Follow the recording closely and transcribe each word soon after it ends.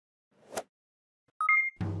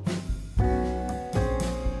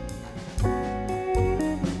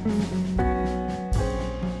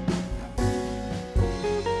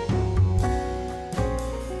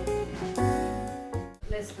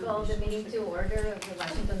Let's call the meeting to order of the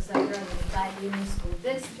Washington Central Unified Union School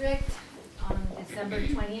District on December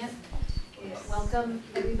 20th. Welcome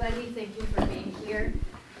everybody, thank you for being here.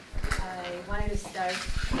 I wanted to start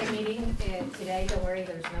the meeting today. Don't worry,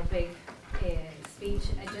 there's no big speech.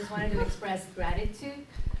 I just wanted to express gratitude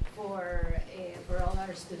for all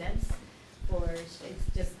our students.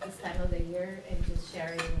 It's just this time of the year and just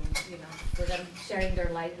sharing, for them sharing their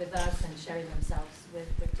light with us and sharing themselves with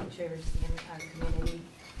the teachers in our community.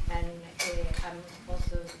 And I'm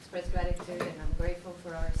also express gratitude and I'm grateful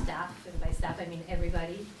for our staff, and by staff I mean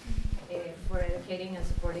everybody, for educating and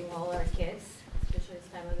supporting all our kids, especially this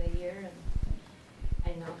time of the year. And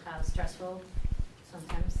I know how stressful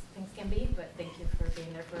sometimes things can be, but thank you for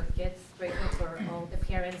being there for our kids. Grateful for all the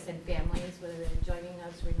parents and families, whether they're joining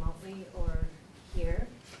us remotely or here,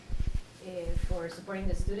 for supporting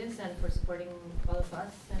the students and for supporting all of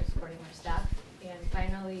us and supporting our staff. And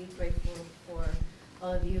finally, grateful for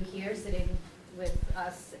all of you here sitting with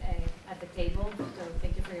us at the table. So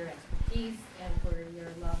thank you for your expertise and for your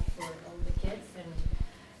love for all the kids,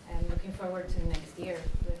 and looking forward to next year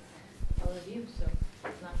with all of you. So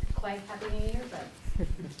it's not quite Happy New Year, but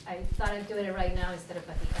I thought I'd do it right now instead of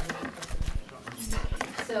at the end of the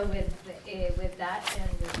meeting. So with that,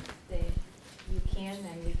 and you can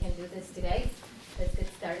and we can do this today. Let's get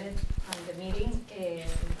started on the meeting.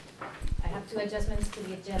 I have two adjustments to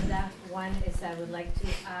the agenda. One is I would like to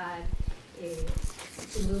add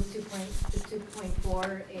to move to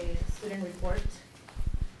 2.4 student report,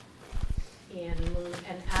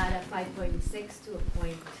 and add a 5.6 to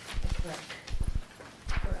appoint a clerk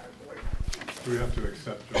for our board. Do we have to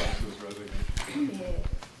accept Joyce's resignation?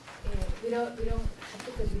 We don't have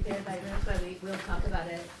to, because we did it by room, but we will talk about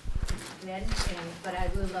it then. But I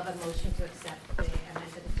will love a motion to accept the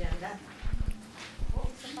amended agenda. Well,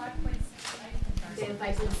 it's a 5.6, right? The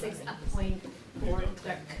 5.6 appoint board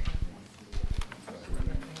clerk.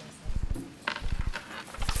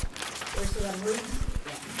 Ursula moves.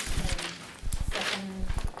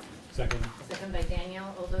 Second by Daniel.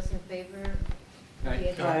 All those in favor?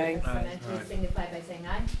 Aye. Aye. Signify by saying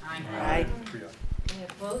aye. Aye. Any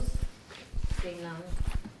opposed? Seeing none,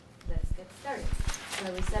 let's get started.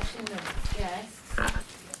 So reception of guests.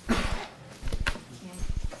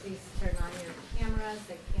 Please turn on your cameras.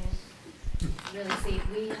 I can't really see.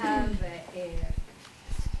 We have a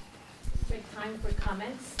strict time for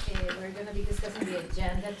comments. We're going to be discussing the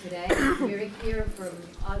agenda today. We're here from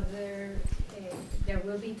other. There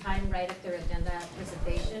will be time right after agenda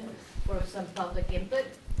presentation for some public input.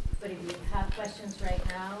 But if you have questions right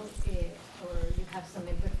now, or you have some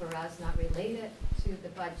input for us not related to the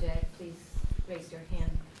budget, please raise your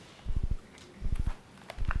hand.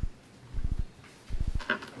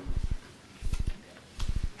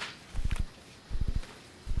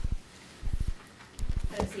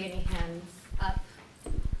 I don't see any hands up.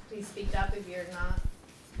 Please speak up if you're not.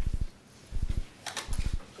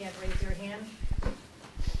 Can't raise your hand.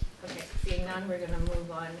 Okay, seeing none, we're going to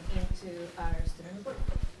move on into our student report.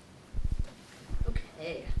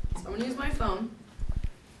 Okay, so I'm gonna use my phone,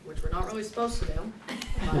 which we're not really supposed to do.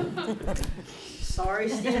 Sorry,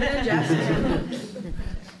 Stephen and Jess.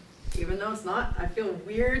 Even though it's not, I feel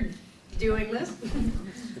weird doing this.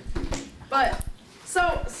 But,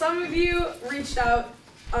 so some of you reached out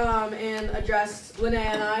and addressed Linnea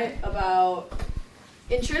and I about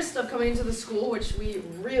interest of coming to the school, which we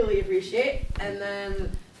really appreciate. And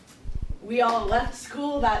then we all left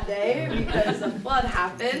school that day because the flood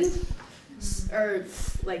happened. Or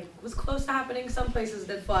like was close to happening. Some places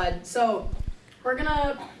did flood. So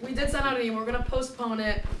we did send out an email. We're gonna postpone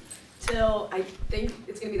it till I think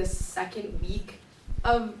it's gonna be the second week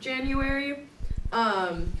of January.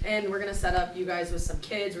 And we're gonna set up you guys with some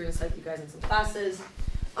kids. We're gonna set up you guys in some classes.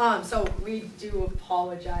 So we do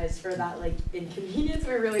apologize for that inconvenience.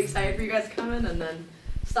 We're really excited for you guys coming, and then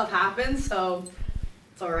stuff happens. So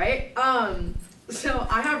it's all right. So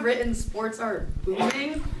I have written sports are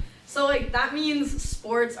booming. So that means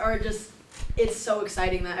sports are just, it's so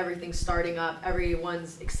exciting that everything's starting up.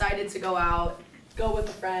 Everyone's excited to go out, go with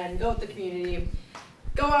a friend, go with the community,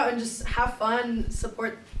 go out and just have fun,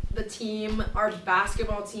 support the team. Our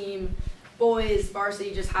basketball team, boys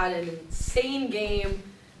varsity, just had an insane game.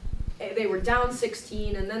 They were down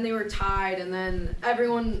 16 and then they were tied, and then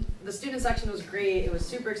the student section was great. It was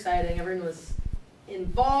super exciting. Everyone was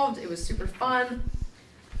involved. It was super fun.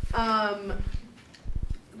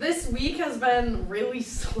 This week has been really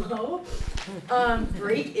slow.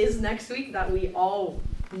 Break is next week, that we all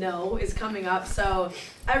know is coming up. So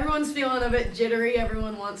everyone's feeling a bit jittery.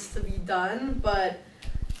 Everyone wants to be done, but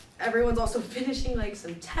everyone's also finishing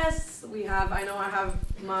some tests. I know I have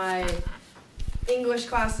my English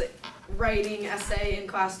class writing essay in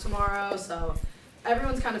class tomorrow, so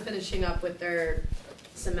everyone's kind of finishing up with their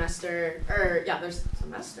semester,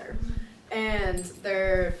 and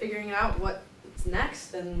they're figuring out what's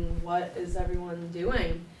next and what is everyone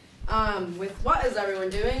doing. With what is everyone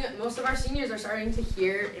doing, most of our seniors are starting to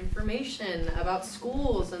hear information about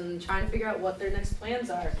schools and trying to figure out what their next plans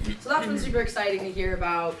are. So that's been super exciting to hear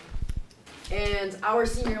about. And our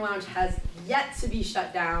senior lounge has yet to be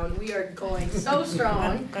shut down. We are going so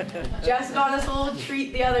strong. Jess got us a little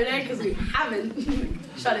treat the other day because we haven't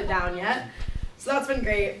shut it down yet. So that's been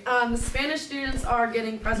great. The Spanish students are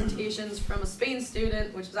getting presentations from a Spain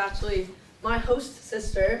student, which is actually my host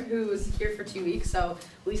sister, who was here for 2 weeks. So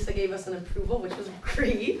Lisa gave us an approval, which was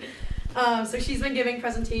great. So she's been giving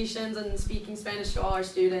presentations and speaking Spanish to all our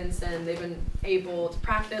students, and they've been able to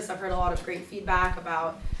practice. I've heard a lot of great feedback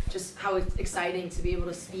about just how it's exciting to be able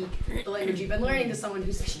to speak the language you've been learning to someone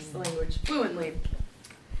who speaks the language fluently.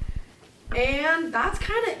 And that's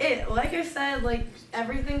kind of it. Like I said, like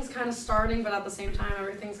everything's kind of starting, but at the same time,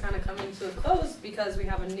 everything's kind of coming to a close because we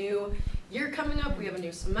have a new year coming up. We have a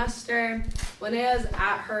new semester. Linnea's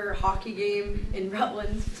at her hockey game in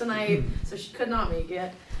Rutland tonight, so she could not make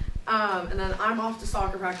it. And then I'm off to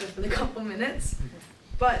soccer practice in a couple minutes.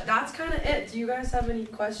 But that's kind of it. Do you guys have any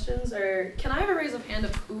questions? Or can I have a raise of hand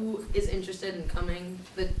of who is interested in coming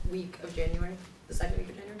the week of January, the second week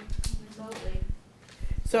of January? Remotely.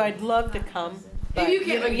 So I'd love to come, but you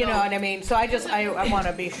can't, like, you know no. what I mean? So I want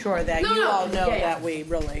to be sure that you all know that we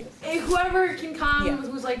really. Hey, whoever can come, Yeah.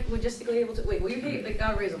 who's like logistically able to. Wait, will you hit, like,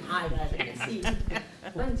 gotta raise them high, guys. I can't see.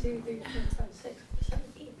 1, 2, 3, 4, 5, 6, 7,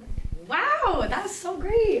 8, 9. Wow, that's so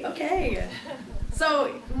great. Okay.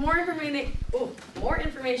 So more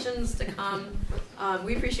information's to come.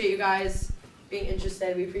 We appreciate you guys being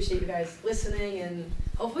interested. We appreciate you guys listening, and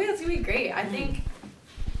hopefully that's gonna be great. I think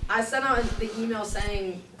I sent out the email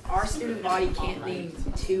saying our student body can't name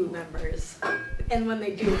 2 members, and when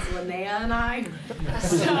they do, it's Linnea and I.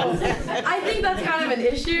 So I think that's kind of an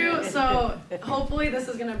issue. So hopefully this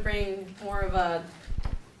is gonna bring more of a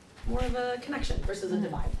connection versus a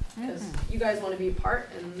divide, because you guys want to be a part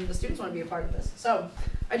and the students want to be a part of this. So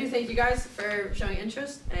I do thank you guys for showing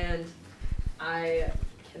interest, and I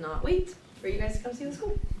cannot wait for you guys to come see the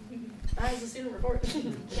school. That is the student report.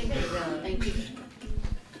 Thank you, Willow. Thank you.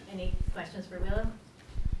 Any questions for Willow?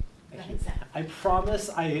 Go ahead, Sam. I promise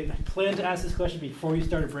I planned to ask this question before you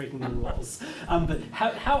started breaking the rules. But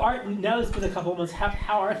how are, now it's been a couple of months,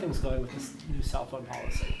 how are things going with this new cell phone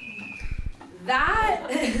policy? That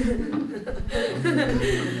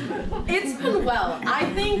it's been well. I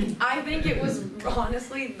think it was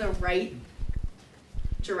honestly the right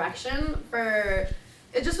direction for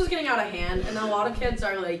it. Just was getting out of hand, and a lot of kids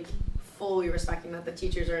are like fully respecting that the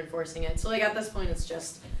teachers are enforcing it. So like at this point, it's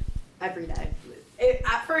just every day.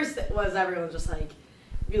 At first, it was everyone just like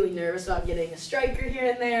really nervous about getting a striker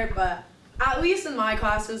here and there, but at least in my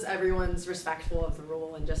classes, everyone's respectful of the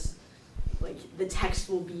rule and just. Like the text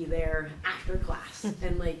will be there after class,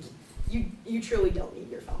 and like you truly don't need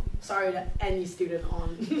your phone. Sorry to any student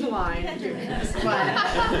online doing this, but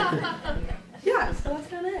yeah, so that's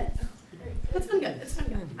kind of it. It's been good. It's been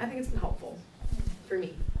good. I think it's been helpful for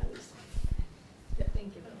me at least. Yeah,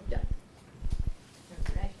 thank you. Yeah.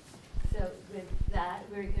 All right. So with that,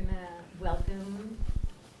 we're gonna welcome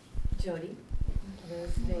Jody.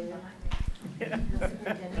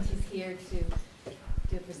 Superintendent is here to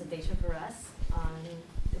do a presentation for us on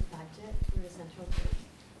the budget for the Central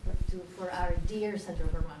for our dear Central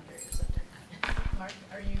Vermont Career Center. Mark,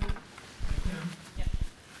 are you? Yeah.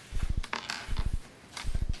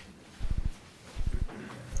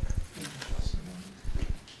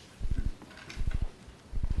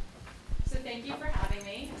 So thank you for having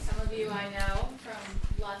me. Some of you I know from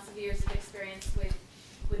lots of years of experience with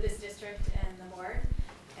this district and the board,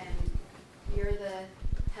 and you're the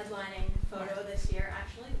headlining photo this year,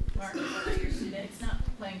 actually. Mark, photo of your student. It's not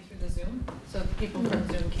playing through the Zoom, so people from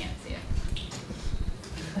Zoom can't see it.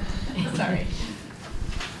 Sorry.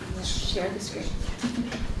 Let's share the screen.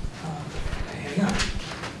 Hang on.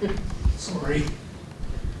 Sorry.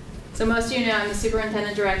 So most of you know I'm the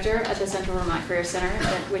superintendent director at the Central Vermont Career Center,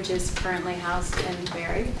 which is currently housed in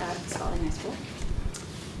Barrie at Spalding High School.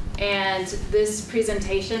 And this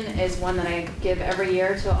presentation is one that I give every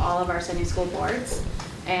year to all of our sending school boards.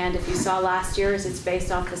 And if you saw last year's, it's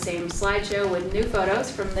based off the same slideshow with new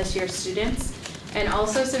photos from this year's students, and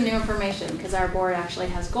also some new information, because our board actually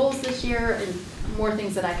has goals this year and more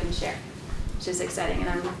things that I can share, which is exciting. And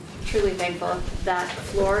I'm truly thankful that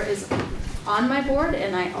Floor is on my board,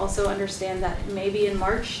 and I also understand that maybe in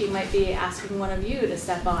March she might be asking one of you to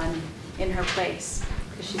step on in her place.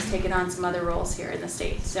 because she's taken on some other roles here in the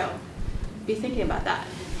state. So be thinking about that.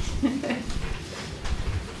 You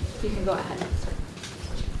can go ahead.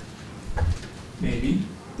 Maybe.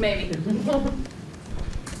 Maybe.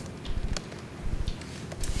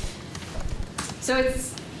 So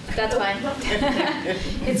that's fine.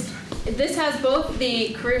 This has both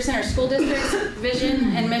the Career Center School District's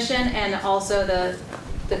vision and mission and also the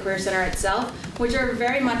Career Center itself, which are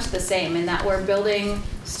very much the same in that we're building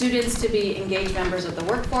students to be engaged members of the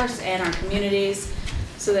workforce and our communities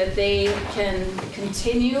so that they can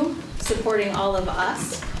continue supporting all of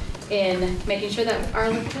us in making sure that our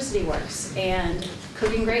electricity works and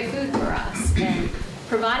cooking great food for us and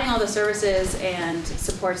providing all the services and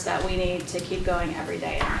supports that we need to keep going every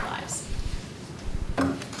day in our lives.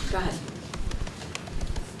 Go ahead.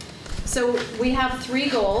 So we have 3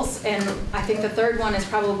 goals, and I think the third one is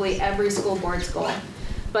probably every school board's goal.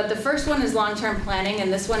 But the first one is long-term planning,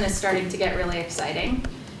 and this one is starting to get really exciting.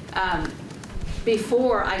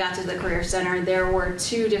 Before I got to the Career Center, there were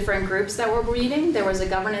 2 different groups that were meeting. There was a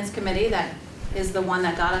governance committee that is the one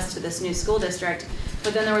that got us to this new school district.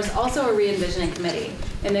 But then there was also a re-envisioning committee,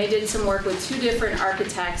 and they did some work with 2 different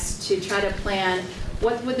architects to try to plan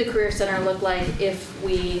what would the Career Center look like if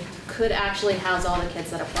we could actually house all the kids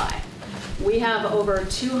that apply. We have over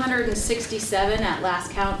 267 at last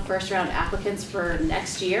count first round applicants for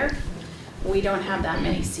next year. We don't have that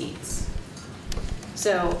many seats.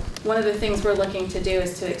 So one of the things we're looking to do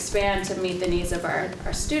is to expand to meet the needs of our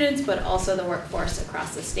students, but also the workforce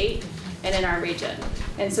across the state and in our region.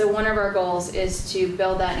 And so one of our goals is to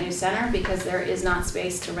build that new center because there is not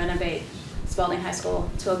space to renovate Spalding High School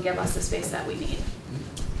to give us the space that we need.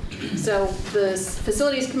 So the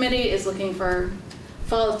Facilities Committee is looking for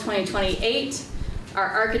fall of 2028. Our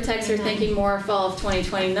architects are thinking more fall of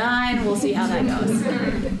 2029. We'll see how that goes.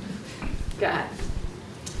 Go ahead.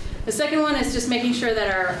 The second one is just making sure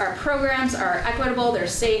that our programs are equitable, they're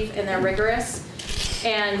safe, and they're rigorous.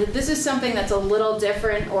 And this is something that's a little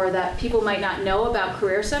different or that people might not know about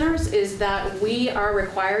career centers is that we are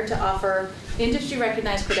required to offer industry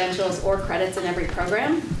recognized credentials or credits in every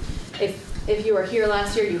program. If you were here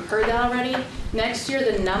last year, you heard that already. Next year,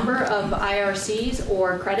 the number of IRCs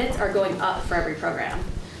or credits are going up for every program.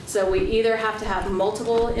 So we either have to have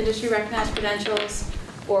multiple industry recognized credentials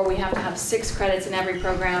or we have to have 6 credits in every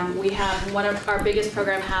program. We have one of our biggest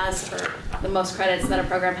program has, or the most credits that a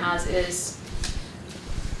program has is,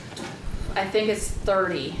 I think it's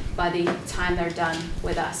 30 by the time they're done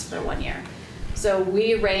with us for 1 year. So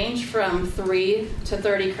we range from 3 to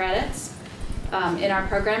 30 credits in our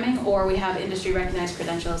programming, or we have industry recognized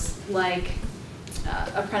credentials like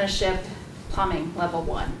apprenticeship plumbing level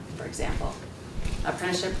 1, for example,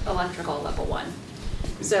 apprenticeship electrical level 1.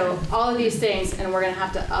 So all of these things, and we're gonna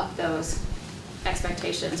have to up those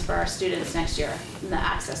expectations for our students next year and the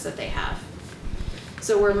access that they have.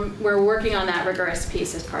 So we're working on that rigorous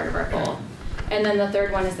piece as part of our goal. And then the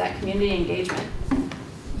third one is that community engagement.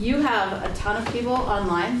 You have a ton of people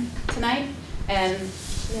online tonight, and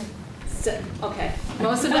so, okay,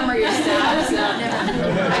 most of them are your staff, so I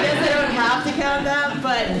guess I don't have to count that,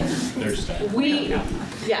 but we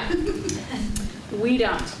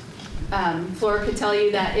don't. Flora could tell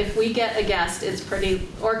you that if we get a guest, it's pretty,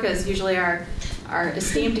 Orca's usually our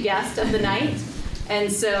esteemed guest of the night,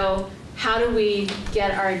 and so how do we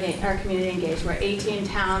get our community engaged? We're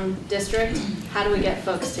 18-town district. How do we get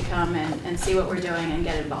folks to come and see what we're doing and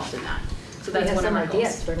get involved in that? So that's one of our goals.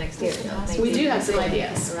 Ideas for next year. We do have some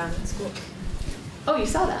ideas around the school. Oh, you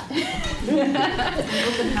saw that.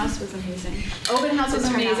 Open house was amazing. Open house was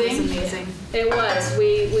amazing. It was.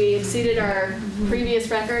 We exceeded our previous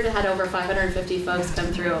record. Had over 550 folks come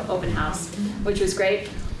through open house, which was great.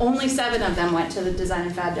 Only 7 of them went to the Design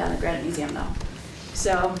and Fab down at Granite Museum, though.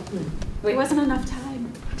 So There wasn't enough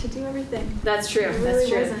time to do everything. That's true. It That's really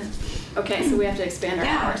true. wasn't. Okay, so we have to expand our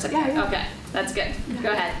hours. Okay. Okay, that's good.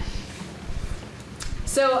 Go ahead.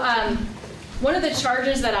 So one of the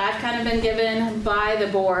charges that I've kind of been given by the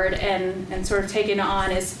board and sort of taken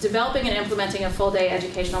on is developing and implementing a full-day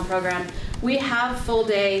educational program. We have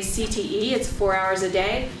full-day CTE. It's 4 hours a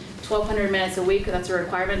day, 1,200 minutes a week. That's a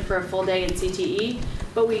requirement for a full day in CTE.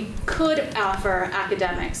 But we could offer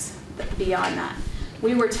academics beyond that.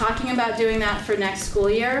 We were talking about doing that for next school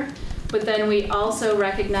year, but then we also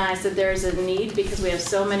recognize that there's a need because we have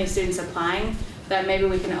so many students applying that maybe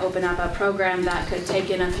we can open up a program that could take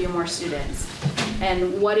in a few more students.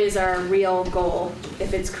 And what is our real goal?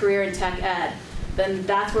 If it's career and tech ed, then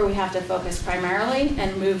that's where we have to focus primarily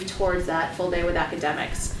and move towards that full day with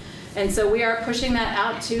academics. And so we are pushing that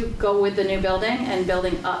out to go with the new building and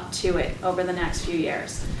building up to it over the next few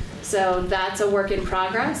years. So that's a work in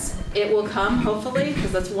progress. It will come, hopefully,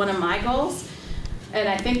 because that's one of my goals. And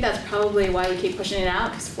I think that's probably why we keep pushing it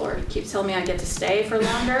out, because Flora keeps telling me I get to stay for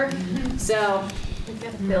longer. So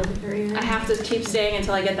I have to keep staying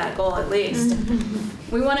until I get that goal at least.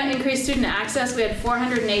 We want to increase student access. We had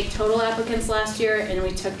 408 total applicants last year, and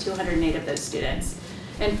we took 208 of those students.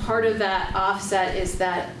 And part of that offset is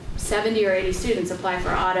that 70 or 80 students apply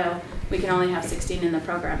for auto. We can only have 16 in the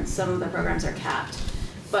program. Some of the programs are capped.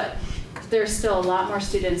 But there's still a lot more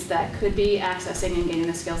students that could be accessing and gaining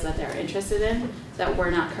the skills that they're interested in that we're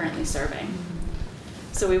not currently serving.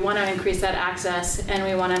 So we want to increase that access, and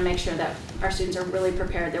we want to make sure that our students are really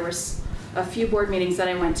prepared. There was a few board meetings that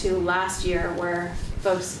I went to last year where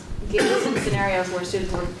folks gave us some scenarios where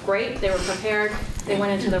students were great, they were prepared, they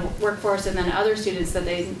went into the workforce, and then other students that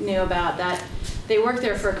they knew about that they worked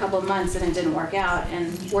there for a couple of months and it didn't work out,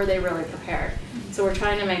 and were they really prepared? So we're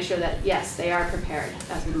trying to make sure that, yes, they are prepared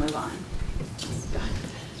as we move on.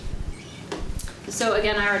 So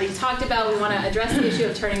again, I already talked about, we want to address the issue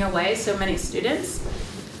of turning away so many students.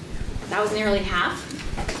 That was nearly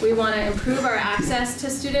half. We want to improve our access to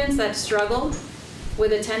students that struggle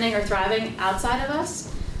with attending or thriving outside of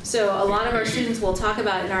us. So a lot of our students will talk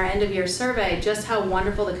about in our end of year survey just how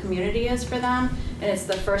wonderful the community is for them, and it's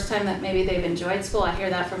the first time that maybe they've enjoyed school. I hear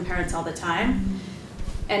that from parents all the time.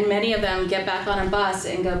 And many of them get back on a bus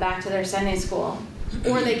and go back to their Sunday school.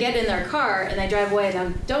 Or they get in their car and they drive away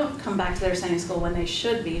and they don't come back to their Sunday school when they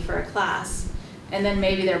should be for a class. And then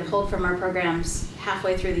maybe they're pulled from our programs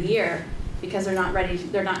halfway through the year because they're not ready,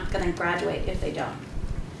 they're not going to graduate if they don't.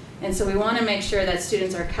 And so we want to make sure that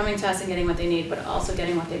students are coming to us and getting what they need, but also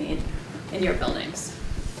getting what they need in your buildings.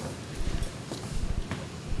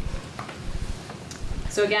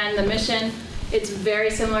 So again, the mission, it's very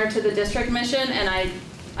similar to the district mission, and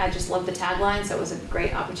I just love the tagline, so it was a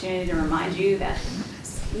great opportunity to remind you that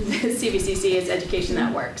CVCC is education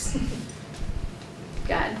that works.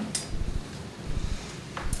 Good.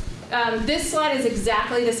 This slide is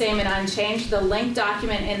exactly the same and unchanged. The link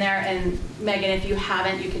document in there, and Megan, if you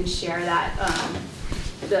haven't, you can share that,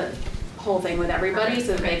 the whole thing with everybody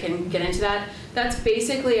so that they can get into that. That's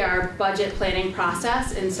basically our budget planning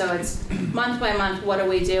process, and so it's month by month, what do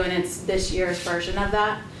we do, and it's this year's version of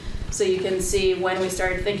that. So you can see when we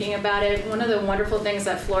started thinking about it. One of the wonderful things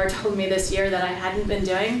that Flora told me this year that I hadn't been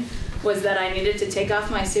doing was that I needed to take off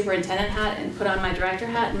my superintendent hat and put on my director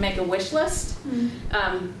hat and make a wish list.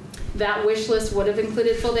 That wish list would have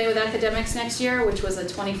included full day with academics next year, which was a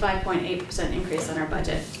 25.8% increase on our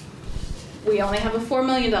budget. We only have a $4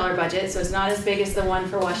 million budget, so it's not as big as the one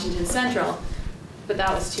for Washington Central, but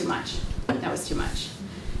that was too much. That was too much.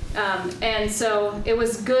 And so it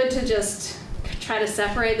was good to just try to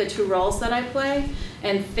separate the two roles that I play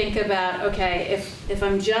and think about, okay, if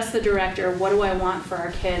I'm just the director, what do I want for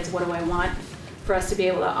our kids? What do I want for us to be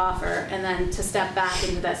able to offer? And then to step back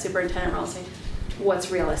into that superintendent role and say,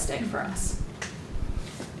 what's realistic for us?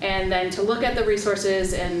 And then to look at the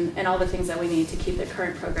resources and all the things that we need to keep the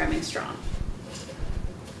current programming strong.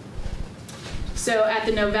 So at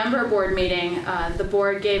the November board meeting, the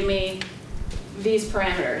board gave me these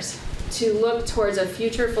parameters: to look towards a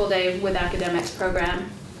future full day with academics program,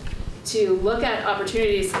 to look at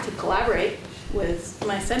opportunities to collaborate with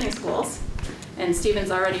my sending schools, and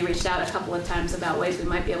Stephen's already reached out a couple of times about ways we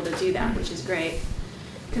might be able to do that, which is great.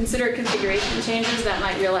 Consider configuration changes that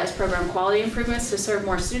might realize program quality improvements to serve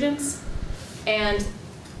more students, and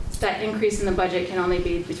that increase in the budget can only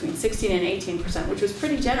be between 16 and 18%, which was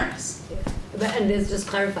pretty generous. Yeah. And let's just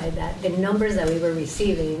clarify that the numbers that we were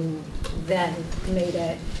receiving then made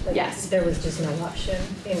it, like, yes, there was just no option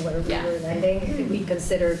in where we were landing. We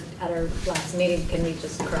considered at our last meeting, can we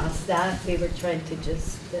just cross that? We were trying to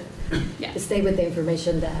just stay with the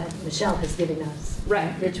information that Michelle has given us,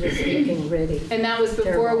 right? Which was looking really. And that was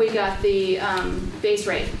before terrible. We got the base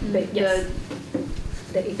rate, yes.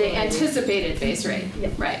 the anticipated base rate,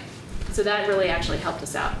 right? So that really actually helped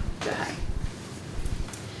us out. Go ahead.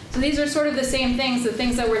 So these are sort of the same things. The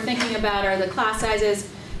things that we're thinking about are the class sizes,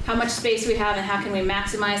 how much space we have, and how can we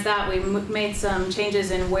maximize that. We made some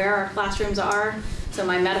changes in where our classrooms are. So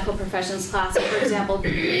my medical professions class, for example,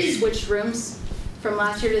 switched rooms from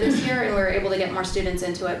last year to this year, and we were able to get more students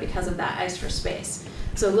into it because of that extra space.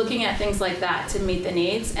 So looking at things like that to meet the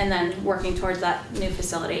needs, and then working towards that new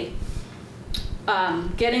facility.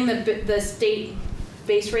 Getting the state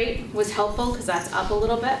base rate was helpful because that's up a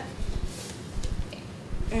little bit.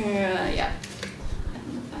 Yeah, I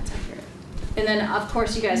don't know if that's accurate. And then, of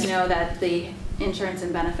course, you guys know that the insurance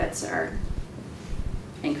and benefits are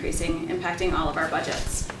increasing, impacting all of our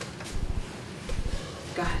budgets.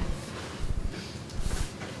 Go ahead.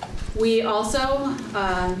 We also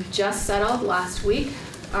just settled last week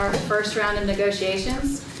our first round of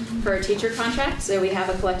negotiations for a teacher contract. So we have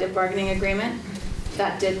a collective bargaining agreement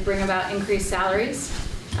that did bring about increased salaries,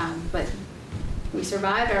 but we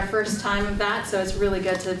survived our first time of that, so it's really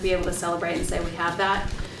good to be able to celebrate and say we have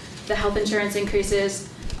that. The health insurance increases.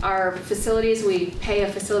 Our facilities, we pay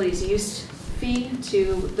a facilities use fee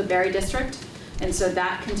to the Berry district, and so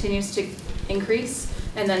that continues to increase.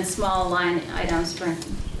 And then small line items for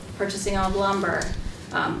purchasing of lumber,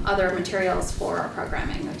 other materials for our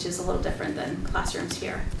programming, which is a little different than classrooms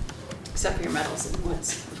here, except for your metals and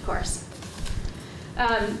woods, of course.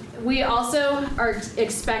 We also are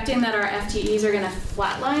expecting that our FTEs are going to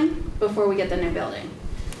flatline before we get the new building,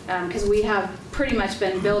 because we have pretty much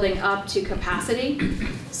been building up to capacity.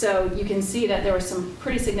 So you can see that there was some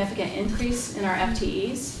pretty significant increase in our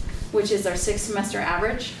FTEs, which is our 6 semester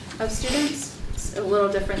average of students. It's a little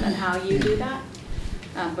different than how you do that,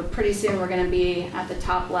 but pretty soon we're going to be at the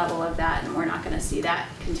top level of that, and we're not going to see that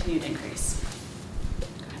continued increase.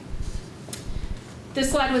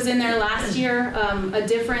 This slide was in there last year. A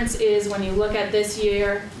difference is when you look at this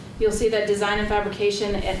year, you'll see that design and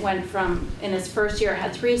fabrication, it went from, in its first year, it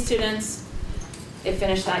had 3 students. It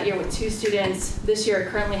finished that year with 2 students. This year, it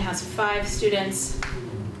currently has 5 students.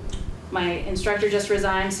 My instructor just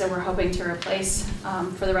resigned, so we're hoping to replace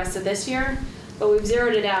for the rest of this year. But we've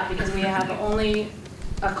zeroed it out because we have only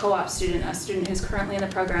a co-op student, a student who's currently in the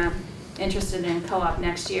program, interested in co-op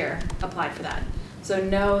next year, applied for that. So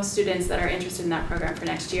no students that are interested in that program for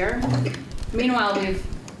next year. Meanwhile, we've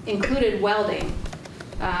included welding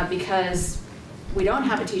because we don't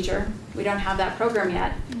have a teacher, we don't have that program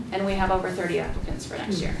yet, and we have over 30 applicants for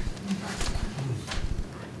next year.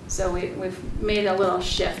 So we've made a little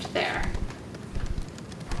shift there.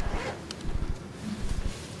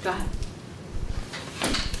 Go ahead.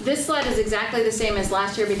 This slide is exactly the same as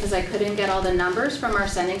last year because I couldn't get all the numbers from our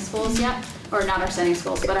sending schools yet, or not our sending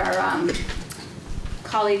schools, but our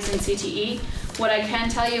colleagues in CTE. What I can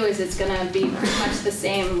tell you is it's going to be pretty much the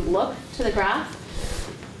same look to the graph.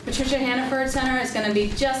 Patricia Hannaford Center is going to be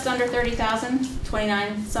just under 30,000,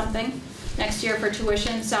 29 something. Next year for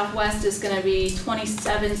tuition, Southwest is going to be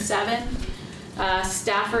 27.7.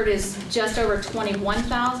 Stafford is just over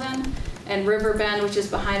 21,000, and Riverbend, which is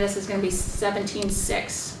behind us, is going to be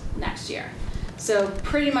 17.6 next year. So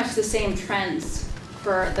pretty much the same trends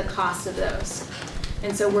for the cost of those.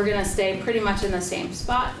 And so we're going to stay pretty much in the same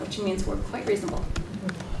spot, which means we're quite reasonable.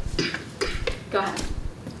 Go ahead.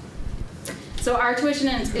 So our tuition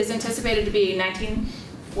is anticipated to be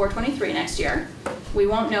 $19,423 next year. We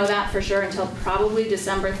won't know that for sure until probably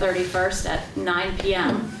December 31st at 9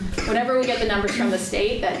 p.m. Whenever we get the numbers from the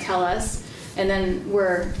state that tell us, and then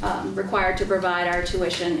we're required to provide our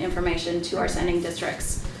tuition information to our sending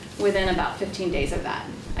districts within about 15 days of that.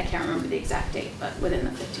 I can't remember the exact date, but within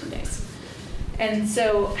the 15 days. And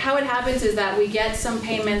so how it happens is that we get some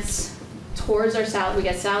payments towards our salary. We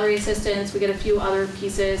get salary assistance, we get a few other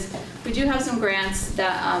pieces. We do have some grants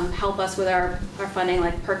that help us with our funding,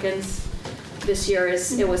 like Perkins. This year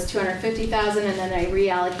it was $250,000, and then I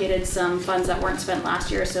reallocated some funds that weren't spent last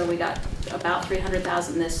year, so we got about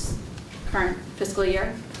 $300,000 this current fiscal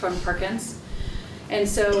year from Perkins. And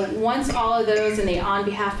so once all of those and the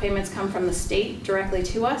on-behalf payments come from the state directly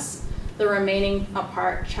to us, the remaining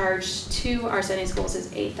part charged to our sending schools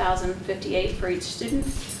is $8,058 for each student,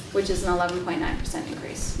 which is an 11.9%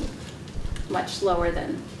 increase, much lower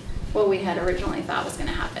than what we had originally thought was going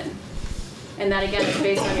to happen. And that again is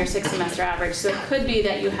based on your 6 semester average. So it could be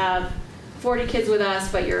that you have 40 kids with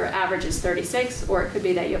us, but your average is 36, or it could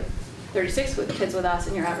be that you have 36 kids with us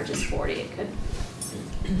and your average is 40.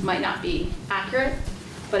 It might not be accurate,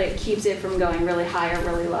 but it keeps it from going really high or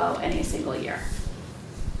really low any single year.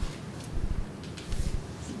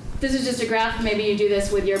 This is just a graph. Maybe you do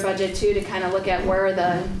this with your budget too to kind of look at where are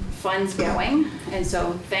the funds going. And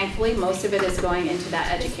so thankfully, most of it is going into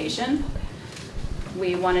that education.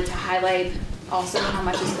 We wanted to highlight also how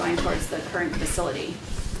much is going towards the current facility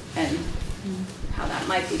and how that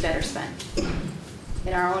might be better spent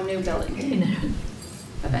in our own new building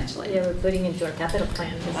eventually. Yeah, we're putting into our capital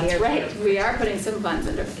plan this year. That's right. We are putting some funds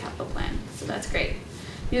under the capital plan, so that's great.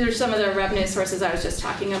 These are some of the revenue sources I was just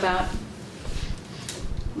talking about.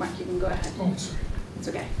 Mark, you can go ahead. Oh, sorry. It's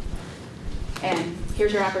okay. And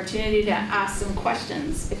here's your opportunity to ask some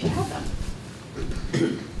questions if you have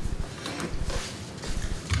them.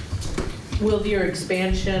 Will your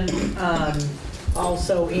expansion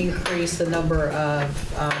also increase the number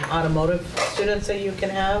of automotive students that you can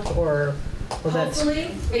have, or will that?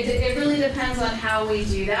 Hopefully. It really depends on how we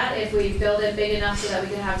do that. If we build it big enough so that we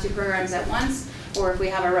can have 2 programs at once, or if we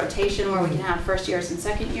have a rotation where we can have first years and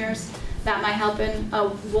second years, that might help in.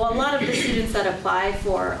 Well, a lot of the students that apply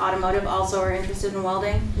for automotive also are interested in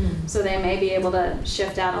welding, so they may be able to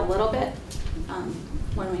shift out a little bit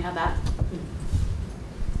when we have that.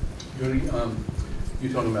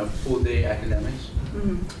 You're talking about full-day academics?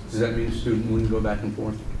 Does that mean a student wouldn't go back and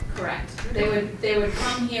forth? Correct. They would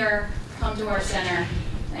come here, come to our center,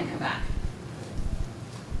 and come back.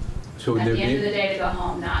 So At would the there end of the be, day to go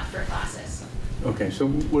home, not for classes. okay, so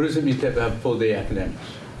what does it mean to have full-day academics?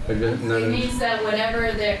 Like, It means that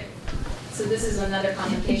whenever they're, so this is another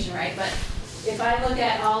complication, right? But if I look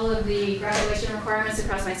at all of the graduation requirements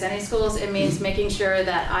across my sending schools, it means making sure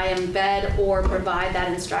that I embed or provide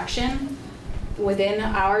that instruction within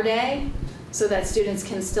our day so that students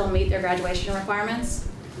can still meet their graduation requirements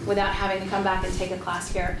without having to come back and take a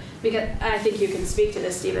class here. Because I think you can speak to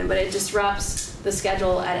this, Stephen, but it disrupts the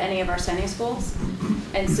schedule at any of our sending schools.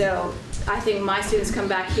 And so I think my students come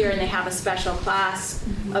back here and they have a special class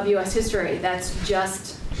of US history that's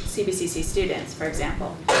just CBCC students, for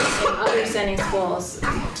example. In other sending schools,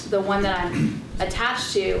 the one that I'm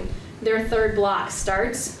attached to, their third block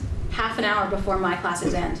starts half an hour before my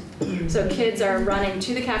classes end. So kids are running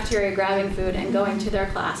to the cafeteria, grabbing food, and going to their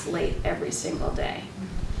class late every single day.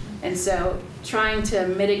 And so trying to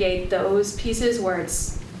mitigate those pieces where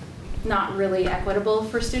it's not really equitable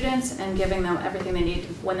for students and giving them everything they need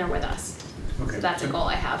when they're with us. okay. So that's a goal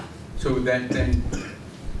I have. So would that then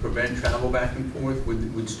prevent travel back and forth?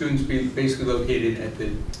 Would students be basically located at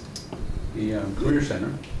the Career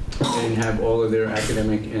Center and have all of their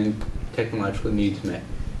academic and technological needs met?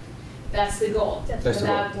 That's the goal. That's But the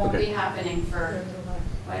that goal, won't okay. be happening for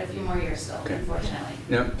quite a few more years still, Okay. unfortunately.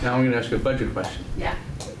 Now I'm going to ask you a budget question. Yeah.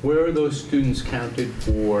 Where are those students counted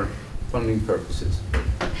for funding purposes?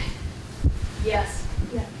 Yes.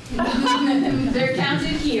 They're counted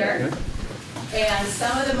here, and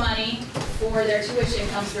some of the money for their tuition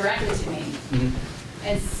comes directly to me,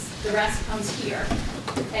 and the rest comes here,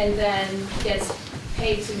 and then gets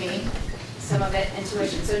paid to me, some of it in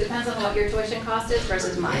tuition. So it depends on what your tuition cost is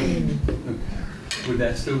versus mine. Would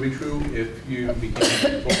that still be true if you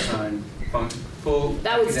became full-time, full?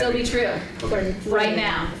 That would still be academic? true Okay. right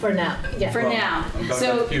now. For now, yeah. For Well, now. I'm talking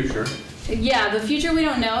So about the future. yeah, the future we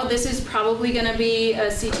don't know. This is probably going to be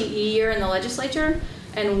a CTE year in the legislature,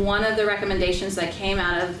 and one of the recommendations that came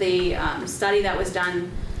out of the study that was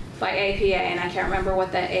done by APA, and I can't remember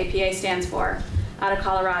what the APA stands for, out of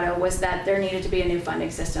Colorado, was that there needed to be a new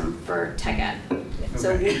funding system for tech ed.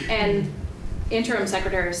 So, Okay. and Interim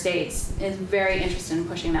Secretary of State is very interested in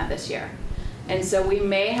pushing that this year. And so we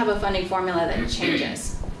may have a funding formula that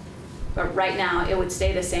changes, but right now it would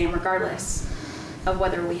stay the same regardless of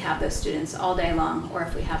whether we have those students all day long or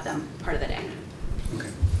if we have them part of the day. Okay,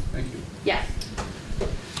 thank you. Yeah.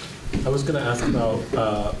 I was going to ask about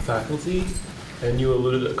faculty, and you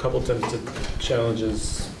alluded a couple times to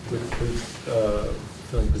challenges with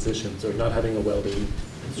filling positions or not having a welding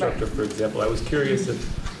instructor, for example. I was curious if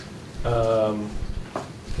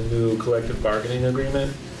the new collective bargaining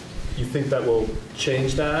agreement, you think that will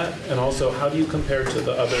change that? And also, how do you compare to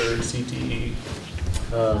the other CTE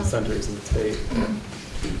centers in the state?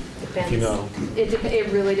 If you know.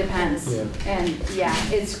 It really depends. Yeah. And yeah,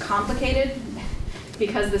 it's complicated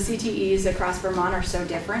because the CTEs across Vermont are so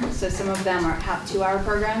different. So some of them have 2-hour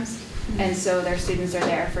programs. And so their students are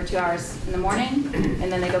there for 2 hours in the morning,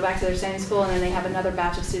 and then they go back to their same school, and then they have another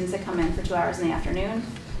batch of students that come in for 2 hours in the afternoon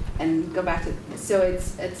and go back to, so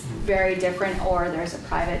it's very different. Or there's a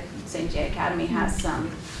private, St. J Academy has some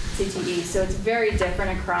CTE, so it's very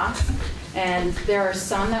different across. And there are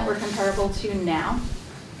some that we're comparable to now,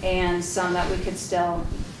 and some that we could still,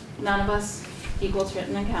 none of us equal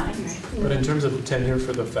Chittenden County. But in terms of tenure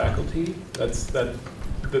for the faculty,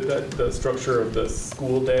 the structure of the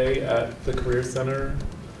school day at the Career Center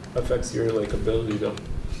affects your ability to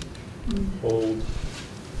hold.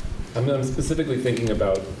 I'm specifically thinking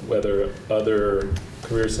about whether other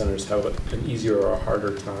career centers have an easier or a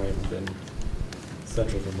harder time than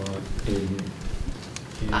Central Vermont in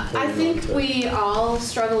I holding think on to- we all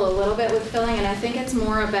struggle a little bit with filling, and I think it's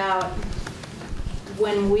more about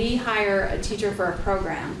when we hire a teacher for a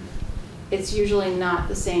program, it's usually not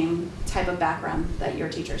the same type of background that your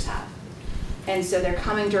teachers have. And so they're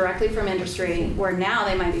coming directly from industry, where now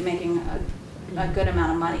they might be making a good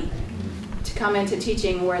amount of money to come into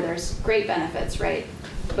teaching where there's great benefits, right?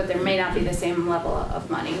 But there may not be the same level of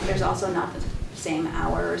money. There's also not the same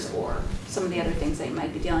hours or some of the other things they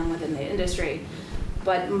might be dealing with in the industry.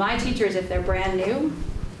 But my teachers, if they're brand new,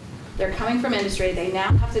 they're coming from industry, they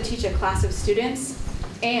now have to teach a class of students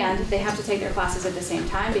And they have to take their classes at the same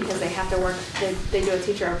time because they have to work, they do a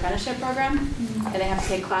teacher apprenticeship program, and they have to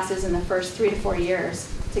take classes in the first 3 to 4 years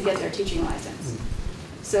to get their teaching license.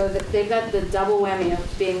 So they've got the double whammy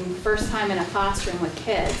of being first time in a classroom with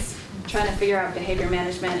kids, trying to figure out behavior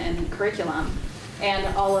management and curriculum,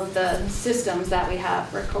 and all of the systems that we have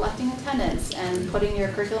for collecting attendance and putting your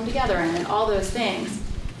curriculum together and all those things.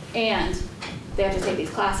 And they have to take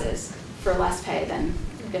these classes for less pay than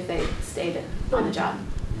if they stayed on the job.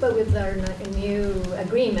 But with our new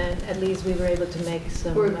agreement, at least we were able to make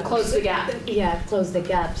some. We're close the gap. Yeah, close the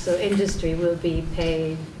gap. So industry will be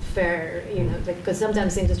paid fair, you know, because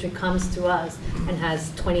sometimes industry comes to us and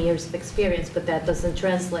has 20 years of experience, but that doesn't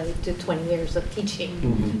translate to 20 years of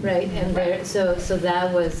teaching, right? And there, so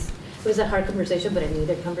that was, it was a hard conversation, but a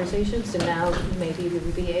needed conversation. So now maybe we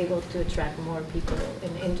will be able to attract more people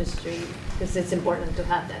in industry because it's important to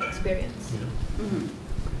have that experience. Yeah.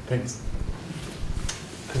 Thanks.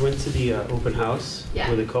 I went to the open house Yeah.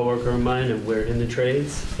 with a coworker of mine, and we're in the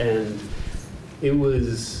trades, and it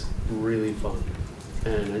was really fun.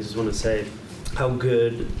 And I just want to say how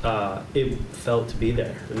good it felt to be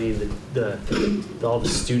there. I mean, all the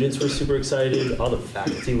students were super excited, all the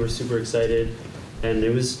faculty were super excited, and it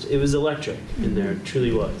was electric in there. It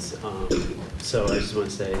truly was. So I just want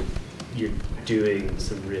to say you're doing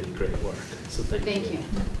some really great work. So thank you. Thank you.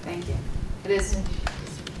 Thank you. It is.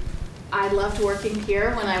 I loved working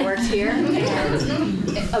here when I worked here,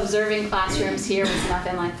 and observing classrooms here was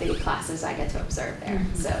nothing like the classes I get to observe there.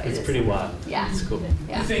 So It's pretty wild. Yeah. It's cool.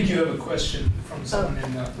 Yeah. I think you have a question from someone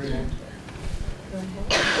in the room.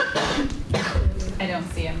 I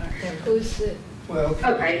don't see him. Who's it? Well,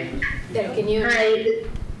 Okay. There, can you? Hi,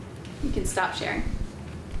 You can stop sharing.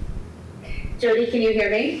 Jody, can you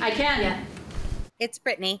hear me? I can. Yeah. It's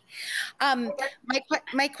Brittany.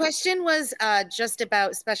 My question was just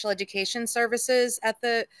about special education services at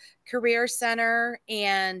the Career Center,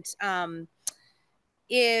 and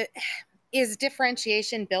is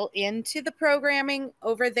differentiation built into the programming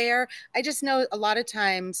over there? I just know a lot of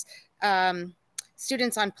times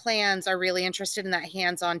students on plans are really interested in that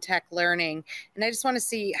hands-on tech learning, and I just want to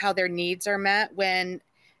see how their needs are met when,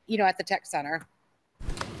 you know, at the tech center.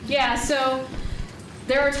 Yeah, so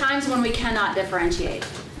there are times when we cannot differentiate.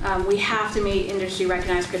 We have to meet industry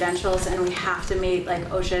recognized credentials, and we have to meet like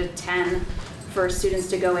OSHA 10 for students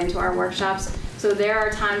to go into our workshops. So there are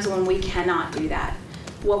times when we cannot do that.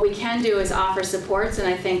 What we can do is offer supports, and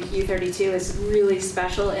I think U32 is really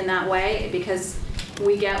special in that way because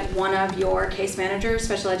we get one of your case managers,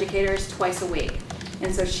 special educators, twice a week.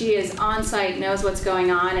 And so she is on site, knows what's going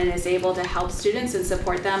on, and is able to help students and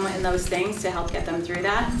support them in those things to help get them through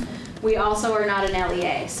that. We also are not an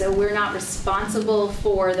LEA, so we're not responsible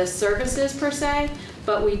for the services per se,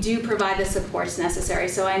 but we do provide the supports necessary.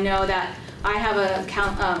 So I know that I have a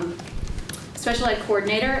special ed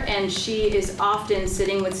coordinator, and she is often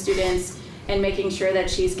sitting with students and making sure that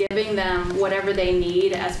she's giving them whatever they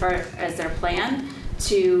need as far as their plan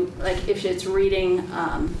to, like if it's reading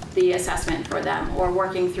the assessment for them or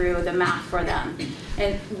working through the math for them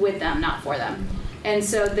and with them, not for them. And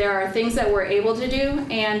so there are things that we're able to do,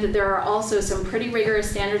 and there are also some pretty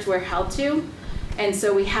rigorous standards we're held to. And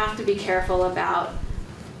so we have to be careful about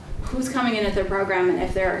who's coming in at their program and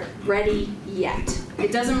if they're ready yet.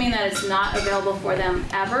 It doesn't mean that it's not available for them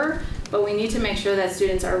ever, but we need to make sure that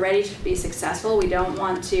students are ready to be successful. We don't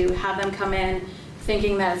want to have them come in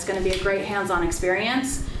thinking that it's going to be a great hands-on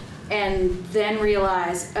experience and then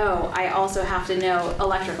realize, oh, I also have to know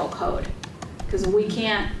electrical code. Because we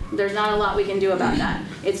can't, there's not a lot we can do about that.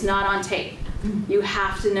 It's not on tape. You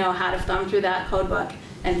have to know how to thumb through that code book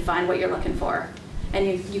and find what you're looking for.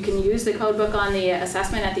 And you can use the code book on the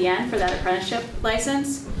assessment at the end for that apprenticeship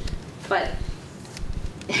license, but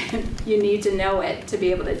you need to know it to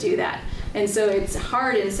be able to do that. And so it's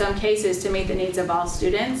hard in some cases to meet the needs of all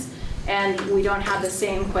students, and we don't have the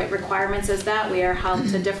same quite requirements as that. We are held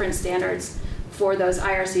to different standards for those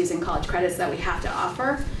IRCs and college credits that we have to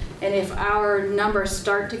offer. And if our numbers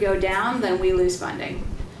start to go down, then we lose funding.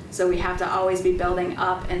 So we have to always be building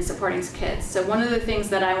up and supporting kids. So one of the things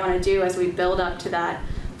that I want to do as we build up to that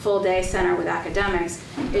full day center with academics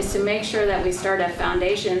is to make sure that we start at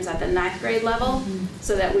foundations at the 9th grade level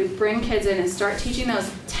so that we bring kids in and start teaching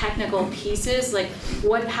those technical pieces, like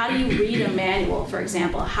how do you read a manual, for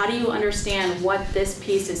example? How do you understand what this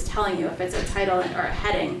piece is telling you, if it's a title or a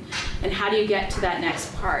heading, and how do you get to that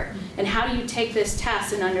next part? And how do you take this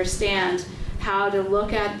test and understand how to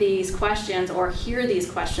look at these questions or hear these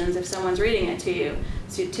questions if someone's reading it to you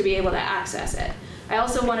to be able to access it. I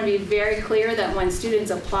also want to be very clear that when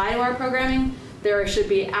students apply to our programming, there should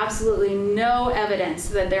be absolutely no evidence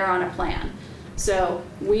that they're on a plan. So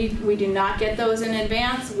we do not get those in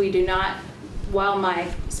advance. We do not, while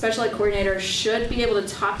my special ed coordinator should be able to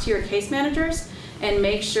talk to your case managers and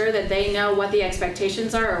make sure that they know what the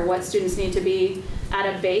expectations are or what students need to be at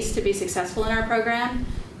a base to be successful in our program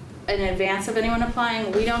in advance of anyone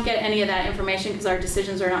applying, we don't get any of that information because our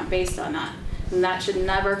decisions are not based on that. And that should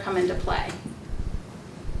never come into play.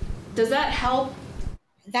 Does that help?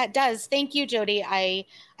 That does. Thank you, Jody. I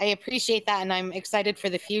appreciate that, and I'm excited for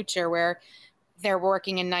the future where they're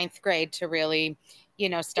working in 9th grade to really, you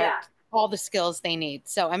know, start all the skills they need.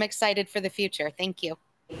 So I'm excited for the future. Thank you.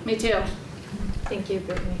 Me too. Thank you,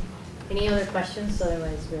 Brittany. Any other questions?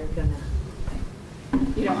 Otherwise, we're gonna.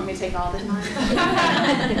 You don't want me to take all the time?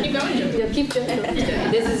 Keep going, Jody. Yeah, keep going.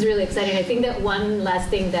 This is really exciting. I think that one last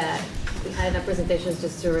thing that we had in the presentation is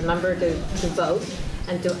just to remember to vote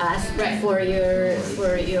and to ask for your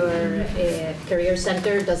career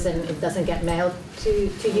center. It doesn't get mailed to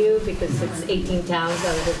you because it's 18 towns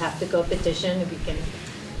that would have to go petition. If you can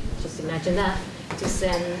just imagine that, to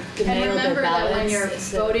send to mail their ballots. And remember that when you're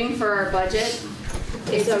voting for our budget,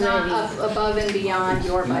 it's not up above and beyond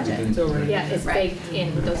your budget. Yeah, it's baked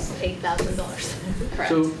in those $8,000. Correct.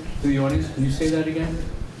 So, to the audience, can you say that again?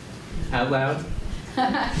 Out loud?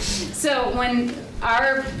 So when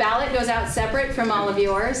our ballot goes out separate from all of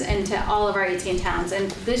yours and to all of our 18 towns, and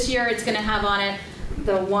this year it's going to have on it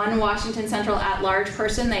the one Washington Central at-large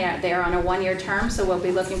person. They are on a 1-year term, so we'll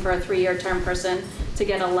be looking for a 3-year term person to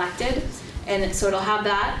get elected. And so it'll have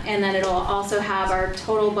that, and then it'll also have our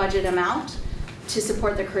total budget amount to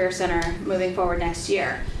support the Career Center moving forward next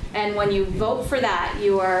year. And when you vote for that,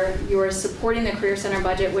 you are supporting the Career Center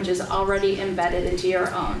budget, which is already embedded into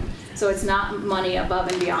your own. So it's not money above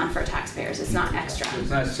and beyond for taxpayers. It's not extra. So it's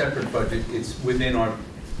not a separate budget. It's within our.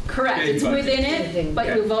 Correct. It's budget. within it, but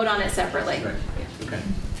you vote on it separately. Right. Okay.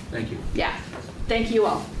 Thank you. Yeah. Thank you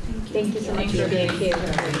all. Thank you so much for being here.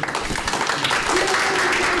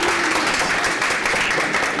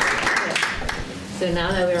 So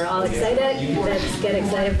now that we're all excited, let's get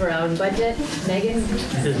excited for our own budget. Megan?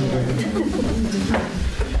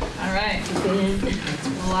 All right.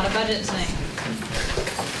 A lot of budget tonight.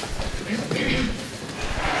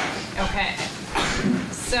 Okay.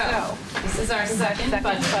 So this is our second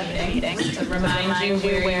budget meeting. To remind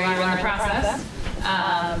you where you are in the process.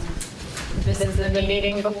 This is the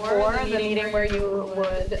meeting before the meeting where you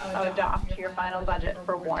would adopt your final budget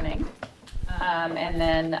for warning. And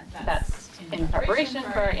then that's in preparation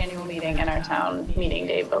for our annual meeting and our town meeting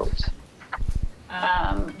day vote.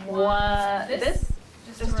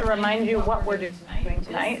 Just to remind you what we're doing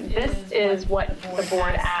tonight, this is what the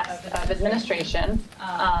board asked of administration.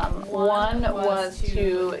 One was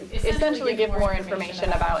to essentially give more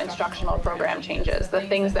information about instructional program changes, the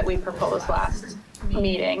things that we proposed last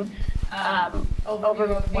meeting.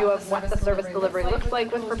 Overview of what the service delivery looks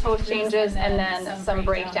like with proposed changes, and then some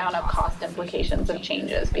breakdown of cost implications of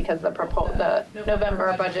changes, because the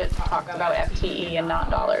November budget talks about FTE and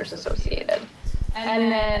not dollars associated.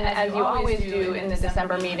 And then, as you always do in the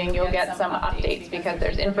December meeting, you'll get some updates because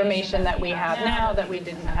there's information that we have now that we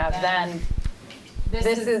didn't have then.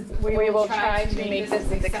 We will try to make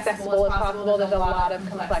this as accessible as possible. There's a lot of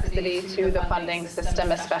complexity to the funding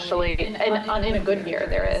system, especially in a good year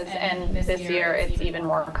there is, and this year it's even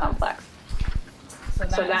more complex.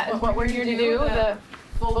 So that is what we're here to do. The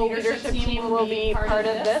full leadership team will be part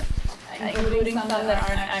of this, including some that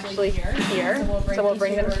aren't actually here. So we'll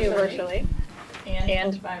bring them to you virtually.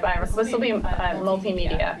 And this will be a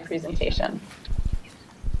multimedia presentation.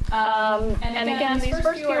 And again, these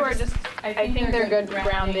first few are just, I think they're good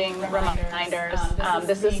grounding reminders.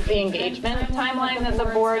 This is the engagement timeline that the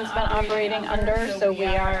board's been operating under, so we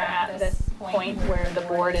are at this point where the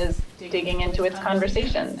board is digging into its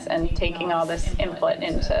conversations and taking all this input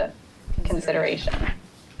into consideration.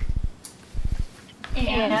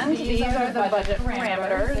 And these are the budget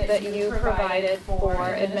parameters that you provided for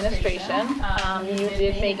administration. You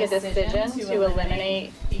did make a decision to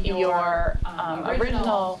eliminate your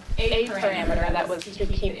original A parameter that was to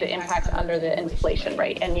keep the impact under the inflation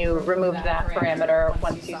rate, and you removed that parameter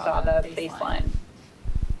once you saw the baseline.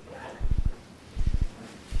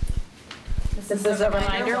 This is a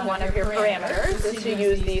reminder, one of your parameters is to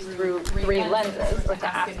use these through 3 lenses, or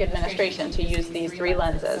to ask administration to use these 3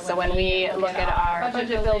 lenses. So when we look at our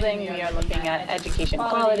budget building, we are looking at education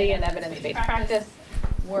quality and evidence-based practice.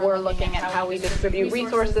 We're looking at how we distribute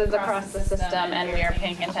resources across the system, and we are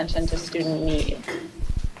paying attention to student need.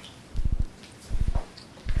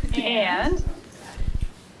 And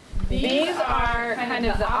These are kind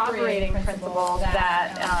of the operating principles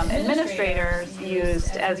that administrators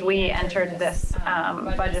used as we entered this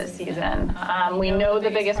budget season. We know the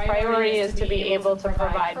biggest priority is to be able to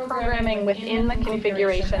provide programming within the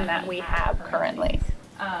configuration that we have currently.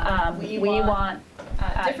 We want,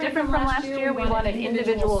 different from last year, we wanted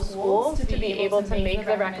individual schools to be able to make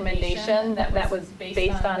the recommendation that was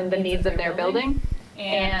based on the needs of their building,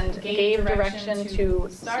 and gave direction to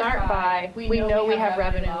start by, we know we have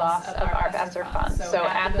revenue loss of our ESSER funds. So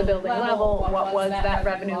at the building level, what was that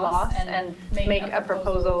revenue loss, and make a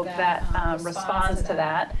proposal that responds to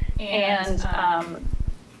that, and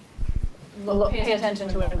pay attention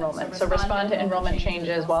to enrollment. So respond to enrollment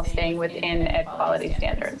changes while staying within ed quality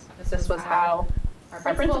standards. This was how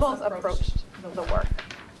our principals approached the work.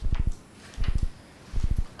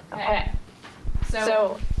 Okay.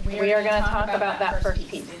 So we are going to talk about that first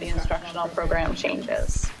piece, the instructional program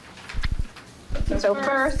changes. So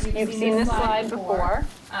first, you've seen this slide before.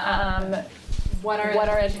 What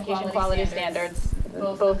are education quality standards?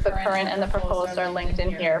 Both the current and the proposed are linked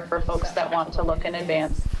in here for folks that want to look in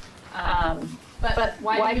advance. But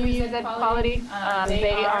why do we use ed quality?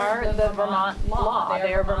 They are the Vermont law.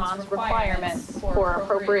 They are Vermont's requirements for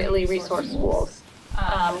appropriately resourced schools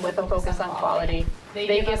with a focus on quality.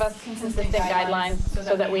 They give us consistent guidelines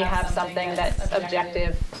so that we have something that's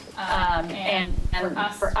objective. And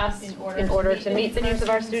for us, in order to meet the needs of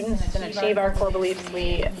our students and achieve our core beliefs,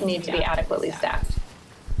 we need to be adequately staffed.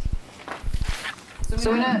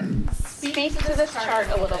 So I'm going to speak to this chart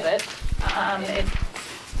a little bit.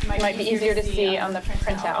 It might be easier to see on the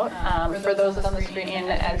printout. For those on the screen,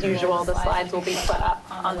 as usual, the slides will be put up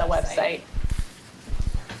on the website.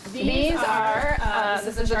 These are,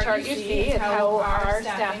 this is the chart you see, it's how our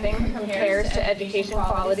staffing compares to education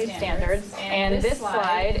quality standards. And this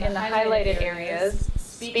slide in the highlighted areas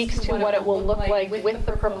speaks to what it will look like with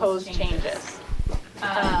the proposed changes.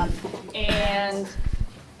 And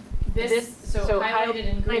this, so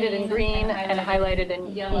highlighted in green and highlighted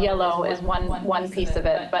in yellow is one piece of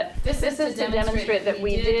it. But this is to demonstrate that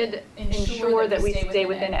we did ensure that we stay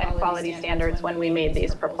within ed quality standards when we made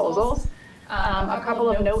these proposals. A couple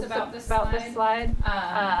of notes about this slide.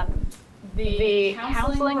 The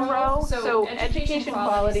counseling row, so education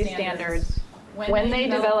quality standards, when they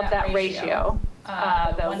develop that ratio,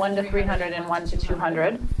 the 1 to 300 and 1 to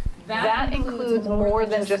 200, that includes more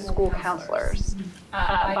than just school counselors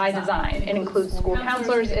by design. It includes school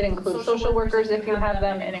counselors, it includes social workers if you have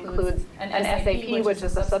them, it includes an SAP, which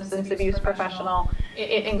is a substance abuse professional,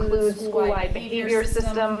 it includes school-wide behavior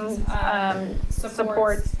systems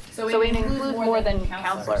supports, so it includes more than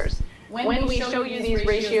counselors. When we show you these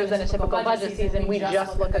ratios in a typical budget season, we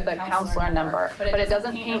just look at the counselor number, but it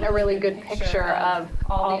doesn't paint a really good picture of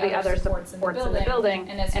all the other supports in the building.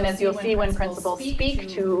 And as you'll see when principals speak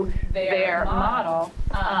to their model,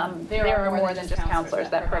 there are more than just counselors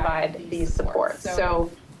that provide these supports.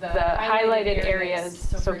 So the highlighted areas,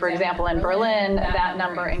 so for example in Berlin, that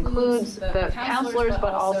number includes the counselors,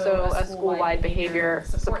 but also a school-wide behavior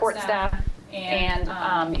support staff, and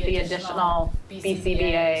the additional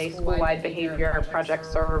BCBA, school-wide behavior project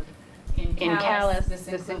serve in CALIS.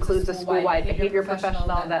 This includes a school-wide behavior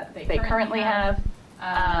professional that they currently have.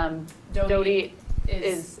 Doty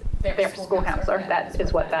is their school counselor, that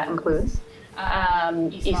is what that includes.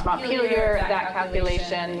 East Montpelier, that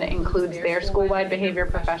calculation includes their school-wide behavior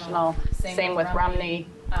professional, same with Romney,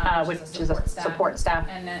 which is a support staff.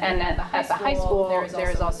 And at the high school,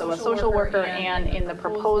 there is also a social worker, and in the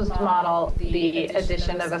proposed model, the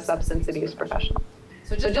addition of a substance abuse professional.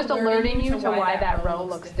 So just alerting you to why that row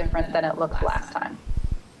looks different than it looked last time.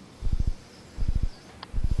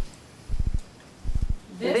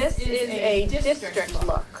 This is a district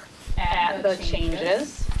look at the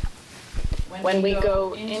changes. When we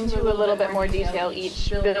go into a little bit more detail,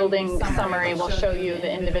 each building summary will show you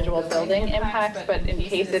the individual building impacts, but in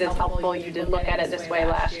case it is helpful, you did look at it this way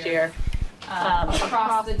last year.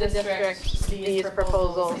 Across the district, these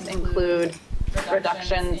proposals include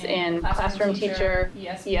reductions in classroom teacher,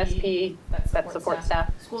 ESP, that's support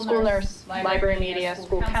staff, school nurse, library media,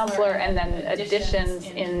 school counselor, and then additions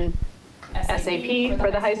in SAP for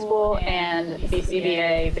the high school and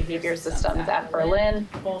BCBA behavior systems at Berlin.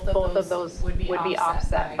 Both of those would be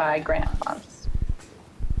offset by grant funds.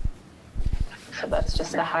 So that's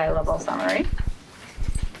just a high-level summary.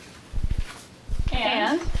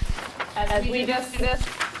 And as we just do this,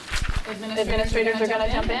 administrators are going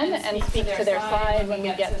to jump in and speak to their slide when we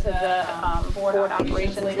get to the board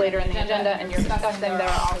operations later in the agenda, and you're discussing, they'll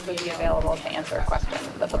also be available to answer questions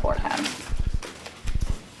that the board has.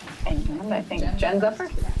 And I think Jen's up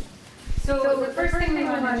first. So the first thing we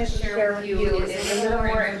wanted to share with you is a little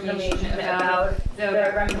more information about the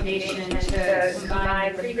recommendation to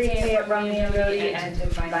combine the pre-K at Romney and Jody and to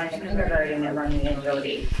combine the kindergarten at Romney and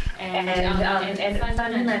Jody. And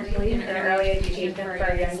fundamentally, in early education for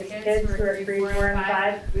our youngest kids who are 3, 4, and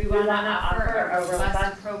 5, we want to offer a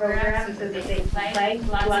robust program so that they play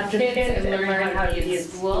lots of kids and learn how to be in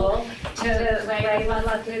school, to play lots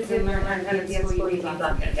of kids and learn how to be in school with lots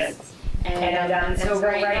of kids. And so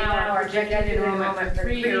right now, our projected enrollment for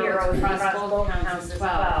 3-year-olds across both counts is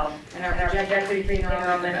 12, and our projected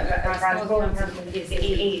enrollment across both counts is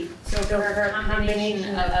 8. So for a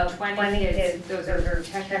combination of 20 kids, those are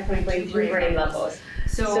technically 2 grade levels.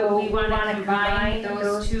 So we want to combine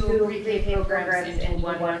those 2 pre-K programs into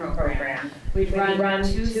one program. We'd run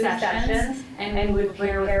 2 sessions, and we would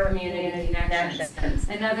pair with community connections.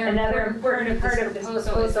 Another important part of this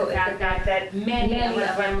proposal is the fact that many of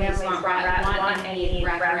our families want and need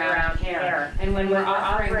wraparound care. And when we're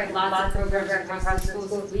offering lots of programs across the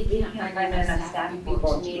schools, we can't find enough staff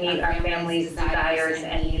people to meet our families' desires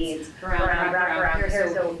and needs around wraparound care.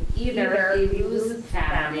 So either we lose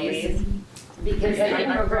families because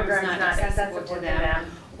our program's not accessible to them,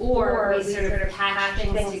 or we sort of patch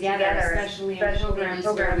things together, especially in programs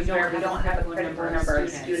where we don't have a critical number of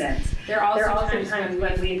students. There are also times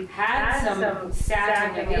when we've had some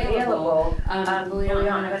staffing available, but we don't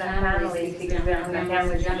have enough families because we don't have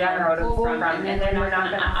families in general to pull from, and then we're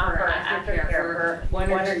not going to offer aftercare for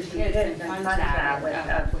 1 or 2 kids and fund that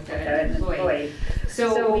with an employee.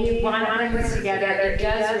 So we want to bring this together. It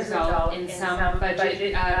does result in some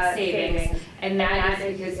budget savings, and that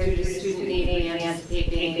is because due to student need, we anticipate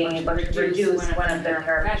being able to reduce one of their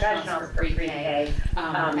professionals for pre-K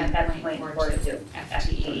at .42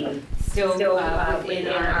 FTE. Still within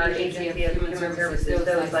our Agency of Human Services,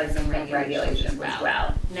 those licensing regulations as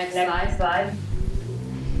well. Next slide.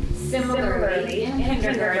 Similarly, in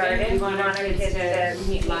kindergarten, we want our kids to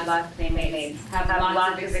meet lots of playmates, have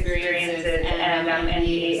lots of experiences, and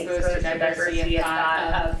be exposed to diversity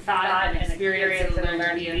of thought and experience and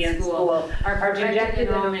learn to be in school. Our projected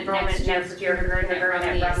enrollment next year for kindergarten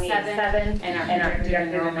at Romney is 7, and our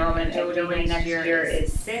projected enrollment at Jody next year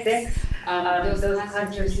is 6. Those classes are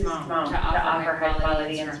too small to offer high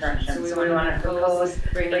quality instruction. So we want to propose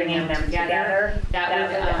bringing them together.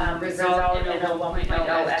 That would result in a 1.0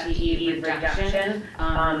 FTE reduction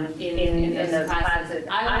in those classes.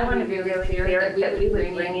 I want to be really clear that we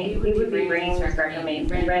would be bringing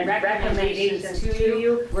recommendations to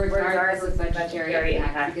you regardless of budgetary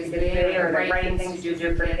impact, because they are the right things to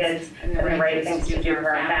do for kids and the right things to do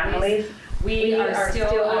for our families. We are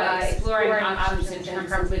still exploring options in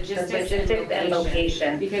terms of logistics and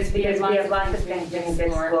location, because we have lots of things to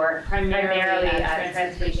explore, primarily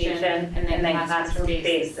transportation and then classroom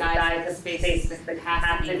space, size of space, the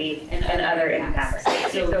capacity, and other impacts.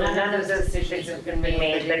 So none of those decisions have been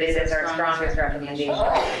made, but it is our strongest recommendation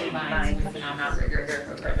to combine with an offer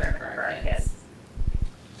program for our kids.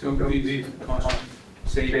 So these cost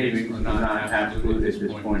savings are not absolute at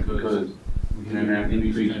this point because we can have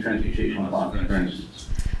increased transportation costs, for instance.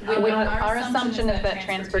 Our assumption is that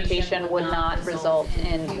transportation would not result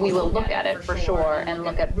in, we will look at it for sure and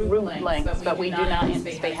look at route lengths, but we do not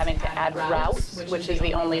anticipate having to add routes, which is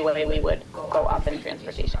the only way we would go up in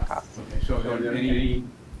transportation costs. Okay, so are there any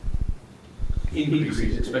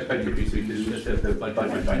increases, expected increases, just as the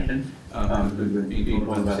budget function, being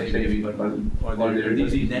told about savings, but are there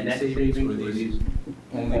these net savings, or are these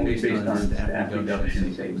only based on staff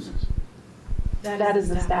reduction savings? That is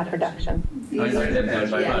the staff reduction.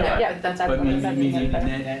 Yeah, but meaning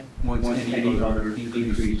net, once any other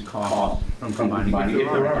increased costs from combining,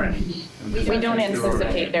 if there are any. We don't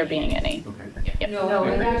anticipate there being any. Okay. Yep. No,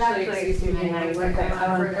 and actually, excuse me, I want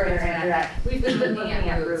to further add that. We've been looking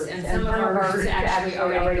at routes, and some of our routes actually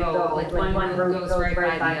already go, like one route goes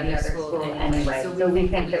right by the other school anyway. So we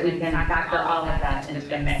think that we can factor all of that into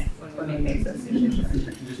the mix when we make those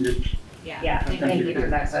decisions. Yeah, thank you for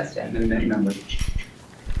that question. The net number.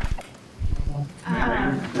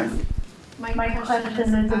 My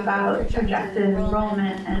question is about projected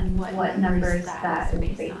enrollment and what numbers that is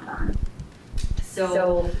based on.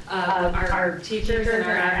 So our teachers and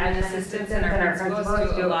our admin assistants and our principals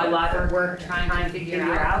do a lot of work trying to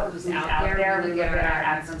figure out who's out there. We look at our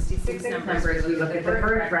Act 66 numbers, we look at the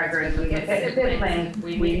birth records, we look at siblings,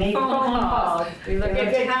 we make phone calls, we look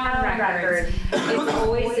at town records. It's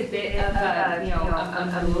always a bit of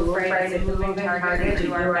a move, right? It's a moving target to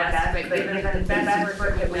do our best, but given the best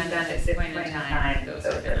work that we've done at this point in time, those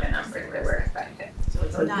are the numbers that we're expecting. So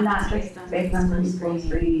it's not just based on who's supposed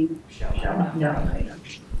to show up. No.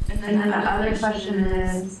 And then the other question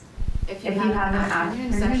is, if you have an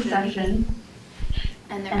afternoon session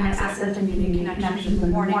and they're accessing community connections in the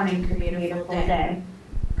morning to create a full day,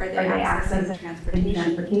 are they accessing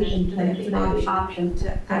transportation so they have the option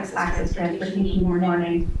to access transportation in the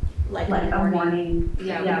morning, like a morning?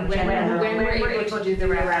 Yeah, when we're able to do the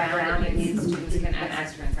wraparound, it means students can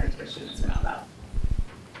access transportation as well.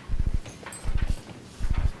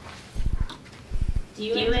 Do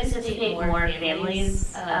you anticipate more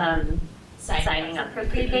families signing up for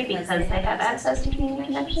pre-K because they have access to community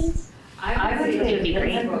connections? I would say it'd be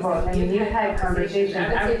great. I mean, we've had conversations.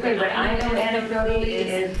 I would say what I know anecdotally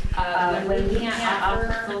is when we can't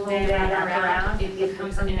offer full day wraparound, it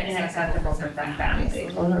becomes inaccessible for some families.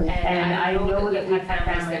 And I know that we've had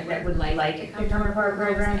families that would like to come to some of our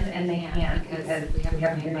programs and they can't because we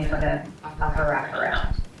haven't been able to offer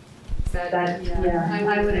wraparound.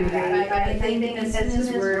 I would agree. I think as soon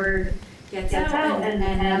as word gets out and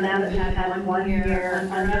now that we've had 1 year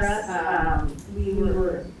under us, we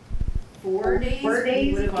were 4 days,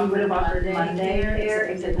 we would have offered Monday there,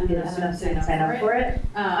 except we didn't have enough students sign up for it.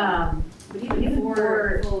 But even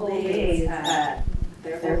 4 full days at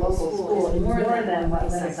their local school is more than what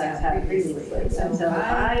Linux had previously. So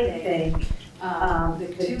I think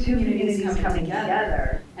the two communities coming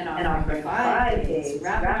together and offering 5 days,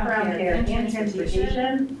 wraparound care and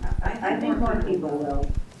transportation, I think more people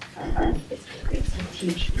will.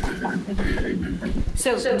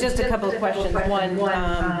 So just a couple of questions.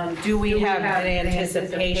 One, do we have an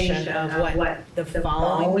anticipation of what the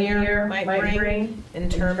following year might bring in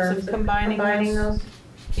terms of combining those?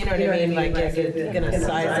 You know what I mean? Like, is it going to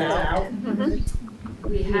size out?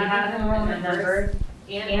 We have enrollment numbers,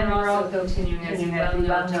 and we're also continuing, as you well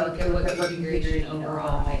know, to look at what the configuration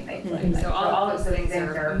overall might look like. So all of those things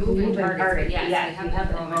are moving targets, but yes, we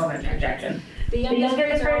have enrollment projection. The younger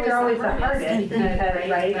grades are always the hardest because,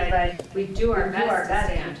 right, but we do our best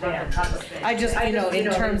to stay on top of things. I just, you know, in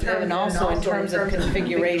terms of, and also in terms of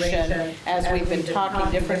configuration, as we've been talking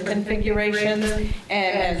different configurations,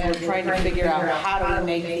 and as we're trying to figure out how do we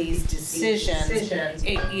make these decisions,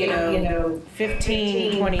 you know,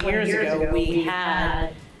 15, 20 years ago, we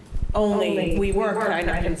had we were kind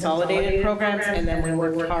of consolidated programs, and then we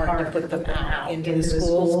worked hard to put them out into the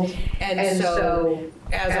schools. And so,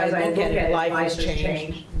 as I look at it, life has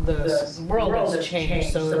changed, the world has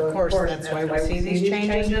changed, so of course that's why we see these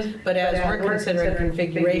changes. But as we're considering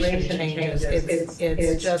configuration changes,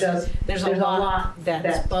 it's just, there's a lot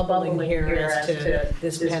that's bubbling here as to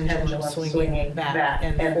this pendulum swinging back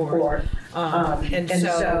and forth. And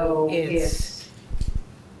so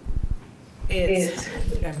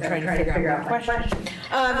I'm trying to figure out my question.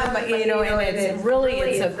 You know, and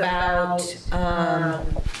it's about,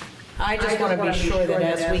 I just want to be sure that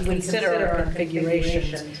as we consider our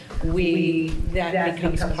configurations, that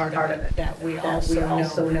becomes part of it, that we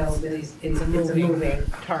also know that it's a moving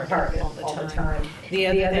target all the time. The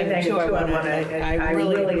other thing too, I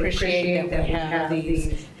really appreciate that we have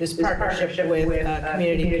this partnership with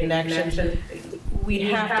Community Connection. We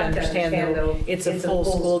have to understand though, it's a full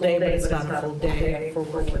school day, but it's not a full day for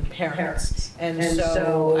working parents. And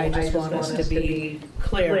so I just want us to be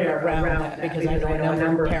clear around that, because I know a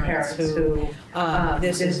number of parents who,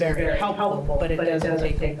 this is very helpful, but it doesn't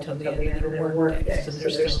take them until the end of the work day. So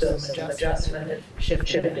there's still some adjustment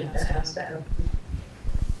shifting past that.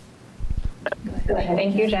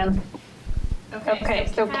 Thank you, Jen. Okay,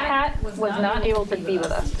 so Kat was not able to be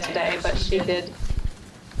with us today, but she did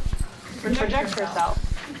project herself.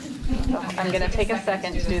 So I'm going to take a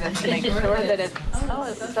second to do this to make sure that it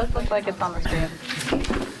does look like it's on the screen.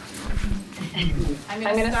 I'm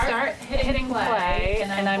going to start hitting play,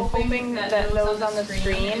 and I'm hoping that those on the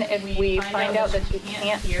screen, if we find out that you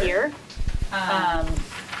can't hear,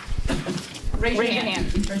 raise your hand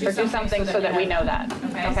or do something so that we know that.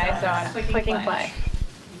 Okay, so I'm clicking play.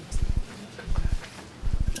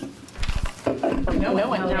 No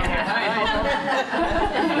one can hear.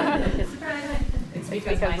 It's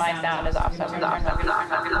because my sound is off. So I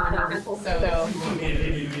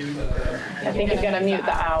think he's going to mute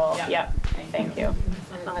the owl. Yep. Thank you.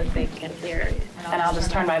 They can hear. And I'll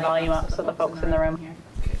just turn my volume up so the folks in the room hear.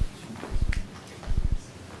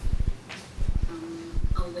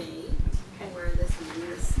 Away for this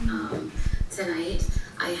meeting tonight.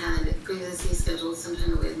 I had previously scheduled some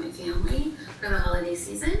time away with my family for the holiday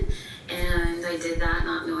season, and I did that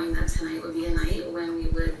not knowing that tonight would be a night when we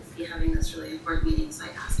would be having this really important meeting, so I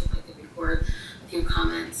asked if I could record a few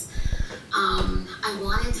comments. I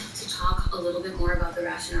wanted to talk a little bit more about the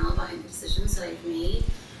rationale behind the decisions that I've made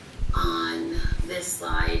on this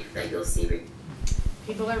slide that you'll see.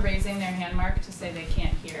 People are raising their hand mark to say they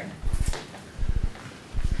can't hear.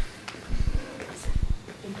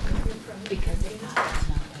 Because it's not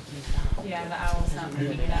taking Yeah, the owl's not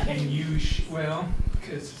picking it up. And you, well,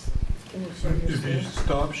 because If you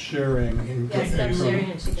stop sharing and Yeah, stop you-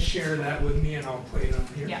 sharing and she can. share that with me and I'll play it on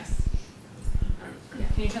here. Yes.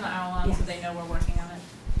 Can you turn the owl on so they know we're working on it?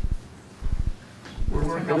 We're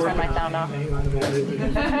working I'll turn my on sound it. off. Hang on a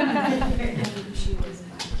minute.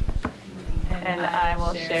 And I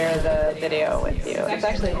will share the video with you. It's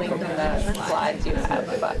actually linked in the slides you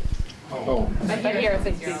have, but here if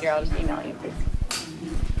it's easier, I'll just email you.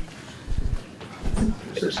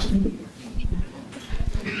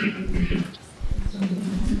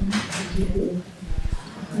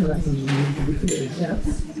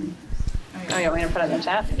 Oh, you want me to put it in the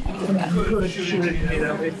chat?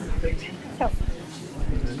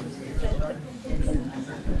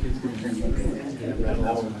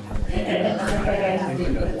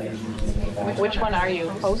 Which one are you?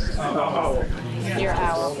 Host? Your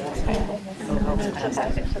owl.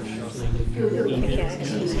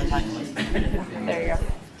 There you go.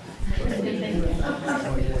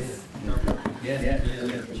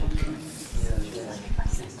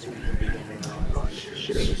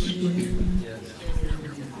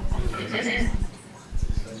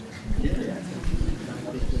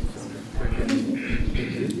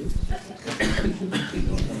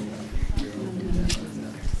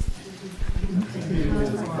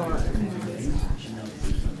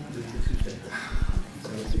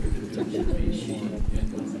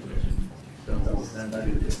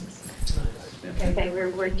 Okay, we're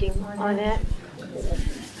working on it.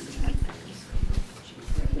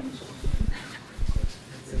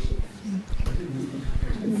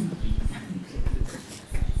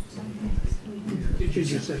 Did you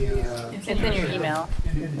just say, It's in your email.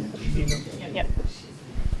 Yep.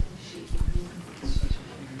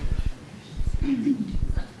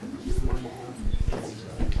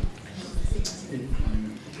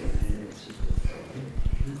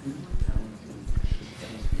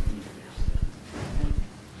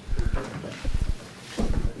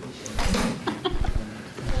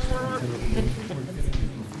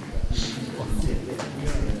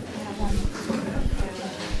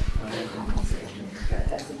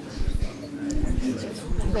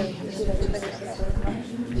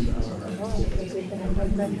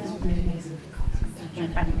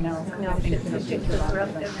 No,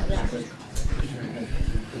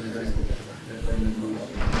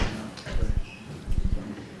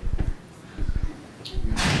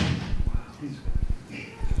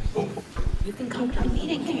 You can come to the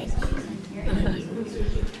meeting.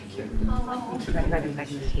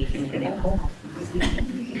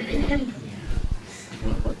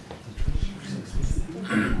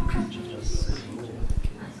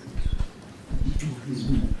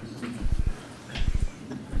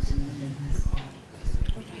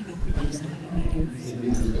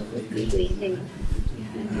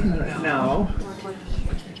 no.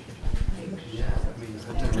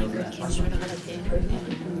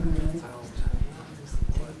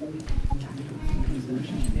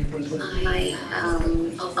 I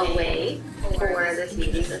am away for this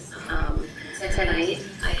meeting tonight.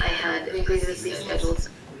 I had previously scheduled.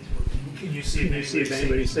 Can you see if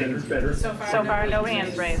anybody's saying it's better? So far, no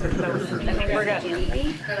hands raised, so I think we're good.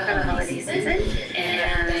 For the holiday season,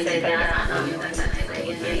 and I said that that's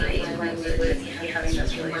technically in night when we would be having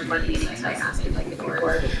this really board meeting, so I asked if I could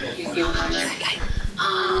record a few comments.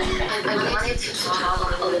 I wanted to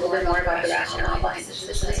talk a little bit more about the rationale behind the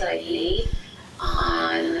decisions that I made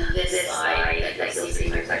on this slide that you'll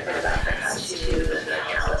see reflected about that has to do with the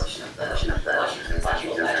allocation of the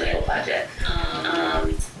Washington budget.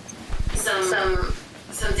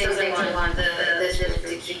 Some things I want the district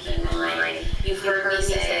to keep in mind. You've heard me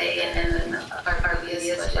say in our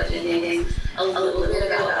previous budget meeting a little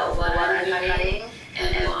bit about what I'm cutting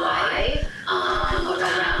and why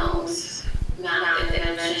around math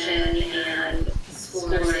intervention and school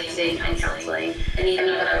nursing and counseling, and even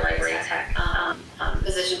our library tech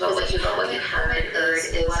position. But what you haven't heard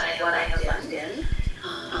is what I have left in.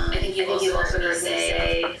 I think you also heard me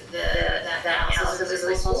say that house is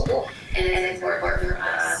a school, and it's important for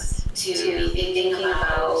us to be thinking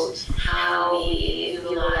about how we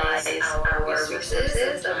utilize our resources,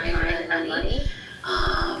 the time and money,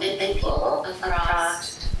 and people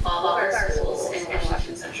across all of our schools in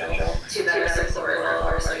Washington Central to better support all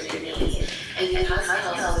our student needs. And because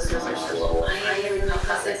health is our school, I am really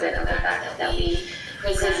cognizant of the fact that we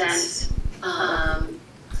present,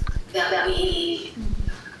 that we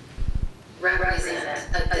represent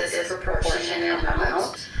a disproportionate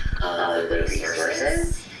amount of the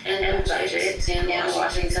resources and budget in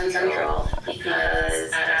Washington Central,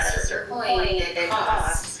 because at a certain point it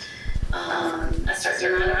costs a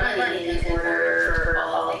certain amount of money,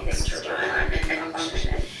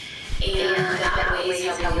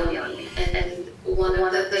 weighs heavily on me. And one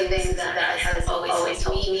of the things that has always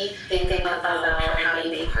helped me think about how to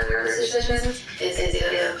make hard decisions is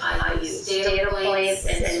if I use data points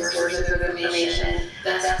and sources of information,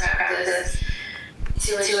 best practice,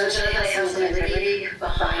 to ensure that I have some integrity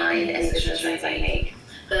behind any decisions I make.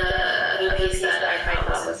 The other piece that I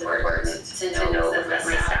thought was important to know is that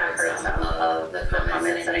my staff heard some of the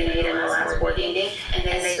comments that I made in the last board meeting, and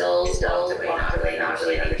they still walked away not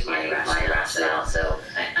really understanding my rationale. So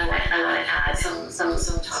I want to add some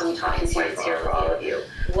talking points here for all of you.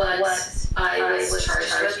 What I was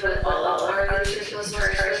charged with, all of our leadership was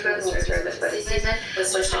charged with during this budget season,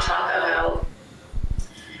 was to talk about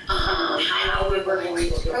how we were going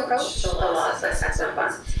to approach the loss of ESSER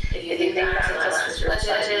funds. If you think back to last year's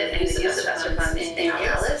budget and use of ESSER funds in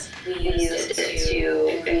Alice, we used it to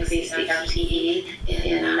increase the FTE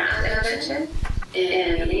in math intervention,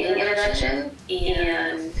 in reading intervention,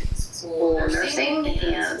 and school nursing,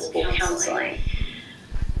 and school counseling.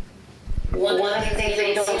 One of the things that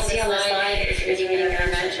you don't see on the slide is reading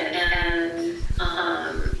intervention, and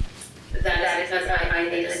that is because I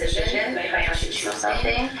made a decision. If I have to choose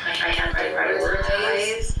something, I have to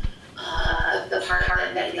prioritize the part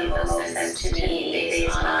that made the most sense to me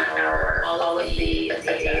based on all of the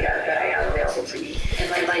data that I have available to me. And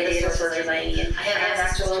my data sources I need. I have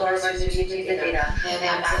access to our strategic data. I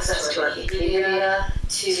have access to our PPD data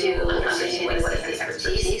to understand what is the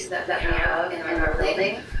expertise that we have in our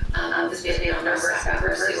building. Because we have a number of staff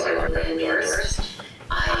members who are really endorsed.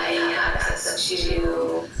 I have access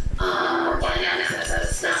to organic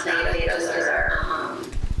access to SNAP data, those are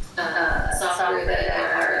software that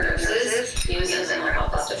our nurses use and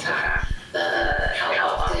help us to track how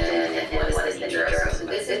often and what is the numerous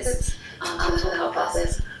visits to the health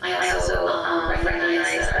office. I also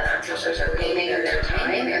recognize that our nurses are claiming their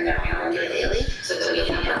time and their calendar daily so that we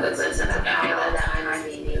can have a good sense of how that time is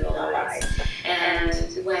being utilized. And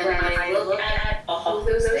when I look at all of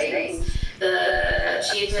those things, the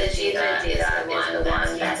achievement data is the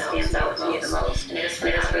one that stands out to me the most. And it is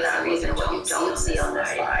for that reason what you don't see on this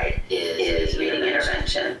slide is reading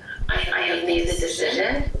intervention. I have made the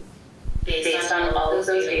decision based on all of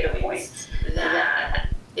those data points that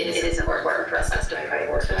it is important for us to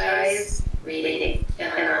prioritize reading in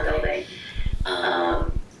our building.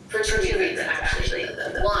 For two reasons, actually.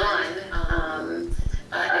 One,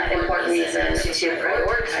 important reason to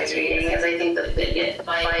prioritize reading is I think that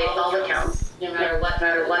by all accounts, no matter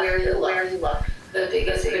where you look, the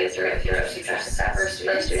biggest predictor of success for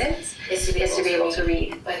students is to be able to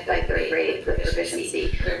read by third grade with proficiency.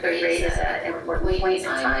 Third grade is at an important point in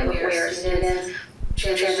time where students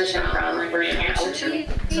transition from learning how to read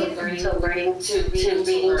to learning to reading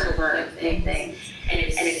to learn things. And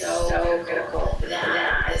it is so critical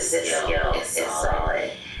that this skill is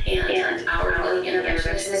solid. And our reading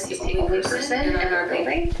interventionist is the only person in our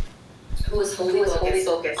building who is wholly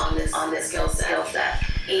focused on this skill set.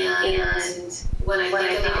 And when I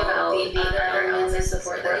think about the other elements of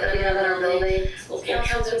support that we have in our building, school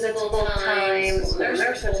counselors at full-time, school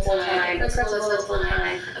nurse at full-time, principals at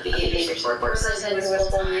full-time, a behavior support person who is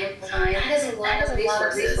full-time, that is a lot of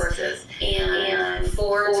resources. And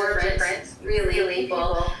four different, really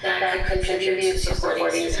people that could contribute to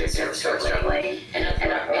supporting students who are struggling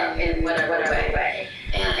in whatever way.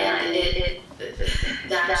 And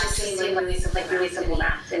that just seems like really simple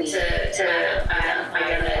math to me to identify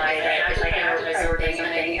that I prioritize something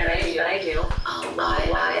and I do.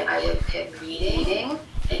 Why I would pick reading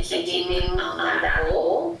and keeping that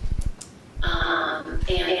goal and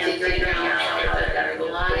figuring out how to better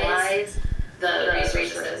utilize the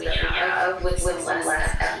resources that we have with some less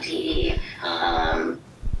FTE. And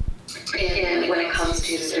when it comes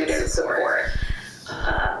to student support,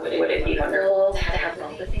 would it be wonderful to have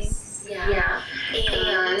both the things? Yeah.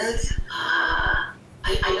 And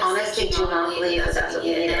I honestly do not believe that that's what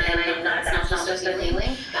we need, and that's not just a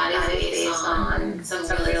feeling. That is based on some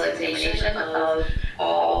real examination of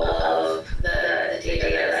all of the data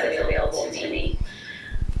that is available to me.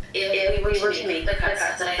 If we were to make the cuts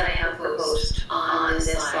that I have proposed on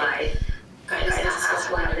this slide, guidance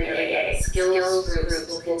past 100 skills groups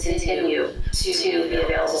will continue to be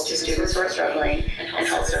available to students who are struggling, and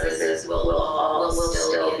health services will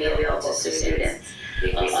still be available to students.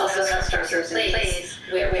 We also have structures in place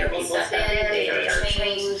where people step in, they are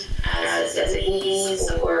trained as designees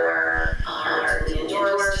or are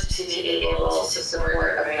endorsed to be able to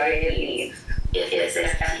support a variety of needs if this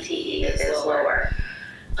FTE is lower.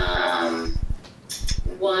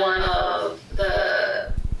 One of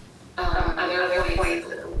the other points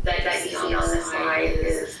that you see on this slide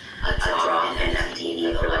is a drop in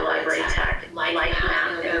FTE for the library tech, like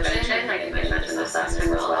math intervention. I mentioned this last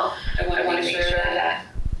time as well. I want to make sure that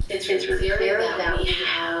it's really clear that we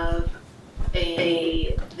have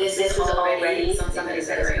this is already something that is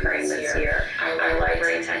occurring this year. Our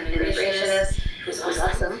library tech integrationist, who's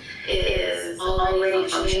awesome, is already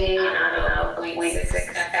functioning at about 0.6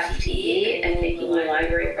 FTE and making the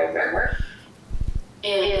library program work.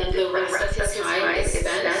 And the rest of his time is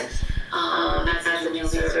spent as a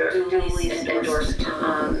duly endorsed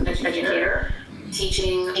educator,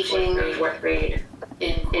 teaching fourth grade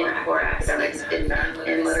in core academics in math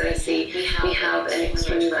and literacy. We have an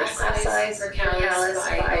extremely large class size for Calais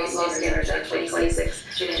by most standards, actually 26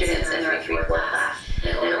 students in our 3-4 class.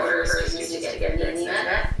 In order for students to get their needs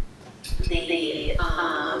met, the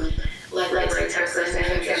library tech person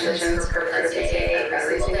transitions per day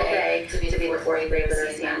every single day to be the fourth grade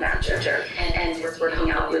literacy and math teacher, and it's working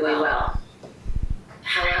out really well.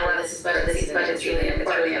 However, this budget season, it's really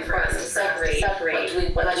important for us to separate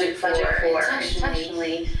what do we budget for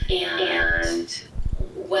intentionally, and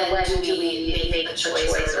when do we make a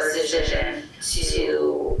choice or a decision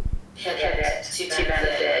to pivot to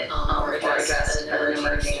benefit or address an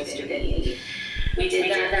emerging student need. We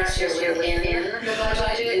did that this year within the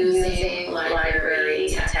budget using library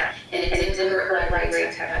tech, and it didn't hurt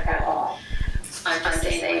library tech at all. I'm just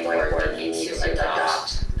saying we're working to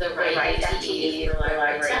adopt the right FTE for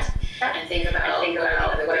library tech and think about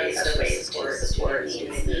other ways to support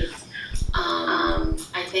student needs.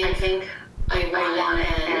 I think I want to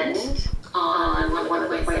end on one of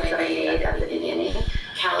the points that I made at the beginning.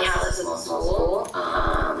 Calais is a small school.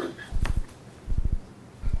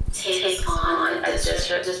 Takes on a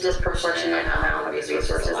disproportionate amount of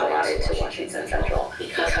resources allotted to Washington Central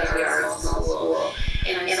because we are a small school.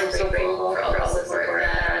 And I'm so grateful for all the support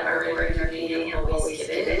that our board and our meeting have always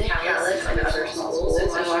given Calais and other small schools in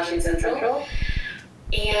Washington Central.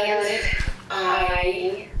 And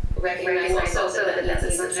I recognize also that this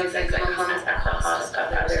is something that comes at the cost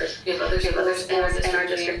of others. We have others in our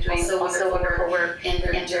district doing also wonderful work, and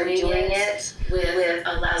they're doing it with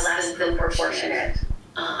a less than proportionate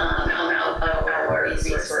amount of our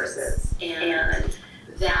resources. And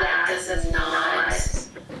that does not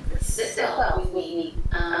sit well with me.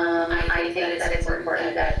 I think that it's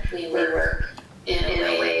important that we work in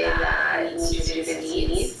a way that meets students'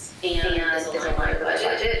 needs and is aligned with the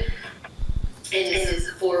budget. It is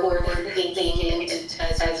forward thinking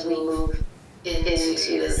as we move into this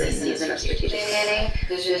season of strategic planning,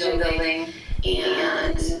 vision building,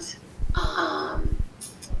 and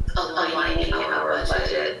aligning our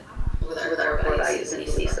budget with our core values and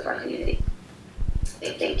beliefs of our community.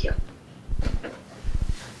 Thank you.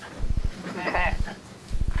 Okay.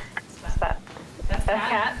 That's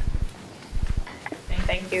Kat.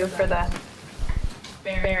 Thank you for the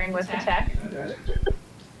bearing with the tech.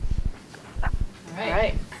 All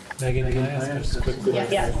right. Megan, can I ask just a quick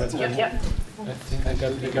question? Yep. I think I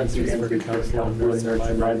got the answers for council and nurse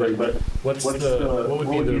and library, but what would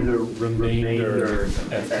be the remainder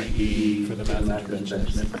FTE for the math intervention?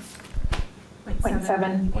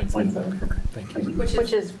 0.7. 0.7. Thank you.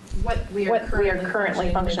 Which is what we are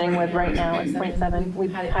currently functioning with right now at 0.7. We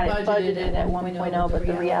had it budgeted at 1.0, but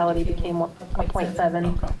the reality became a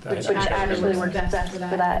 0.7, which actually works best for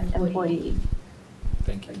that employee.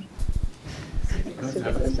 Thank you. If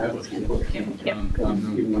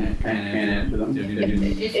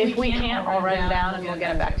we can't, I'll write it down and we'll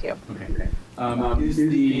get it back to you. Okay. Is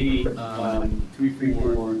the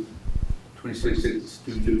 3-4-26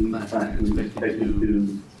 student class expected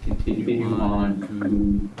to continue on to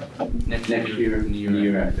next year and the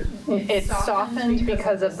year after? It's softened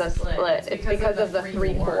because of the split. It's because of the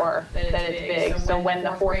 3-4 that it's big. So when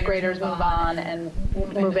the fourth graders move on and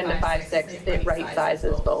move into 5-6, it right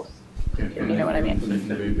sizes both. You know what I mean?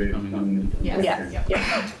 Yes.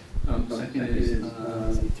 Second is,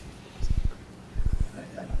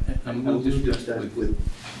 I'm a little disgusted with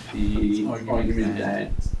the argument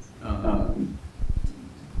that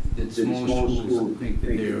small schools think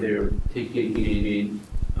that they're taking in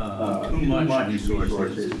too much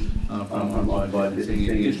resources from our budget,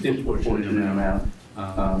 saying it's disproportionate amount.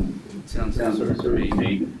 It sounds sort of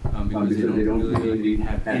me, because they don't really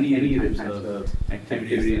have any of the types of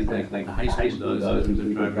activities like the high school does in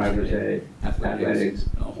terms of driver's ed, athletics,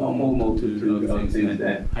 a whole multitude of things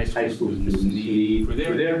that high school students need for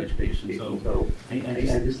their education. So I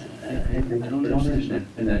don't understand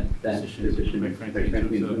that position, quite frankly, in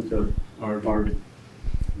terms of our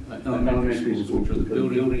elementary schools, which are the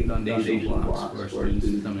building foundational blocks for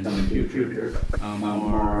students coming in the future,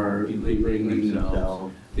 are belaboring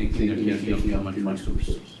themselves, thinking they're taking up too much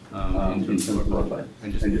resources in terms of our budget. I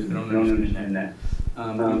don't understand that.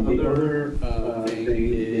 The other thing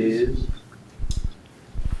is,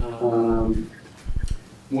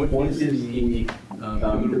 What is the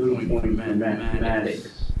pivotal point for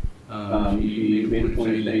mathematics? You made a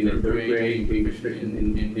point saying that third grade, being restricted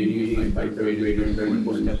in using by third graders, very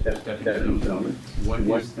important step. What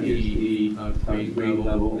is the grade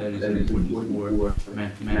level that is important for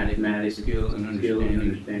mathematics skill and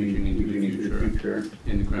understanding using the future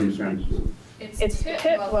in the grammar school? It's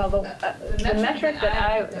well, the metric that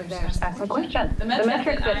ask a question. The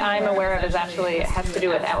metric that I'm aware of is actually has to do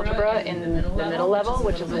with algebra in the middle level,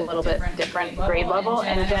 which is a little bit different grade level.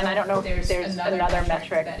 And Jen, I don't know if there's another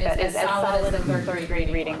metric that is as solid as the third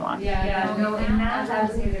grade reading one. Yeah, no, in math, I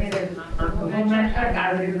would say there's a metric.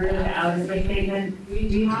 I would agree with the algebra statement.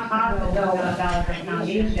 We talk though about the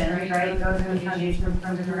foundation, right? Those are the foundation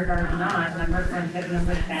from kindergarten to not. Number 10,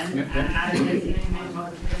 number 10.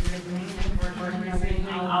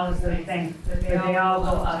 All of those things, but they all go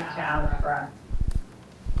up to algebra.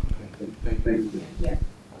 Thank you. Yeah.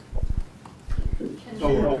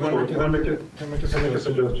 Can I make a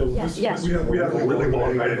suggestion? Yes. We have a really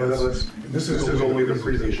long item list. This is only the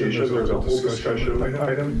presentation, there's a whole discussion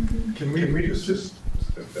item. Can we just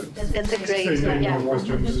That's a great, say no yeah. more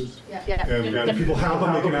questions? Yeah. And if people have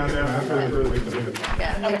them, they can ask them after.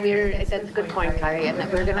 Yeah, and that's a good point, Carrie, and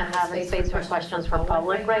we're gonna have a space for questions for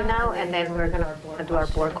public right now, and then we're gonna do our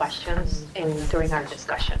board questions during our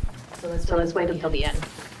discussion. So let's wait until the end.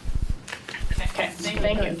 Okay,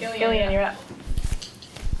 thank you. Gillian, you're up.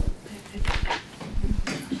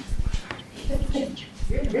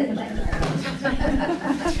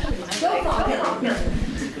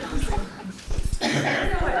 I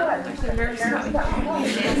don't know what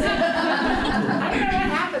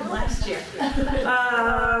happened last year.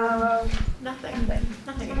 Nothing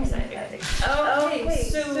exciting. Okay,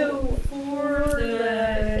 so for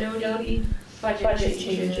the Doty budget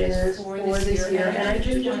changes for this year, and I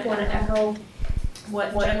do just want to echo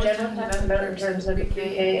what Jen was talking about in terms of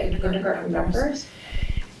KA and kindergarten numbers,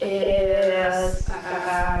 is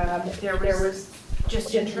there was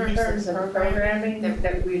just in terms of programming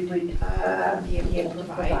that we would be able to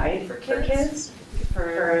provide for kids,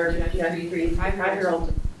 for 3 to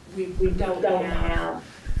 5-year-olds, we don't have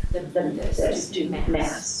the student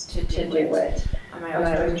mass to do it. I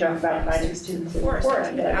always joke about finding students in the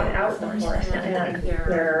forest, but I'm out in the forest, and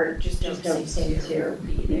there just don't seem to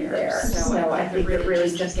be there. So I think that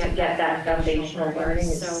really just to get that foundational learning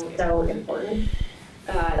is so important.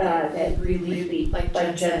 That really, like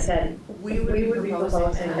Jen said, we would be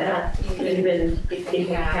proposing that even if it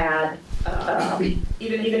had,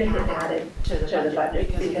 even if it added to the budget,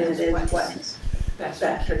 because it is what's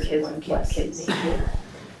best for kids and what kids need.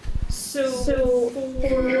 So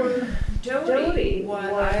for Doty, what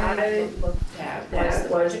I looked at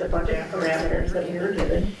was the budget parameters that we were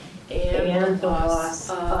given and the loss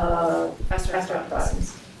of restaurant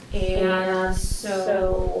funds. And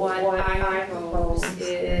so what I propose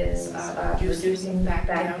is reducing back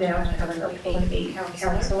down to having a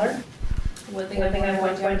counselor. One thing I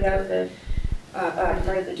want to point out that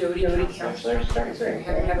part of the Doty counselor structure,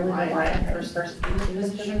 having relied on first person in this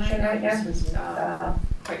position right now is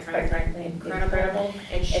quite frankly incredible.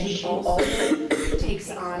 And she also takes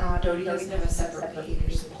on, Doty doesn't have a separate behavior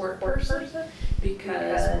support person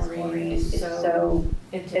because Maureen is so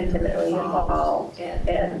intimately involved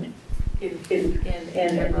and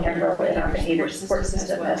in our behavior support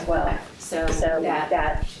system as well. So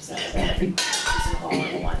that she's an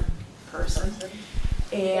all-in-one person.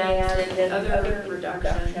 And then other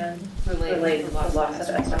reduction related to loss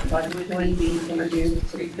of extra funds would be to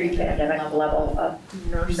reduce the pre-pandemic level of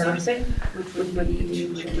nursing, which would be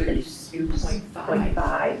to reduce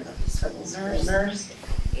 2.5 of the school nurse.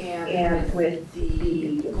 And with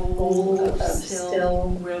the goal of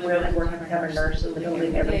still really working to have a nurse in the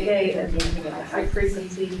building every day and moving at a high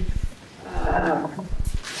frequency,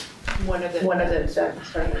 one of the sort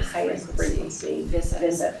of the highest frequency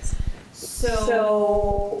visits.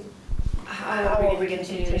 So how are we going to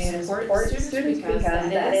continue to support students? Because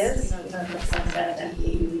that is a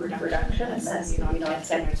reduction, and that's not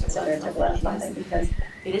considered to less funding because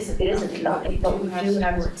it isn't nothing, but we do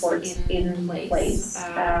have supports in place. We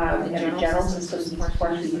have a general system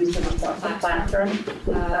support we use in the classroom.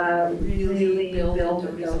 Really build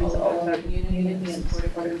those own community and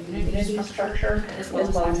supportive community structure, as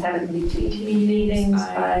well as having BTT meetings.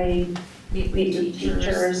 I meet with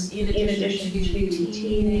teachers in addition to BTT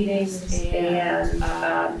meetings and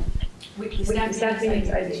weekly staff meetings.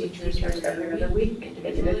 I meet teachers every other week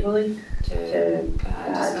individually to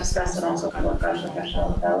discuss and also work on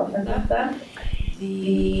professional development with them.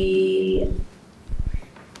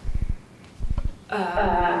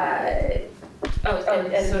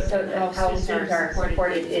 and so how students are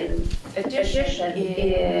supported in addition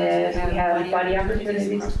is we have body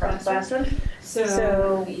opportunities across classrooms.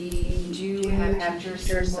 So we do have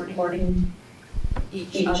teachers supporting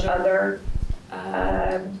each other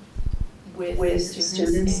with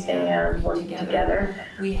students and working together.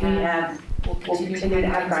 We'll continue to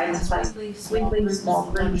have guidance class weekly, small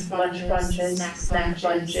groups, lunch bunches, snack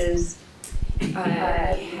bunches.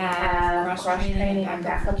 Have cross-training and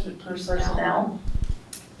backup personnel.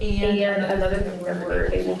 And another thing that we're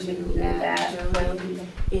able to do that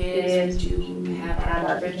is to have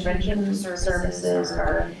our intervention services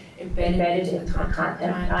are embedded in the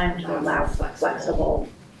content time to allow flexible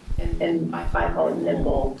and I call it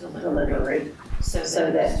nimble delivery. So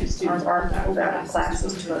that students aren't pulled out of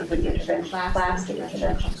classes to go to the intervention class to get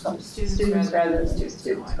intervention students rather than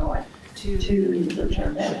students going to the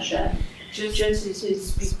intervention. Just to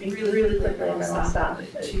speak really quickly, and then I'll stop.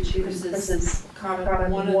 This is comment.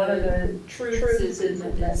 One of the truths is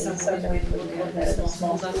that in some ways we look at a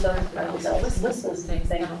small school doesn't list those things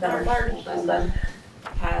that a large school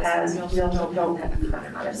does. We also don't have the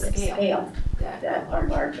kind of scale that our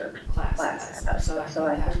larger classes have. So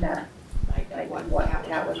I think that like what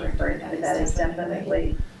Kat was referring to, that is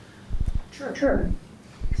definitely true.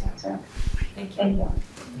 So thank you.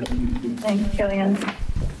 Thanks, Gillian.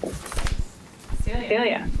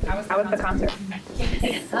 Celia, how was the concert?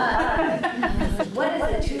 What is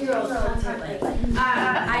a 2-year-old concert like?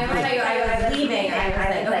 I will tell you, I was leaving, I was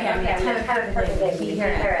like, okay, I'm going to have a perfect day to be here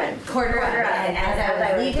at quarter of, and as I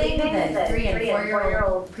was leaving, the 3 and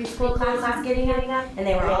 4-year-old preschool class was getting up, and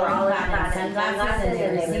they were all in class in sunglasses, and they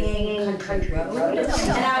were singing Country Road. And I was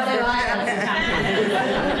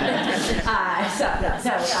like,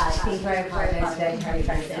 thank you, I apologize for that.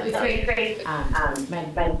 It was great.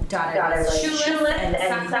 My daughter was shoeless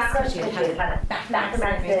and socks, she had a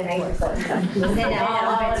back-to-back and then all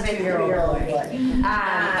of it's 2-year-old.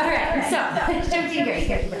 All right, so, jumping gears,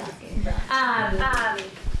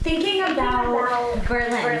 thinking about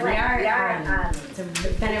Berlin, we are, it's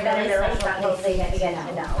been a really special place to get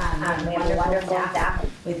to know. We have a wonderful staff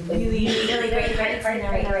with really great credits in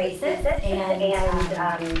their races, and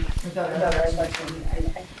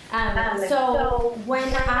so when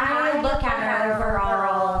I look at our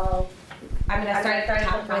overall, I'm going to start at the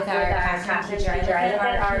top with our classroom teacher. I look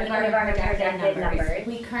at our kindergarten projected numbers.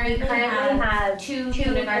 We currently have 2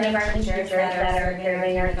 kindergarten teachers that are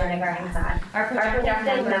serving our kindergarten class. Our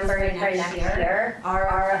projected numbers for next year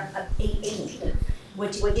are 18,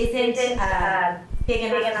 which isn't big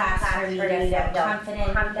enough class for me to feel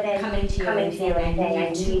confident coming to you and saying I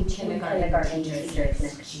need 2 kindergarten teachers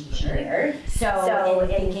next year. So in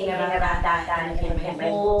thinking about that and my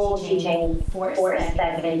whole teaching force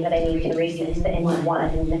that means that I need to reduce the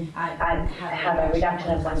one. I have a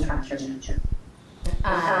reduction of 1 classroom teacher.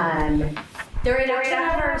 The reduction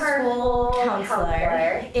of our school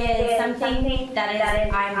counselor is something that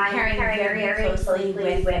I'm pairing very closely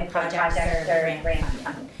with projects or grant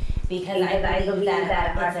funding. Because I believe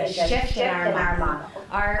that it's a shift in our model.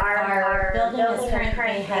 Our building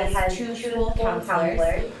currently has 2 school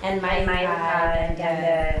counselors, and my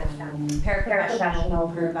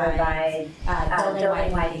paraprofessional provide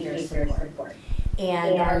building-wide behavior support.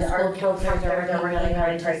 And our school counselors are working really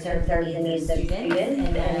hard to serve the needs of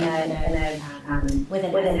students with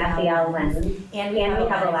an SEL lens. And we have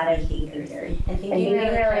a lot of behavior. And thinking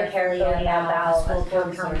really carefully about a school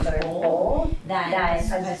counselor's role, that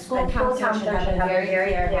a school counselor should have a very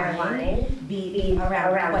clear line be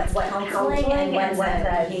around what's counseling and what's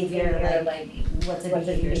a behavior, what's a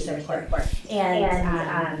behavior support. And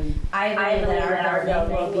I believe that our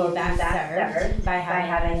building will be best served by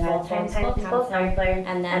having a full-time school counselor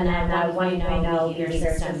and then a 1.0 behavior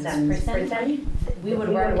systems person. We would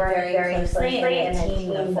work very closely in a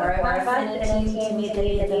team of 4 of us in a team to meet the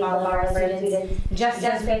needs of all of our students. Just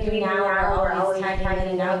as we do now, we're always tagging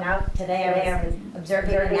in and out. Today I was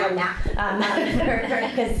observing a nap.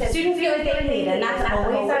 Because students feel like they need, and that's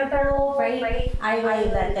always our goal, right? I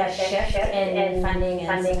believe that the shift in funding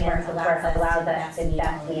and support allows us to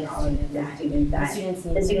meet all of the students.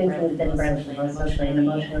 The students need them socially and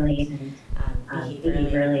emotionally,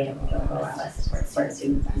 behaviorally, and allow us to support students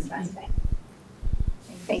in the best way.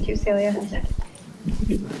 Thank you, Celia.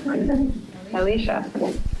 Alicia.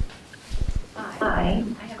 Hi.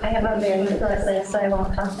 I have a very short list, so I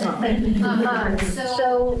won't talk about it.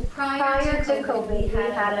 So prior to COVID, we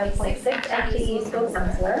had a 0.6 FTE school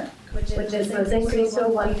counselor, which was increased to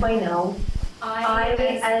 1.0. I,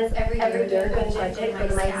 as every year, go to budget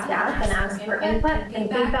with my staff and ask for input and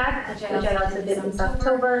feedback, which I also did in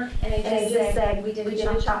October. And I just said we did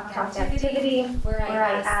a chalk talk activity where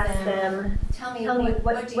I asked them, tell me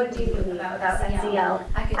what do you believe about SEL,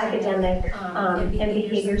 academic, and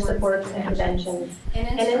behavior supports, interventions,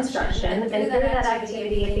 and instruction. And through that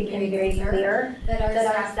activity, it became very clear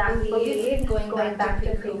that our staff believe, going back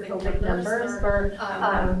to pre-COVID numbers, for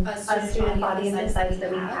a student body of the size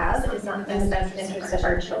that we have is not in the best interest of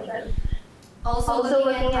our children. Also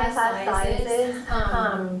looking at class sizes,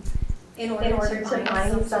 in order to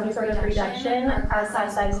find some sort of reduction, our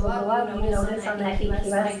class size will go up. You notice on that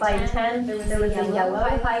EQS slide 10, there was a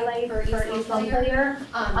yellow highlight for each player.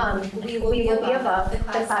 We will be above the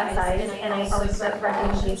class size, and I also have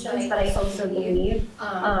recommendations, but I also believe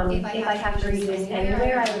if I have to reduce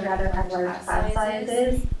anywhere, I would rather have large class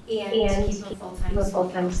sizes and keep a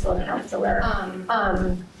full-time school counselor.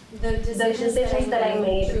 The decisions that I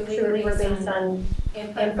made truly were based on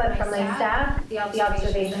input from my staff, the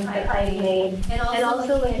observations that I made, and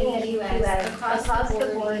also looking at EQS across the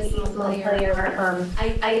board, each player.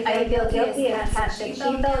 I feel guilty as she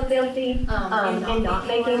felt guilty in not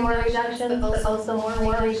making more reductions, but also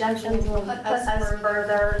more reductions will put us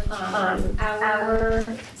further. Our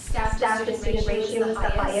staff to student ratio is the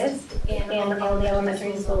highest in all the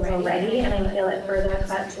elementary schools already, and I feel that further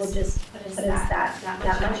cuts will just put us that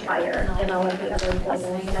much higher in all of the other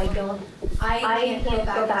buildings. And I can't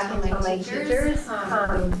go back and tell my teachers,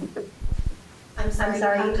 I'm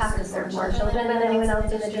sorry, you have to serve more children than anyone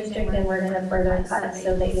else in the district, and we're going to further cut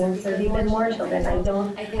so that you serve even more children. I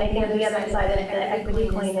think the other side of the equity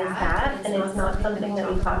coin is that, and it's not something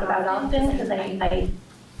that we talk about often, because I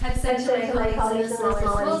have said to my colleagues in the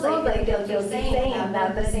smaller schools, I feel guilty saying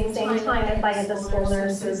that, but at the same time, if I have a school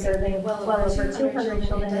nurse who's serving well over 200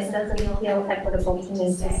 children, it doesn't feel equitable to me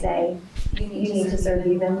to say, you need to serve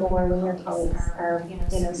even more when your colleagues are,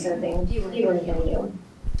 serving fewer than you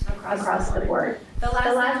across the board. The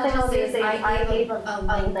last thing I'll do is I gave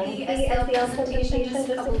a lengthy SEL presentation just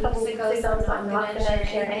a couple weeks ago, so I'm not going to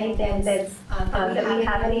share anything that we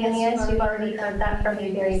have in ENES. You've already heard that from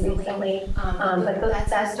me very recently. But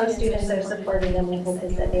those students are supported, and we hope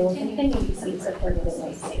is that they will continue to be supported in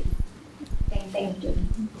my state. Thank you.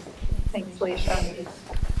 Thanks, Felicia.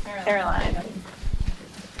 Caroline.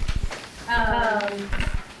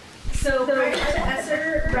 So prior to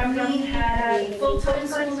ESSER, Rumney had a full-time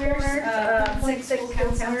school nurse, point school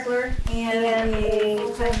counselor, and a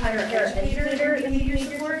full-time higher educator in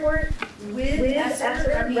behavior support. With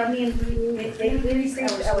ESSER, Rumney increased our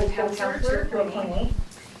school counselor to a point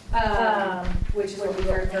 8, which is what we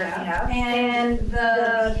currently have. And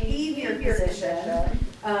the behavior position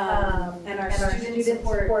and our student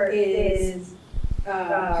support is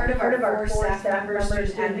part of our 4 staff members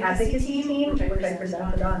student advocacy team, which I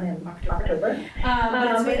presented on in October.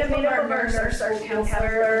 But it's made up of our nurse, our school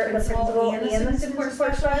counselor, principal, and the support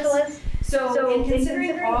specialist. So in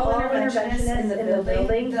considering all interventionists in the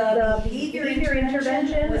building, the behavior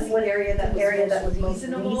intervention was the area that was most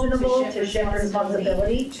reasonable to shift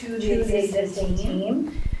responsibility to the existing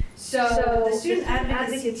team. So the student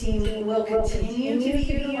advocacy team will continue to be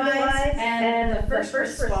utilized, and the first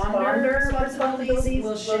responder responsibilities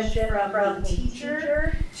will shift from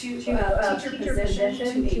teacher to teacher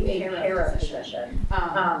position to a para position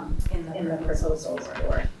in the proposal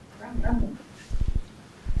for.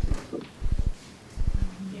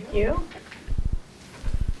 You?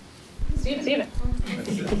 Steven.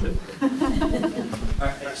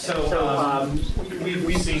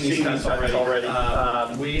 We've seen these cuts already.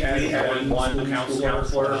 We added one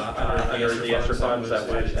counselor under the ESSER funds that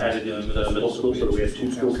was added into the middle school, so we had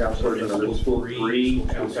 2 school counselors in the middle school, 3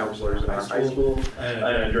 school counselors in our high school, and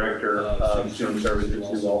a director of student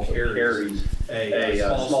services who also carries a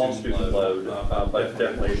small student load, but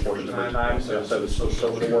definitely a portion of the time. So also a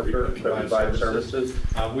social worker that provide services.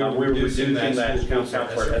 We were reducing that school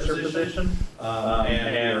counselor ESSER position,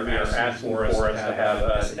 and we are asking for us to have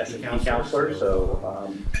a SEP counselor. So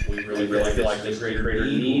we really feel like there's greater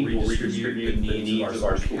need. We'll redistribute the needs of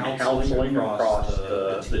our school counseling across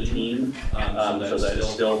the team, so that it's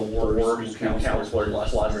still 4 school counselors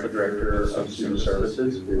plus the director of student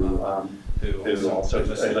services who also,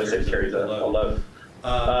 as I said, carries a load.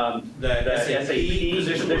 The SAP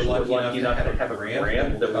position, we're lucky enough to have a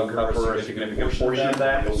grant that will cover a significant portion of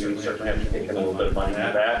that, but we would certainly have to take in a little bit of money for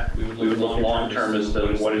that. We would look long-term as to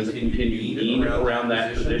what is the continued need around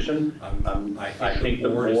that position. I think the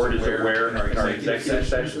board is aware in our executive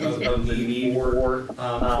session of the need for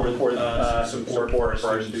support for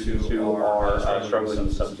our students who are struggling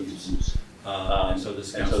with substance abuse. And so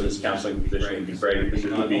this counseling position would be great because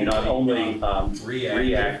it would be not only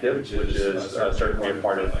reactive, which is certainly a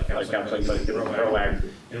part of counseling, but it could be proactive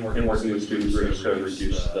in working with students to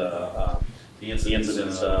reduce the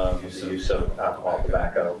incidence of the use of alcohol,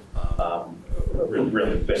 tobacco,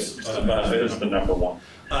 really big. This is the number one.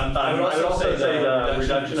 I would also say the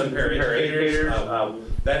reduction of paraeducators,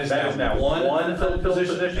 that is now one filled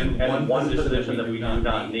position and one position that we do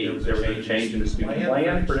not need. There was a change in the student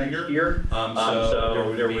plan for next year,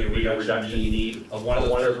 so there would be a reduction in need of one of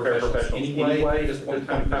those paraprofessionals anyway. This point in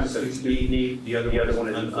time is a student need. The other one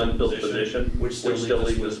is an unfilled position, which still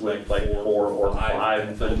leaves us with like 4 or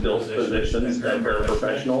 5 unfilled positions at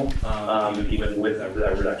paraprofessional, even with that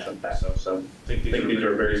reduction of that. So I think these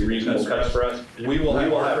are very reasonable cuts for us. We will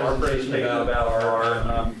have our presentation about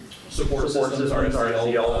our support systems, our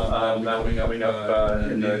SEL, coming up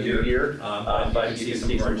in the new year. But you can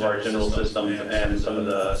see some of our general systems and some of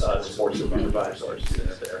the support supervisors our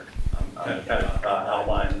students there. Kind of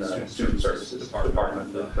outline the student services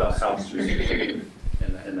department of how students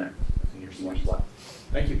in there. Here's some more slides.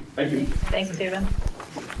 Thank you. Thank you. Thanks, Stephen.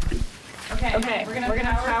 Okay, We're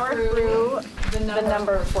gonna power through the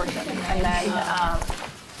number portion, and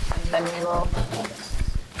then we will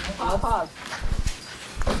pause.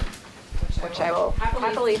 Which I will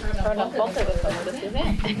happily turn up both of us over to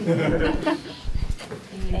Suzanne.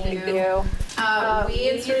 Thank you. We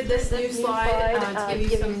inserted this new slide to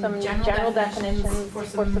give you some general definitions for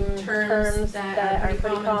some terms that are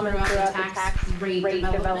pretty common throughout the tax rate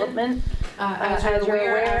development. As you're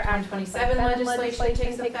aware, Act 27 legislation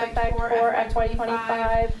takes effect for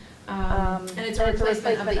FY25. And it's a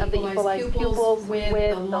replacement of the equalized pupils with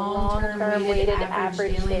the long-term weighted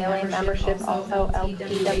average daily membership, also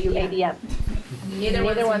LPWADM.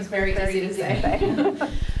 Neither one's very easy to say.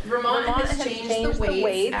 Vermont has changed the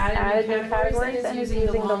weights, added new categories, and is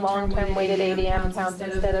using the long-term weighted ADM counts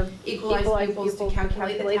instead of equalized pupils to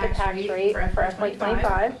calculate the tax rate for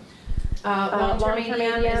FY25. Long-term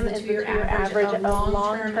ADM is the 2-year average of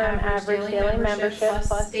long-term average daily membership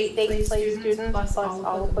plus state-placed students plus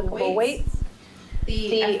all applicable weights.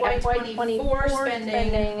 The FY24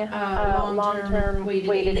 spending long-term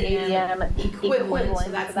weighted ADM equivalent,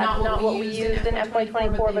 so that's not what we used in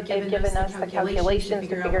FY24, but they've given us the calculations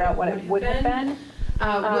to figure out what it would have been,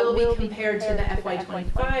 will be compared to the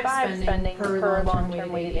FY25 spending per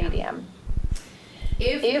long-term weighted ADM.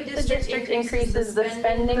 If the district increases the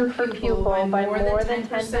spending per pupil by more than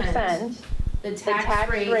 10%, the tax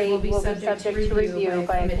rate will be subject to review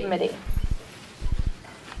by a committee.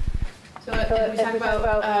 So if we talk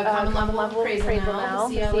about common level appraisal now,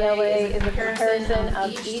 the CLA is a comparison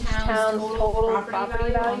of each town's total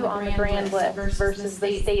property value on the grand list versus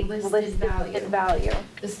the state listed value.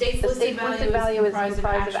 The state's listed value is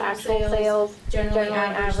comprised of actual sales, generally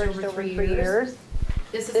averaged over 3 years.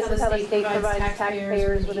 This is how the state provides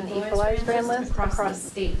taxpayers with an equalized grand list across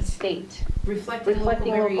the state, reflecting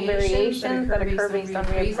local variations that occur based on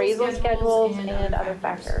reappraisal schedules and other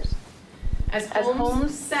factors. As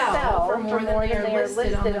homes sell for more than they are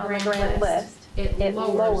listed on the grand list, it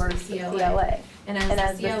lowers the CLA. And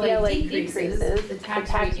as the CLA decreases, the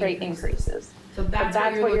tax rate increases. So that's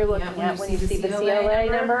what you're looking at when you see the CLA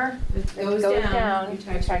number. If it goes down,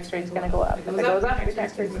 your tax rate's going to go up. If it goes up, your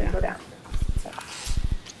tax rate's going to go down.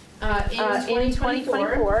 In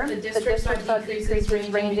 2024, the district saw decreases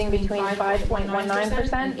ranging between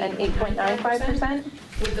 5.19% and 8.95%,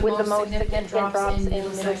 with the most significant drops in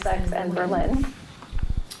Middlesex and Berlin.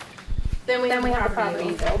 Then we have the property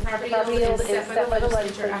yield. Property yield is set by the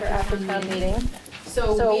legislature after town meeting.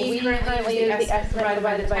 So we currently use the estimate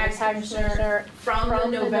provided by the tax commissioner from the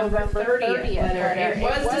November 30th letter. It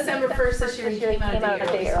was December 1st this year, it came out a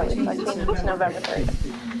day early, so I think it's November 30th.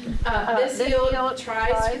 This yield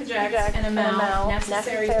tries to project an amount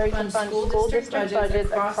necessary to fund school district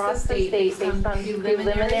budgets across the state based on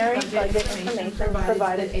preliminary budget information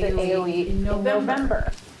provided to AOE in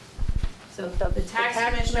November. So the tax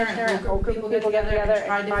commissioner and a group of people get together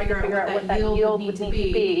and tried to figure out what that yield would need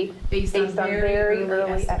to be based on very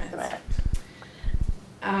early estimates.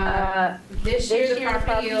 This year the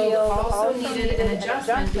property yield also needed an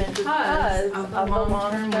adjustment because of the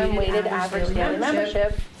long-term weighted average daily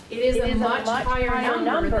membership. It is a much higher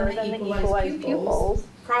number than the equalized pupils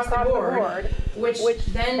across the board, which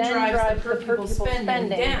then drives the per pupil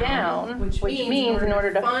spending down, which means in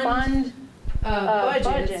order to fund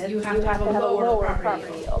budgets, you have to have a lower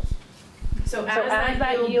property yield. So as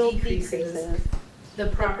that yield decreases, the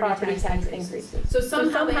property tax increases. So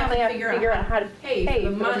somehow they have to figure out how to pay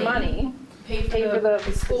for the money, pay for the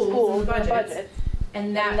schools and the budgets.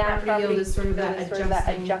 And that property yield is sort of that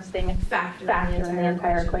adjusting factor in the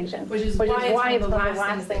entire equation, which is why it's one of the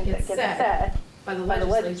last things that gets set by the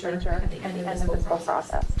legislature at the end of this whole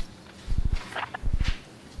process.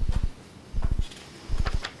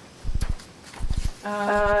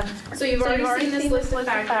 So you've already seen this list of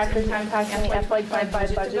factors impacting the FY25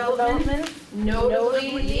 budget development.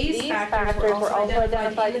 Notably, these factors were also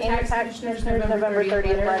identified in the tax commissioner's November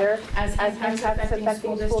 30th letter as impacts affecting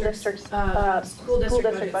school districts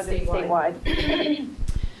budget statewide.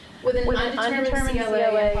 With an undetermined CLA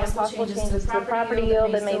and possible changes to the property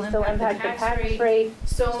yield that may still impact the tax rate,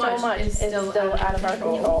 so much is still out of our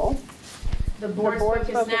control. The board's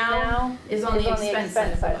focus now is on the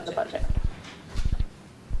expense side of the budget.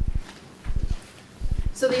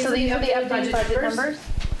 So these are the updated budget numbers.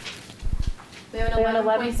 We have an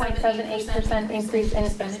 11.78% increase in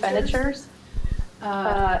expenditures,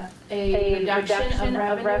 a reduction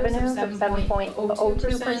of revenues of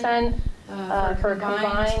 7.02%, for a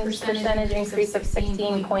combined percentage increase of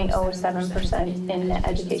 16.07% in net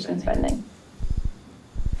education spending.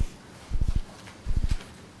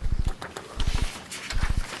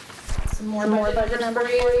 Some more budget numbers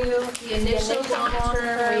for you. The initial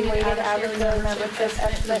long-term weighted average membership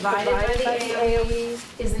estimate divided by the AOEs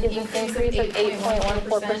is an increase of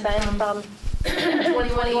 8.14% from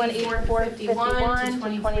 21,8451 to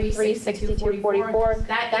 23,6244.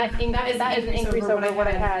 That is an increase over what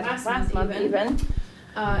I had last month even.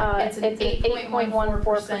 It's an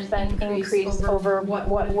 8.14% increase over what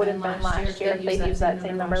would have been last year if they used that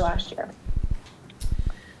same number last year.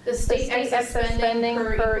 The state excess spending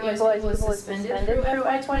per equalized was suspended through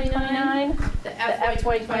FY29. The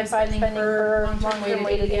FY25 spending per long-term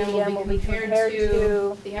weighted ADM will be compared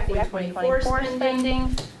to the FY24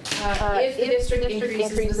 spending. If the district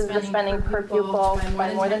increases the spending per pupil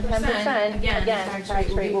by more than 10%, again, the tax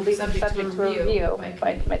rate will be subject to review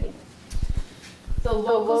by committee. The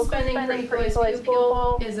local spending per equalized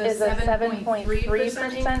pupil is a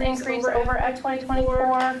 7.3% increase over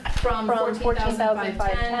FY24 from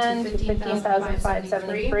 14,510 to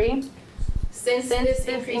 15,573. Since this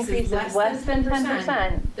increase is less than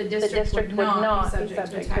 10%, the district would not be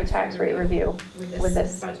subject to a tax rate review with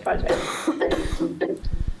this budget.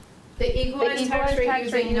 The equalized tax rate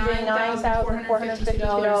using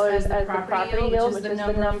 $9,452 as the property yield, which is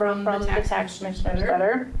the number from the tax commissioner's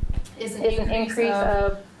letter, is an increase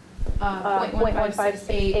of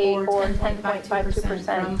 0.1568 or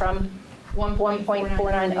 10.52% from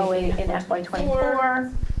 1.4908 in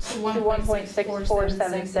FY24 to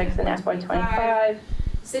 1.6476 in FY25.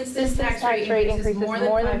 Since this tax rate increases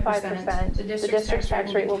more than 5%, the district's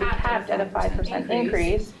tax rate will be capped at a 5%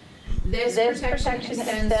 increase. This protection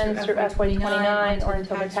extends through FY29 or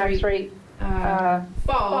until the tax rate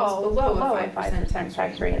falls below a 5%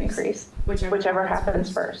 tax rate increase, whichever happens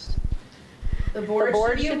first. The board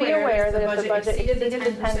should be aware that if the budget exceeded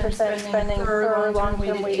the 10% spending per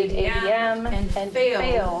long-term weighted ADM and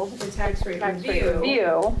failed the tax rate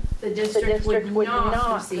review, the district would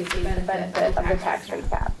not receive the benefit of the tax rate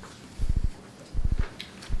cap.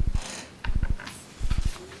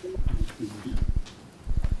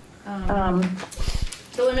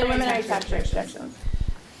 Preliminary tax rate projections.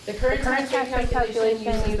 The current tax rate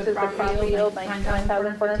calculation uses the property yield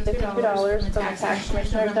 $9,452 from the tax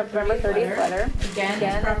commissioner's November 30th letter. Again,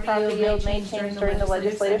 the property yield may change during the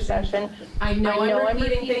legislative session. I know I'm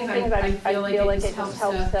repeating things. I feel like it just helps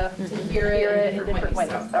to hear it in different ways.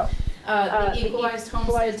 So, the equalized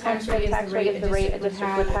homestead tax rate is the rate a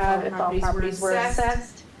district would have if all properties were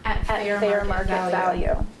assessed at fair market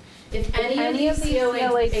value. If any of the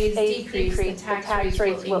CLAs decrease, the tax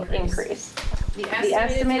rates will increase. The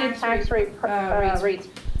estimated tax rates project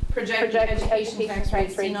education tax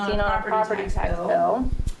rates seen on a property tax bill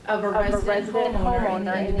of a resident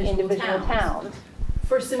homeowner in the individual towns.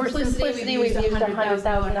 For simplicity, we've used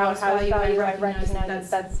 $100,000 house value. I recognize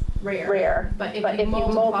that's rare. But if you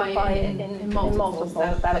multiply it in multiples,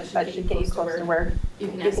 that should get you closer to where you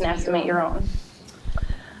can estimate your own.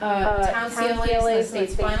 Town CLAs, the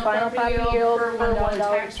state's final property yield per $1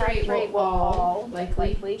 tax rate will all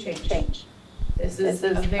likely change. This is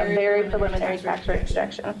a very preliminary tax rate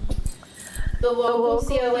projection. The local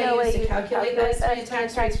CLA used to calculate the estimated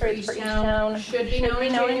tax rates for each town should be known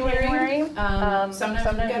in January. Sometimes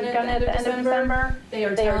we've done it at the end of December. They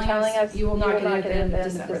are telling us you will not get it at the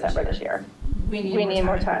end of December this year. We need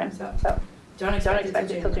more time, so don't expect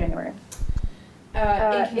it till January.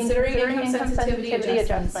 In considering income sensitivity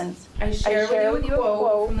adjustments, I share with you a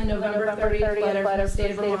quote from the November 30th letter from the State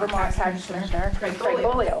of Vermont Tax Commissioner, Craig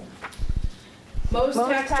Bolio. Most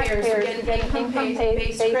taxpayers get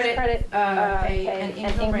income-based credit pay and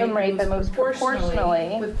income rate that most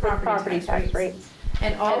proportionally with property tax rates.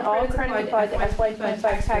 And all credits applied to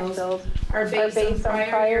FY25 tax bills are based on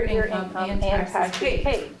prior year income and taxes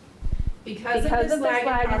paid. Because of this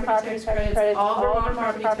lag in property tax credits, all Vermont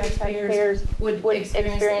property taxpayers would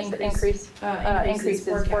experience the increases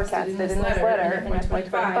forecasted in this letter in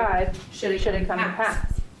FY25 should it come to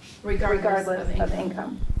pass. regardless of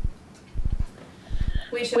income.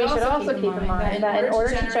 We should also keep in mind that in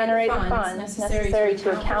order to generate the funds necessary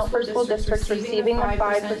to account for school districts receiving the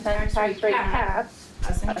 5% tax rate cap,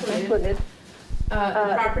 us included, the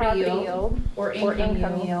property yield or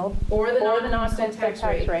income yield or the non-homestead tax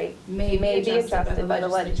rate may be adjusted by the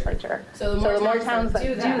legislature. So the more towns that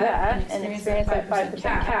do that and experience that 5%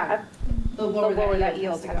 cap, the lower that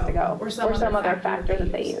yield has to go, or some other factor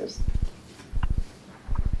that they use.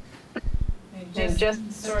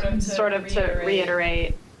 Just sort of to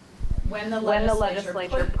reiterate, when the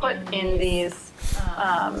legislature put in these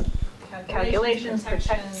calculations,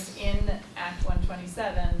 protections in Act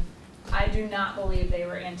 127, I do not believe they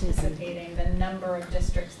were anticipating the number of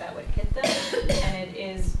districts that would hit them,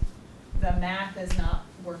 and the math is not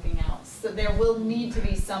working out. So there will need to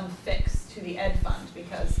be some fix to the ed fund,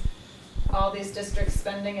 because all these districts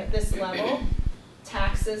spending at this level,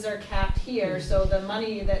 taxes are capped here, so the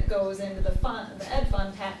money that goes into the ed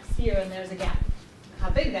fund tax here, and there's a gap. How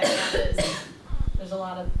big that gap is, there's a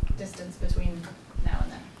lot of distance between now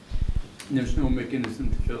and then. There's no mechanism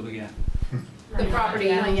to fill the gap. The property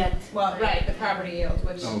yield. Well, right, the property yield,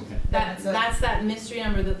 which that's that mystery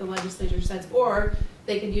number that the legislature sets, or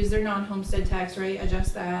they could use their non-homestead tax rate,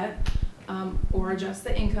 adjust that, or adjust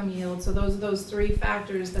the income yield. So those three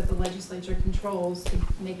factors that the legislature controls to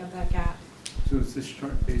make up that gap. So is this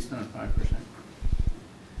chart based on 5%?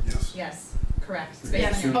 Yes. Yes, correct.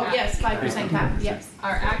 Yes. Oh, yes, 5% cap. Yes.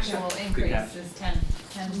 Our actual increase is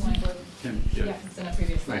 10.1. Yeah. It's in a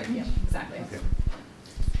previous slide. Right. Yeah, exactly. Okay.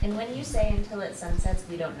 And when you say until it sunsets,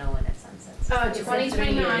 we don't know when it sunsets.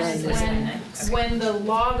 2029 is when the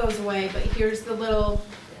law goes away, but here's the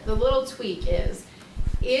little tweak is,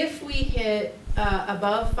 if we hit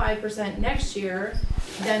above 5% next year,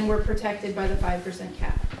 then we're protected by the 5%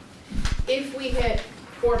 cap. If we hit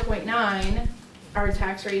 4.9, our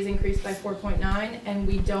tax rate is increased by 4.9, and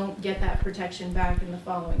we don't get that protection back in the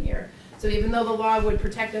following year. So even though the law would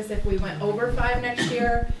protect us if we went over 5 next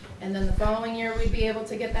year, and then the following year we'd be able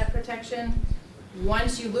to get that protection,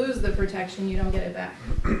 once you lose the protection, you don't get it back.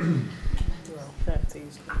 That's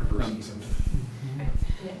easy.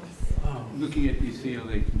 Looking at the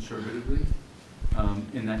CLA conservatively,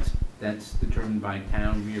 and that's determined by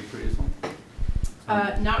town reappraisal?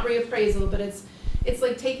 Not reappraisal, but it's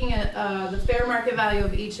like taking the fair market value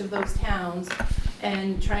of each of those towns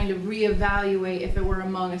and trying to reevaluate if it were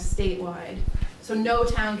among a statewide. So no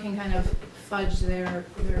town can kind of fudge their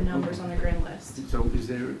numbers on a grand list. So is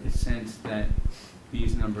there a sense that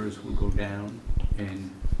these numbers will go down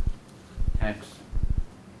and tax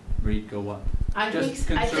rate go up? I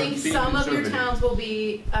think some of your towns will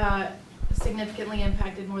be significantly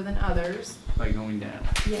impacted more than others. By going down?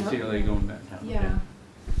 Yeah. CLA going back down? Yeah.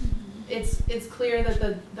 Okay. It's clear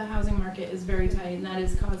that the housing market is very tight, and that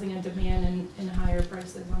is causing a demand and higher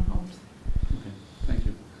prices on homes. Okay, thank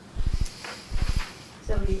you.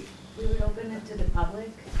 So we would open it to the public.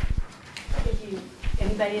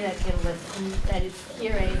 Anybody that can listen, that is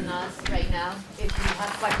hearing us right now, if you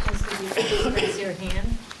have questions, could you please raise your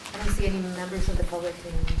hand? I don't see any members of the public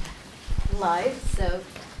live, so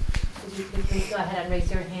if you could please go ahead and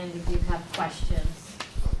raise your hand if you have questions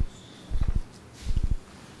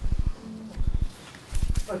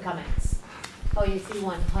or comments. Oh, you see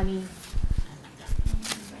one, Honey.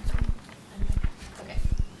 Okay.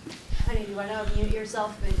 Honey, do you want to unmute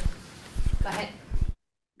yourself and go ahead?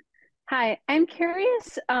 Hi, I'm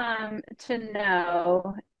curious to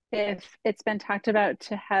know if it's been talked about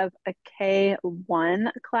to have a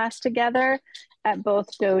K-1 class together at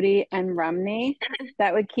both Doty and Rumney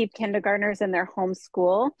that would keep kindergartners in their home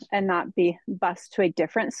school and not be bused to a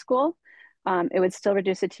different school. It would still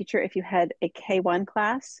reduce a teacher if you had a K-1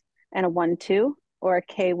 class and a 1-2, or a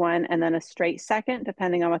K-1 and then a straight second,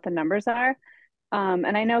 depending on what the numbers are.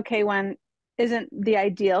 And I know K-1 isn't the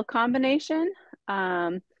ideal combination,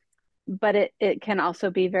 but it can also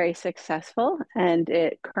be very successful, and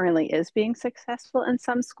it currently is being successful in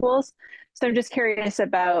some schools. So I'm just curious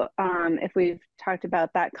about if we've talked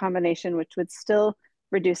about that combination, which would still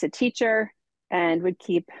reduce a teacher and would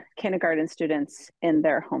keep kindergarten students in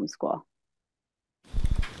their home school.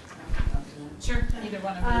 Sure, either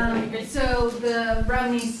one of you. So the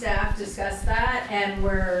Rumney staff discussed that, and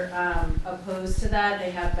we're opposed to that.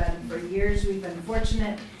 They have been for years. We've been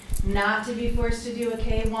fortunate not to be forced to do a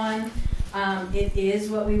K-1. It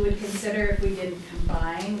is what we would consider if we didn't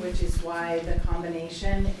combine, which is why the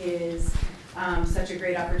combination is such a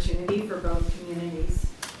great opportunity for both communities.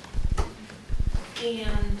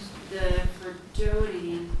 And for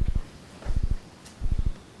Doty,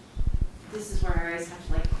 this is where I always have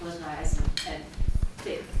to like close my eyes and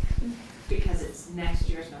think, because it's next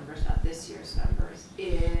year's numbers, not this year's numbers,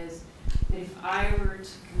 is that if I were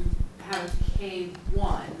to have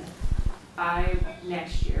K1,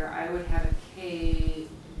 next year, I would have a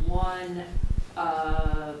K1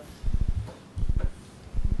 of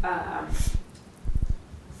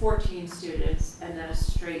 14 students and then a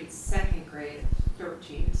straight second grade of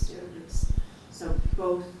 13 students. So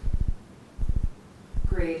both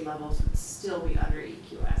grade levels would still be under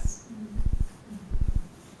EQS.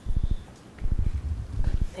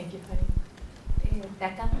 Thank you, Fanny.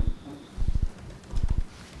 Becca?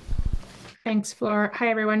 Thanks, Flor. Hi,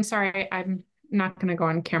 everyone. Sorry, I'm not going to go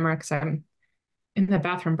on camera because I'm in the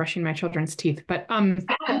bathroom brushing my children's teeth. But but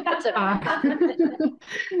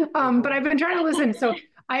I've been trying to listen. So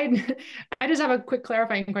I just have a quick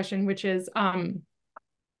clarifying question, which is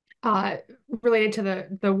related to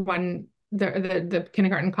the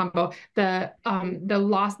kindergarten combo. The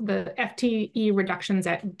FTE reductions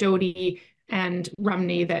at Doty and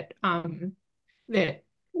Rumney that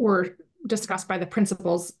were discussed by the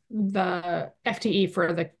principals. The FTE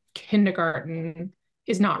for the kindergarten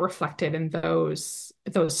is not reflected in those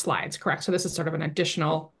slides, correct? So this is sort of an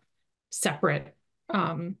additional separate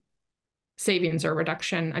savings or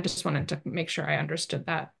reduction. I just wanted to make sure I understood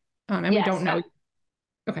that. And yes, we don't know.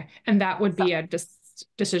 Okay, and that would be a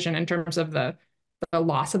decision in terms of the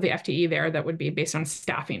loss of the FTE there that would be based on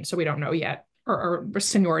staffing. So we don't know yet, or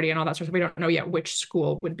seniority and all that sort of stuff. We don't know yet which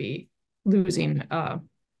school would be losing a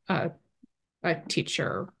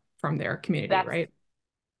teacher from their community, right?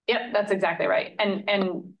 Yep, that's exactly right.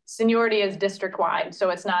 And seniority is district-wide, so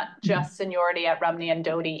it's not just seniority at Rumney and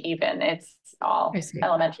Doty even, it's all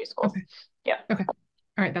elementary schools. Okay. Yeah. Okay. All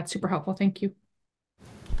right, that's super helpful. Thank you.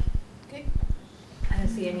 Okay. I don't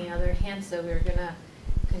see any other hands, so we're gonna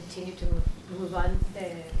continue to move on.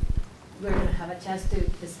 We're gonna have a chance to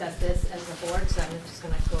discuss this as a board, so I'm just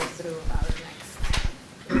gonna go through our next.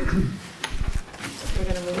 We're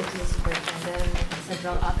gonna move to the superintendent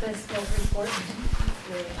central office report.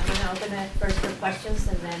 I'm going to open it first for questions,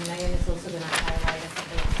 and then Megan is also going to highlight a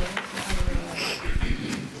couple of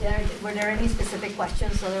things. Were there any specific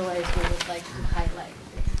questions? Otherwise, we would like to highlight.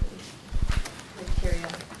 I'm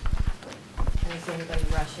curious. I don't see anybody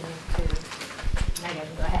rushing to. Megan,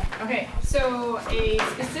 go ahead. Okay, so a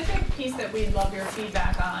specific piece that we'd love your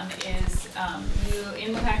feedback on is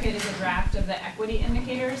in the packet is a draft of the equity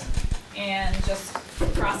indicators. And just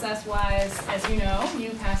process-wise, as you know,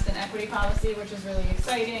 you passed an equity policy, which is really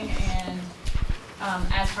exciting. And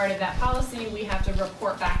as part of that policy, we have to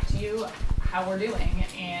report back to you how we're doing.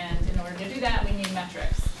 And in order to do that, we need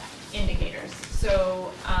metrics, indicators.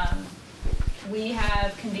 So we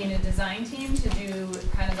have convened a design team to do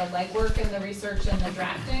kind of the legwork and the research and the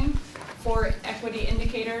drafting for equity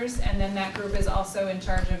indicators. And then that group is also in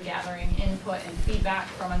charge of gathering input and feedback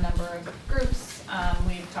from a number of groups.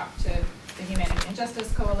 We've talked to the Humanity and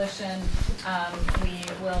Justice Coalition. We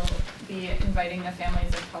will be inviting the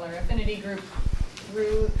Families of Color Affinity Group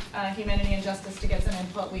through Humanity and Justice to get some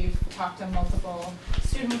input. We've talked to multiple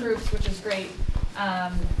student groups, which is great.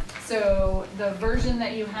 So the version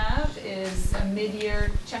that you have is a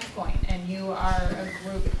mid-year checkpoint, and you are a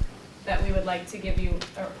group that we would like to give you,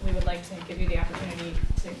 or we would like to give you the opportunity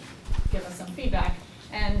to give us some feedback.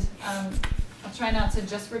 And I'll try not to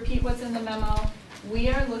just repeat what's in the memo. We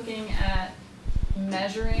are looking at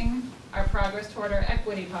measuring our progress toward our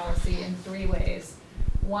equity policy in 3 ways.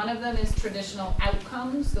 One of them is traditional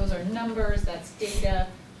outcomes. Those are numbers, that's data.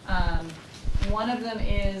 One of them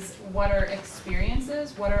is what are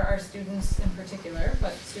experiences, what are our students in particular,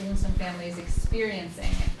 but students and families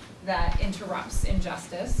experiencing that interrupts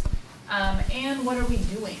injustice. And what are we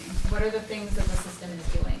doing? What are the things that the system is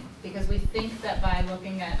doing? Because we think that by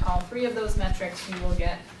looking at all 3 of those metrics, you will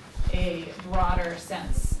get a broader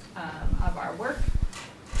sense of our work.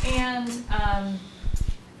 And I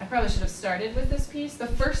probably should have started with this piece. The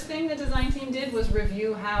first thing the design team did was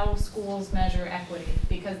review how schools measure equity,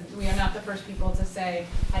 because we are not the first people to say,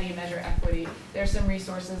 how do you measure equity? There's some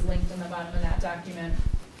resources linked in the bottom of that document.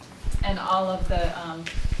 And all of the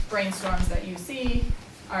brainstorms that you see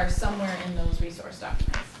are somewhere in those resource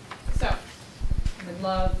documents. So I would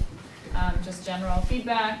love just general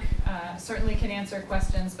feedback. Certainly can answer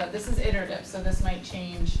questions, but this is iterative, so this might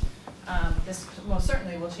change. This most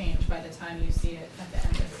certainly will change by the time you see it at the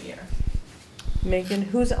end of the year. Megan,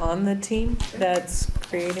 who's on the team that's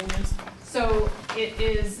creating this? So it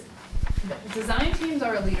is, design teams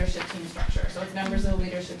are a leadership team structure. So it's members of the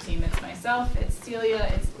leadership team. It's myself, it's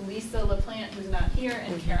Celia, it's Lisa LaPlante, who's not here,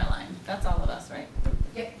 and Caroline. That's all of us, right?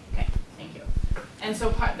 Yep. Okay, thank you. And so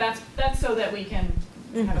that's so that we can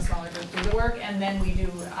have a smaller group do the work, and then we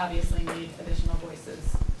do obviously need additional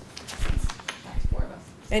voices since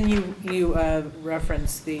And you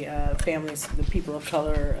referenced the families, the people of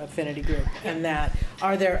color affinity group, and that.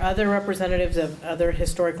 Are there other representatives of other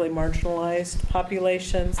historically marginalized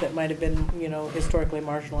populations that might have been, historically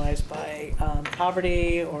marginalized by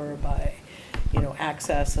poverty or by,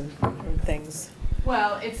 access and things?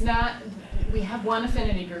 Well, it's not, we have one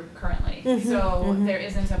affinity group currently, so there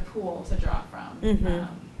isn't a pool to draw from.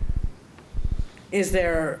 Is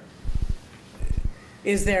there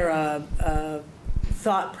a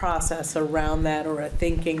thought process around that, or a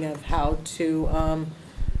thinking of how to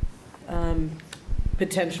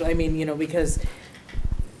potentially, because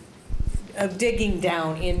of digging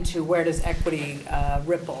down into where does equity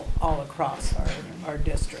ripple all across our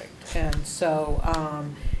district, and so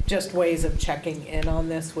just ways of checking in on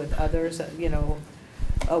this with others,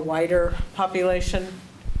 a wider population.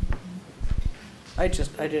 I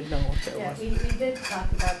didn't know what there was. We did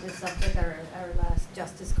talk about this subject at our last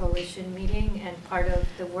Justice Coalition meeting, and part of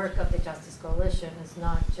the work of the Justice Coalition is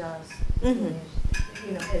not just, it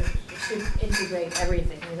should integrate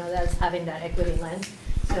everything, that's having that equity lens.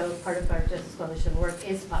 So part of our Justice Coalition work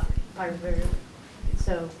is part of it.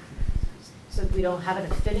 So we don't have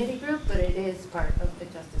an affinity group, but it is part of the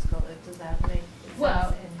Justice Coalition. Does that make sense?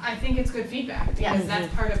 Well, I think it's good feedback, because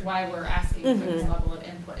that's part of why we're asking for this level of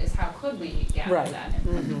input, is how could we gather that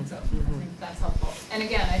input. So I think that's helpful. And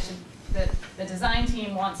again, the design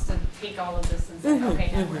team wants to take all of this and say,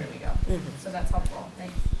 okay, now where do we go? So that's helpful.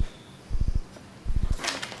 Thanks.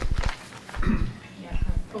 Yeah.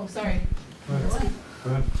 Oh, sorry. Go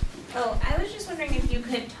ahead. Oh, I was just wondering if you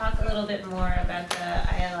could talk a little bit more about the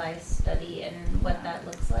ILI study and what that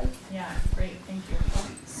looks like. Yeah, great, thank you.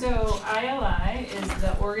 So ILI is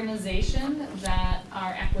the organization that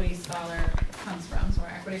our Equity Scholar comes from, so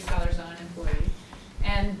our Equity Scholar's on an employee.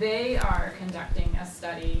 And they are conducting a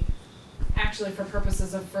study actually for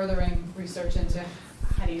purposes of furthering research into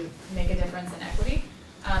how do you make a difference in equity.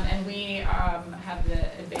 And we have the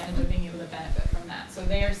advantage of being able to benefit from that. So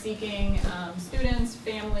they are seeking students,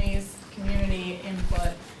 families, community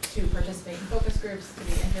input to participate in focus groups, to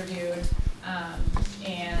be interviewed.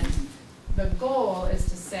 And the goal is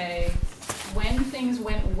to say, when things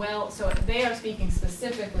went well, so they are speaking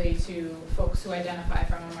specifically to folks who identify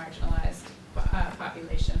from a marginalized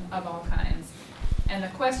population of all kinds. And the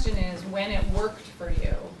question is, when it worked for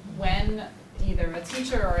you, when either a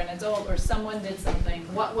teacher or an adult or someone did something,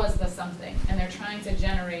 what was the something? And they're trying to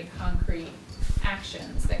generate concrete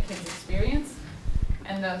actions that kids experience.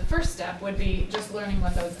 And the first step would be just learning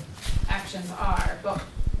what those actions are. But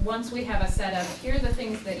once we have a set of, here are the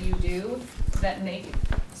things that you do that make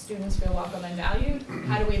students feel welcome and valued,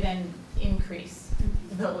 how do we then increase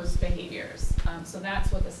those behaviors? So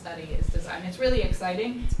that's what the study is designed. It's really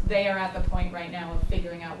exciting. They are at the point right now of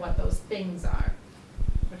figuring out what those things are,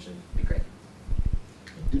 which would be great.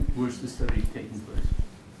 Where's the study taking place?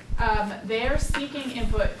 They're seeking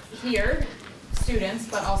input here, students,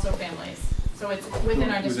 but also families. So it's within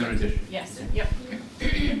our district. Within our district. Yes. Yep.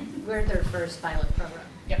 We're their first pilot program.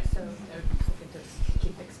 Yep. So they're looking to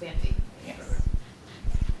keep expanding. Yes.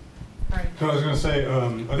 So I was going to say,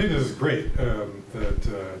 I think this is great.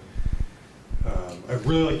 I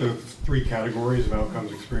really like the three categories of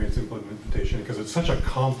outcomes, experience, implementation, because it's such a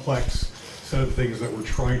complex set of things that we're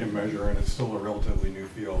trying to measure, and it's still a relatively new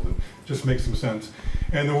field, and just makes some sense.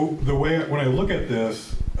 And the way, when I look at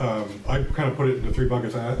this, I kind of put it into three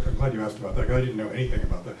buckets. I'm glad you asked about that, because I didn't know anything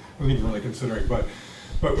about that. I wasn't even really considering, but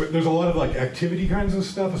there's a lot of like activity kinds of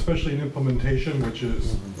stuff, especially in implementation, which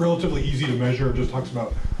is relatively easy to measure. It just talks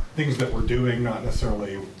about things that we're doing, not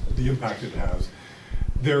necessarily the impact it has.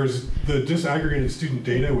 There's the disaggregated student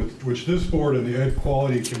data, which this board and the Ed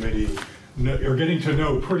Quality Committee are getting to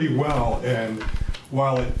know pretty well, and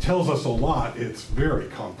while it tells us a lot, it's very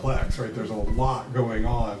complex, right? There's a lot going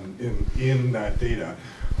on in that data.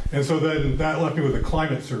 And so then that left me with a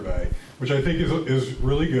climate survey, which I think is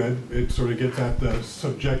really good. It sort of gets at the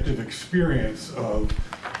subjective experience of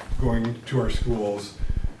going to our schools.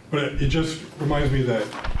 But it just reminds me that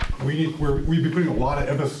we'd be putting a lot of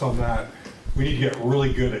emphasis on that. We need to get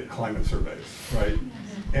really good at climate surveys, right?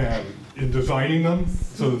 And in designing them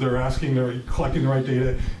so that they're collecting the right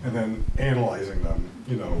data and then analyzing them,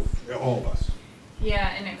 all of us.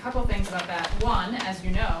 Yeah, and a couple things about that. One, as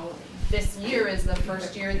you know, this year is the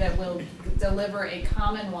first year that we'll deliver a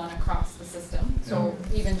common one across the system. So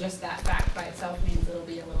even just that fact by itself means it'll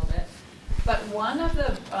be a little bit. But one of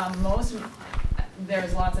the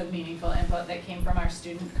there's lots of meaningful input that came from our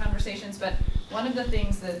student conversations, but one of the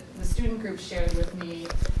things that the student group shared with me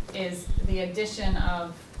is the addition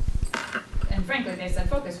of, and frankly they said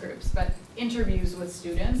focus groups, but interviews with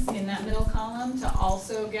students in that middle column to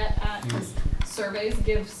also get at, surveys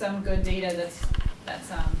give some good data that's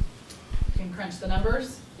you can crunch the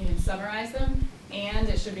numbers, you can summarize them, and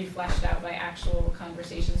it should be fleshed out by actual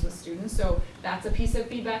conversations with students. So that's a piece of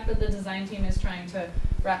feedback that the design team is trying to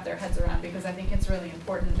wrap their heads around, because I think it's really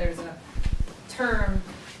important. There's a term,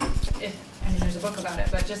 there's a book about it,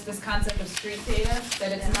 but just this concept of street data,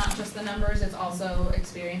 that it's not just the numbers, it's also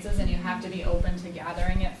experiences, and you have to be open to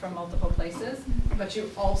gathering it from multiple places, but you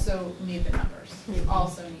also need the numbers. You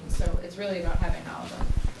also need, so it's really about having all of them.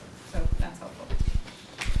 So that's helpful.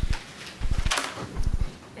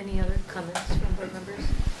 Any other comments from board members?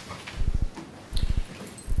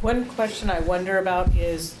 One question I wonder about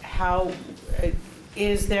is how,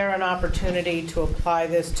 is there an opportunity to apply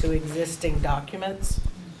this to existing documents?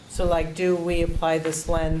 So like, do we apply this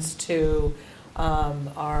lens to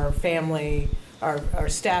our family, our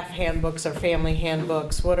staff handbooks, our family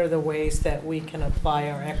handbooks? What are the ways that we can apply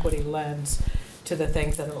our equity lens to the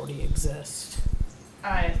things that already exist?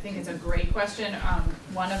 I think it's a great question.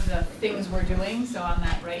 One of the things we're doing, so on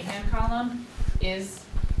that right-hand column, is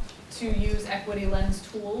to use equity lens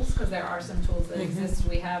tools, because there are some tools that exist.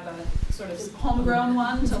 We have a sort of homegrown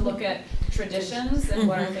one to look at traditions and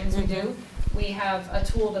what are things we do. We have a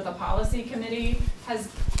tool that the policy committee has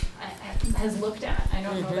looked at. I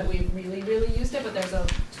don't know that we've really used it, but there's a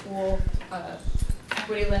tool,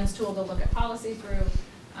 equity lens tool to look at policy through.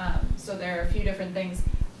 So there are a few different things.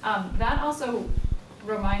 That also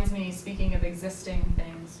reminds me, speaking of existing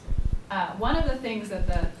things, one of the things that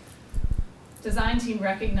the design team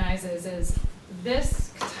recognizes is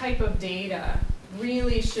this type of data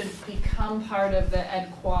really should become part of the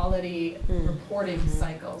ed quality reporting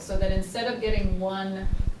cycle, so that instead of getting one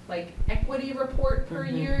like equity report per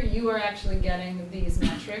year, you are actually getting these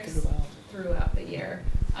metrics throughout the year.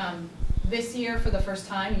 This year, for the first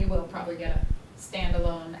time, you will probably get a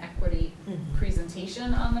standalone equity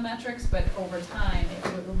presentation on the metrics, but over time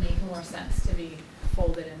it will make more sense to be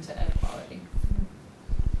folded into ed quality.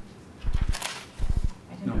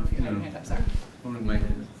 I didn't know if you had your hand up, sorry.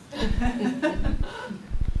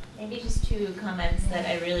 Maybe just two comments that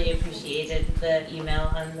I really appreciated: the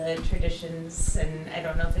email on the traditions, and I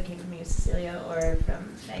don't know if it came from you, Cecilia, or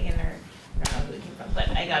from Megan, or I don't know who it came from, but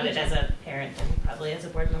I got it as a parent and probably as a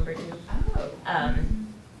board member too.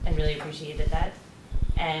 And really appreciated that.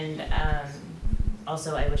 And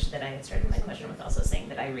also, I wish that I had started my question with also saying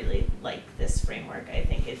that I really like this framework. I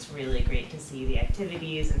think it's really great to see the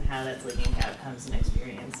activities and how that's linking to outcomes and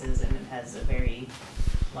experiences, and it has a very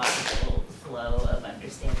logical flow of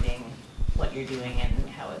understanding what you're doing and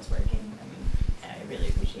how it's working. And I really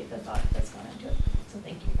appreciate the thought that's gone into it. So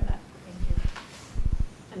thank you for that. Thank you.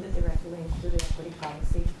 And the direct link to the equity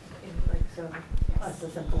policy, like so us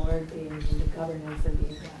as a board being into governance and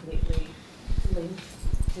being completely linked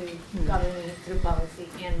to governing through policy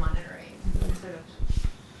and monitoring, sort of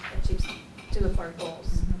achieves two of our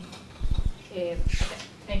goals. Okay.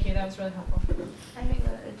 Thank you, that was really helpful. I think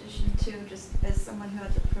the addition too, just as someone who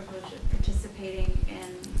had the privilege of participating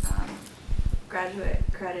in graduate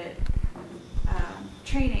credit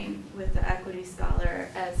training with the Equity Scholar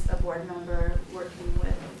as a board member, working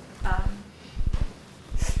with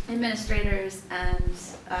administrators and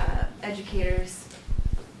educators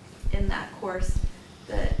in that course,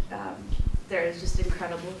 that there is just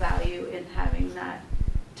incredible value in having that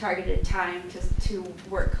targeted time to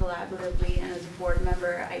work collaboratively. And as a board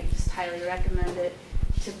member, I just highly recommend it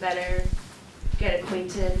to better get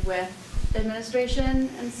acquainted with administration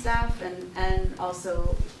and staff, and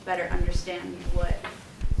also better understand what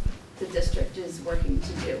the district is working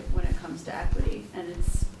to do when it comes to equity. And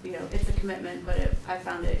it's, you know, it's a commitment, but I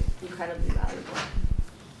found it incredibly valuable.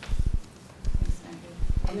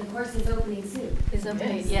 And the course is opening soon. Is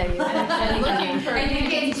opening, Yes. yeah. I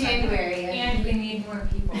think in January. And we need more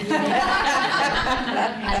people.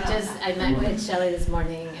 I met with Shelley this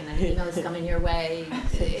morning, and an email is coming your way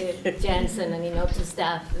to Jansen, and email to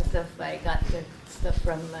staff and stuff. I got the stuff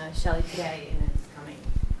from Shelley today, and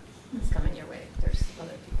it's coming your way. There's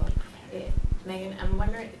other people. Megan, I'm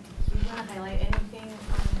wondering, do you want to highlight anything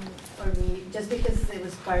or just because it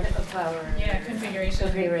was part of our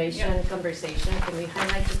configuration conversation, can we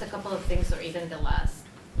highlight just a couple of things, or even the last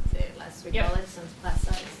three bullets on class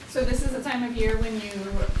size? So this is the time of year when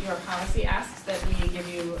your policy asks that we give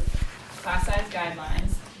you class size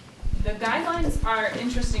guidelines. The guidelines are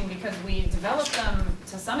interesting because we developed them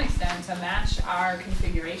to some extent to match our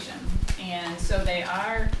configuration, and so they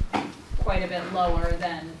are quite a bit lower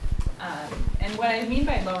than. And what I mean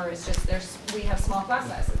by lower is just we have small class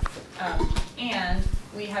sizes, and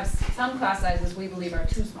we have some class sizes we believe are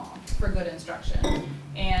too small for good instruction,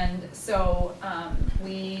 and so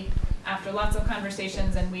we after lots of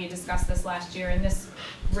conversations, and we discussed this last year, and this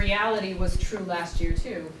reality was true last year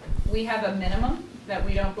too. We have a minimum that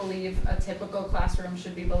we don't believe a typical classroom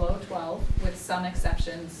should be below 12, with some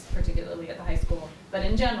exceptions, particularly at the high school, but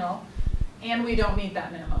in general, and we don't meet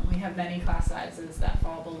that minimum. We have many class sizes that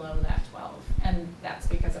fall below that 12, and that's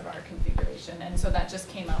because of our configuration. And so that just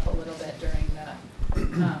came up a little bit during the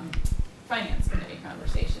finance committee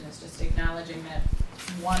conversation, is just acknowledging that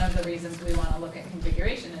one of the reasons we want to look at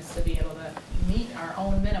configuration is to be able to meet our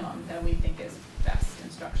own minimum that we think is best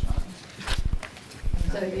instructionally.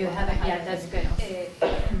 So if you haven't, yeah, that's good.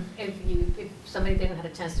 If somebody didn't have a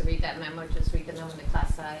chance to read that memo, just read the memo in the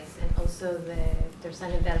class size. And also they're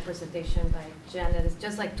sending that presentation by Jen. It's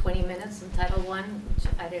just like 20 minutes in Title I, which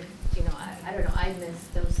I didn't, I don't know, I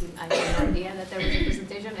missed those. I had no idea that there was a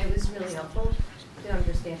presentation. It was really helpful to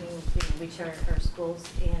understanding, which are our schools,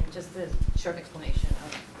 and just a short explanation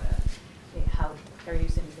of how they're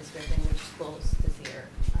using the district and which schools this year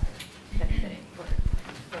are benefiting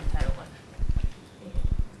from Title I.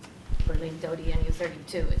 Berlin, Doty, and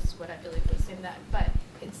U32 is what I believe was in that, but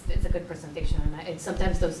it's a good presentation, and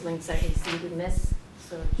sometimes those links are easy to miss,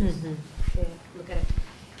 so just look at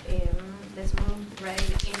it. Let's move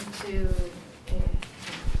right into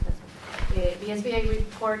the SBA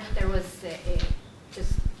report. There was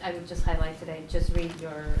I would just highlight today, just read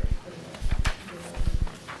your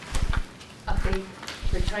update.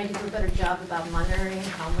 We're trying to do a better job about monitoring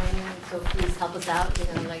how many, so please help us out.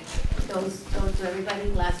 Like those to everybody.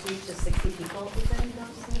 Last week, just 60 people opened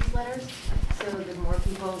those newsletters. So the more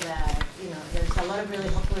people that, there's a lot of really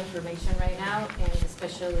helpful information right now, and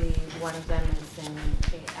especially one of them is in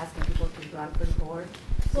asking people to run for the board.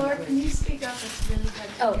 Laura, can you speak up? It's really hard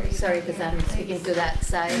to hear you. Sorry, because I'm speaking to that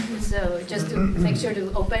side. So just to make sure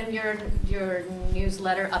to open your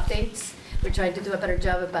newsletter updates. We're trying to do a better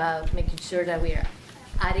job about making sure that we are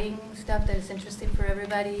adding stuff that is interesting for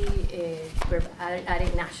everybody. We're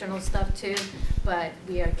adding national stuff too, but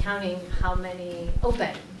we are counting how many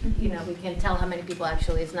open. We can tell how many people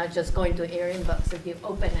actually. It's not just going to your inbox. If you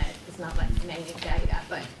open it, it's not like many data,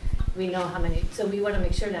 but we know how many. So we want to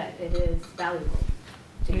make sure that it is valuable.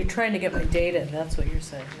 You're trying to get my data, that's what you're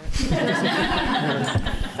saying.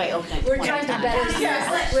 We're trying to better.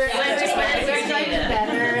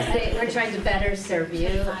 We're trying to better serve you,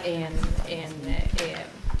 and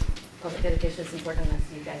public education is important,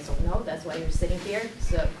 as you guys all know. That's why you're sitting here.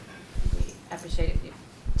 So we appreciate if you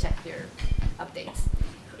check your updates.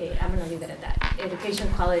 I'm going to leave it at that. Education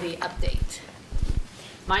quality update.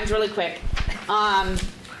 Mine's really quick. At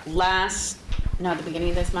the beginning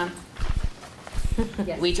of this month.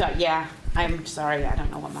 Yes. We talked, I'm sorry, I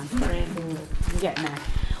don't know what month we're in. I'm getting there.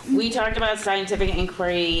 We talked about scientific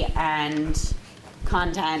inquiry and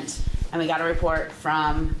content, and we got a report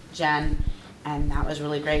from Jen, and that was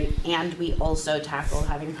really great. And we also tackled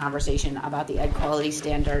having a conversation about the ed quality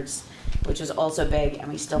standards, which was also big,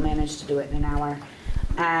 and we still managed to do it in an hour.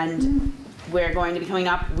 And we're going to be coming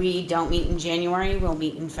up, we don't meet in January, we'll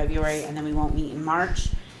meet in February, and then we won't meet in March.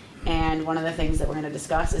 And one of the things that we're going to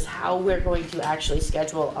discuss is how we're going to actually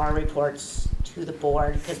schedule our reports to the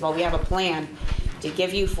board, because while we have a plan to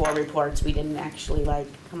give you 4 reports, we didn't actually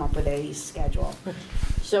come up with a schedule.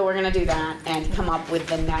 So we're going to do that and come up with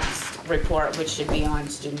the next report, which should be on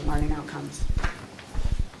student learning outcomes.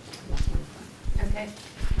 Okay,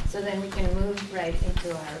 so then we can move right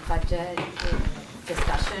into our budget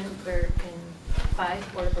discussion. We're in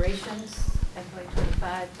 5 board operations,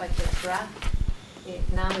 FY25 budget draft.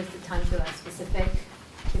 Now is the time to ask specific.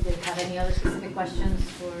 If you have any other specific questions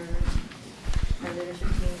for our leadership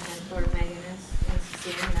team and for Megan and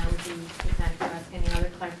Cecilia, now would be the time to ask any other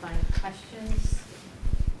clarifying questions.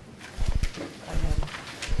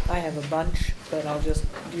 I have a bunch, but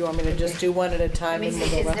do you want me to just do one at a time? Is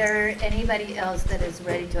there anybody else that is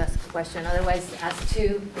ready to ask a question? Otherwise, ask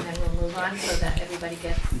 2, and then we'll move on so that everybody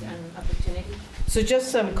gets an opportunity. So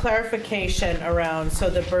just some clarification around, so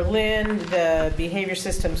the Berlin, the behavior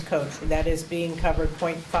systems coach, that is being covered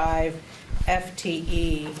 0.5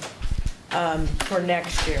 FTE for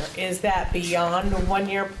next year. Is that beyond the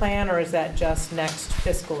 1-year plan, or is that just next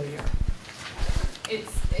fiscal year?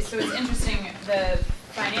 So it's interesting, the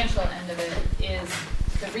financial end of it is,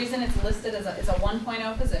 the reason it's listed as it's a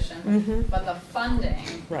 1.0 position, but the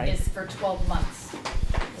funding is for 12 months.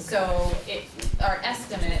 So our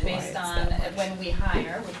estimate based on when we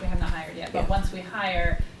hire, which we have not hired yet, but once we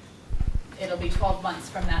hire, it'll be 12 months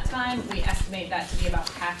from that time. We estimate that to be about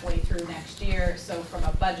halfway through next year. So from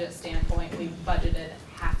a budget standpoint, we've budgeted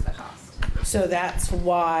half the cost. So that's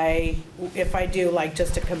why, if I do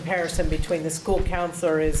just a comparison between the school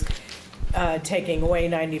counselor is taking away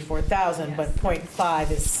 94,000, but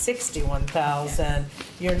 0.5 is 61,000.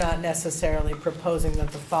 You're not necessarily proposing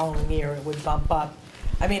that the following year it would bump up.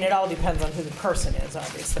 I mean, it all depends on who the person is,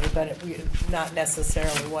 obviously, but not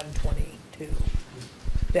necessarily 122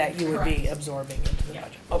 that you would be absorbing into the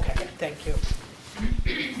budget. Okay, thank you.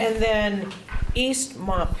 And then East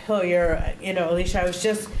Montpelier, Alicia, I was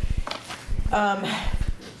just,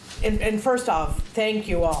 and first off, thank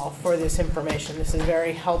you all for this information. This is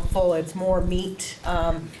very helpful. It's more meat.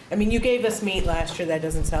 I mean, you gave us meat last year. That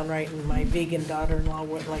doesn't sound right, and my vegan daughter-in-law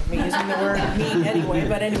wouldn't like me using the word meat anyway.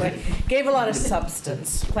 But anyway, gave a lot of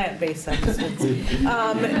substance, plant-based substance,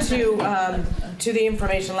 to the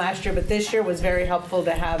information last year. But this year was very helpful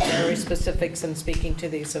to have very specifics in speaking to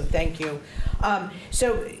these. So thank you.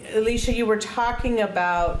 So Alicia, you were talking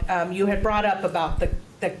about, you had brought up about the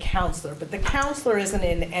counselor, but the counselor isn't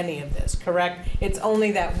in any of this, correct? It's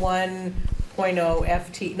only that 1.0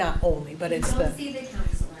 FTE, not only, but it's You don't see the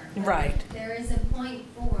counselor. Right. There is a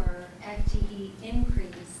 0.4 FTE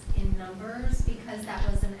increase in numbers because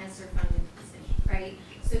that was an ESSER funded position, right?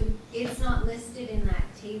 So it's not listed in that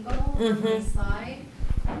table on my slide,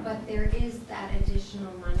 but there is that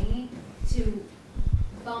additional money to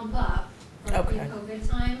bump up from pre-COVID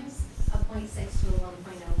times a 0.6 to a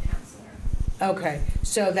 1.0 counselor. Okay,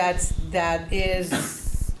 so that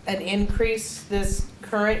is an increase this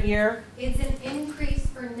current year? It's an increase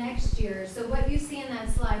for next year. So what you see in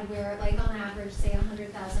that slide where like on average, say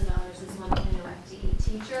 $100,000 is 1.0 FTE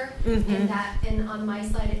teacher, and on my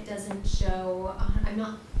slide it doesn't show, I'm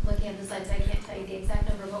not looking at the slides, I can't tell you the exact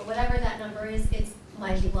number, but whatever that number is, it's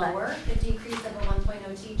much lower, the decrease of a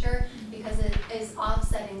 1.0 teacher, because it is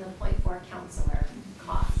offsetting the 0.4 counselor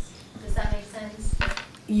cost. Does that make sense?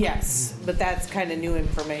 Yes, but that's kind of new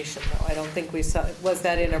information, though. I don't think we saw, was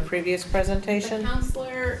that in a previous presentation? The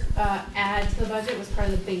counselor add to the budget was part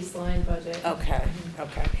of the baseline budget. Okay,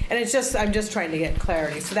 okay. And it's just, I'm just trying to get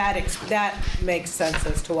clarity. So that makes sense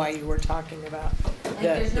as to why you were talking about. Like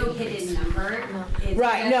there's no hidden number. It's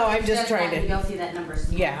Right, no, I'm just trying to. You'll see that number.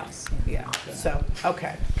 Yeah, so,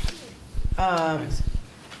 okay.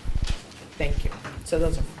 Thank you. So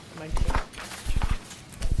those are my two.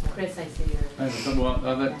 Chris, I see your.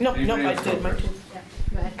 No, I did my two.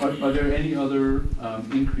 Yeah, go ahead. Are there any other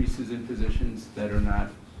increases in positions that are not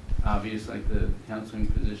obvious, like the counseling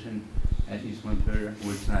position at East Montpelier,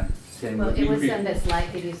 where it's not saying Well, what it was increase? on the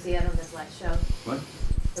slide. Did you see it on the slideshow? What?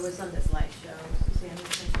 It was on the slideshow. You see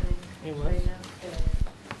anything It was. right now?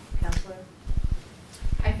 The counselor?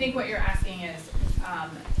 I think what you're asking is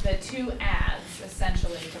the two ads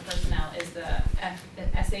essentially to personnel is the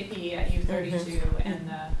SAP at U32 and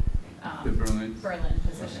the Berlin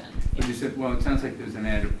position. But you said, well, it sounds like there's an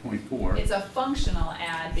ad of 0.4. It's a functional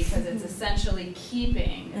ad because it's essentially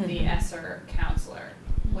keeping the ESSER counselor,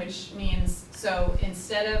 which means, so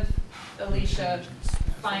instead of Alicia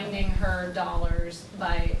finding her dollars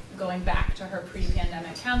by going back to her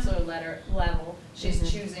pre-pandemic counselor level, she's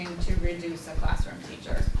choosing to reduce a classroom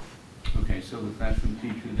teacher. Okay, so the classroom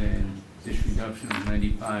teacher then, this reduction of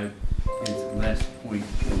 95 is less 0.4.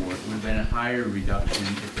 It would have been a higher reduction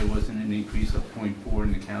if there wasn't an increase of 0.4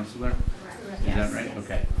 in the counselor? Correct. Is that right?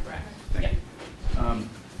 Okay. Correct. Thank you.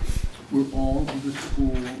 Were all of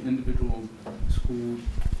the individual school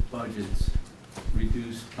budgets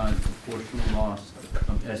reduced by the proportional loss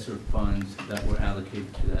of ESSER funds that were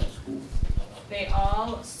allocated to that school? They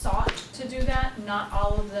all sought to do that. Not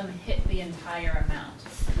all of them hit the entire amount.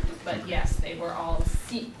 But yes, they were all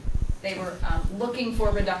looking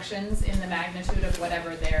for reductions in the magnitude of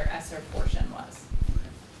whatever their ESSER portion was.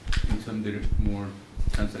 And some did it more,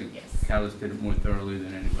 sounds like Callis did it more thoroughly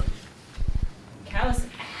than anybody. Callis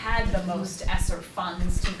had the most ESSER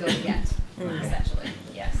funds to go get, essentially.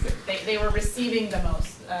 Yes, they were receiving the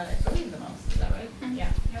most, I believe the most, is that right?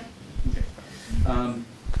 Yeah. Yep. Okay.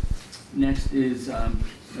 Next is, I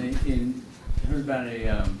heard about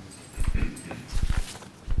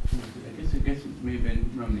I guess it may have been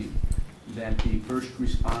Romney, that the first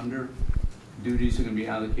responder duties are going to be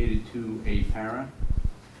allocated to a para.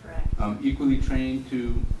 Correct. Equally trained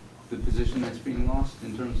to the position that's being lost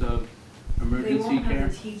in terms of emergency care? They won't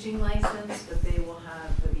have the teaching license, but they will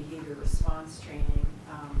have the behavior response training,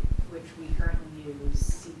 which we currently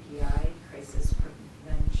use CPI, Crisis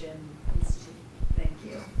Prevention Institute. Thank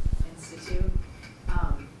you, Institute.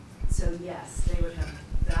 So yes, they would have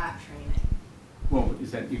that training. Well,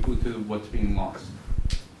 is that equal to what's being lost?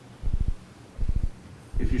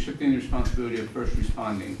 If you're shifting the responsibility of first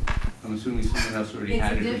responding, I'm assuming someone else already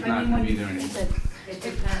had it, who's not going to be there anymore. It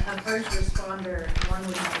depends. A first responder, one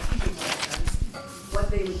would have a teaching license. What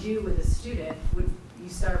they would do with a student would, you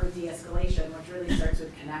start with de-escalation, which really starts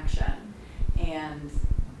with connection.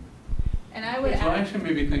 And I would So I add, actually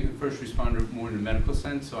maybe think of first responder more in the medical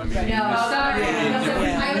sense, so I mean. No, this- sorry.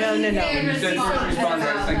 Yeah. No. When you said first responder,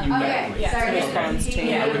 I was thinking medically. Response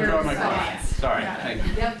team. I withdraw my Response. comment, sorry, thank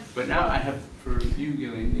you. Yep. But now I have for you,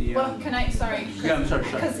 Gillian, the. Well, can I, sorry. Yeah, I'm sorry.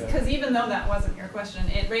 Because even though that wasn't your question,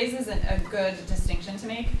 it raises a good distinction to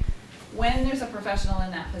make. When there's a professional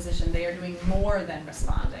in that position, they are doing more than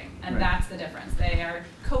responding, and Right. that's the difference. They are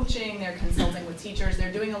coaching, they're consulting with teachers,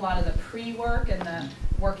 they're doing a lot of the pre-work and the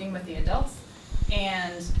working with the adults,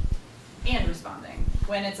 and responding.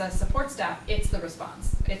 When it's a support staff, it's the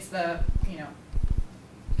response. It's the,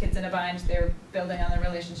 kids in a bind, they're building on the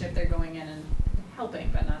relationship, they're going in and helping,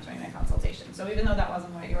 but not doing the consultation. So even though that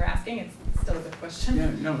wasn't what you were asking, it's still a good question.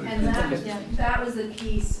 Yeah, no. And that was the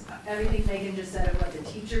piece, everything Megan just said of what the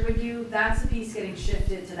teacher would do, that's the piece getting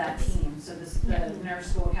shifted to that team. So the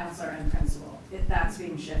nurse, school counselor, and principal, if that's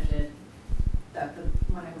being shifted,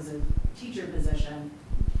 when it was a teacher position,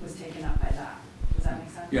 was taken up by that. Does that make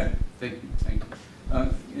sense? Yeah, thank you.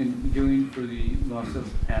 And Gillian, for the loss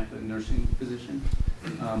of half the nursing position,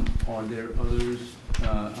 are there others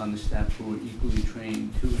on the staff who are equally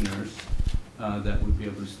trained to a nurse that would be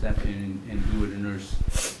able to step in and do what a nurse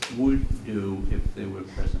would do if they were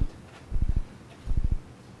present?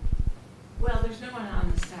 Well, there's no one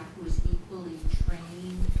on the staff who is equally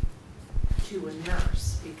trained to a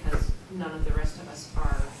nurse because none of the rest of us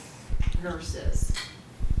are nurses.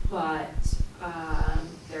 But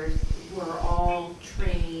we're all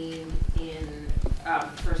trained in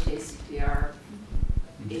first aid CPR,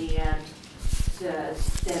 and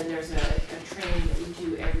then there's a training that we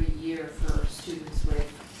do every year for students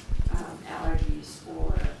with allergies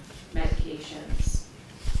or medications,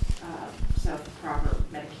 so proper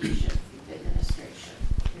medication administration.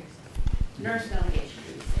 Nurse delegation,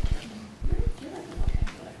 you're like a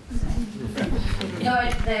vocabulary. No,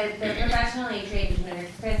 the professionally trained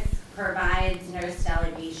nurse, Chris provides nurse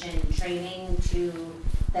delegation training to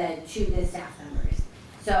the staff members.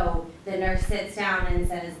 So the nurse sits down and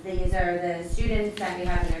says, these are the students that we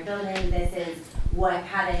have in our building, this is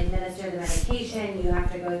how to administer the medication, you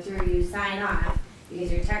have to go through, you sign off,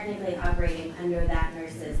 because you're technically operating under that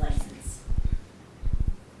nurse's license.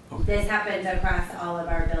 Okay. This happens across all of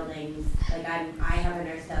our buildings. Like I have a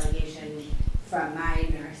nurse delegation from my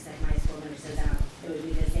nurse, like my school nurses out. It would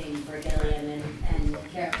be the same for Gillian and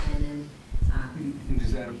Carolyn And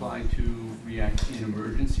does that apply to react in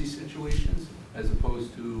emergency situations as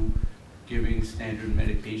opposed to giving standard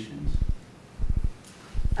medications?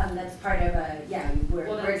 That's part of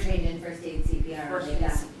we're trained in first aid CPR,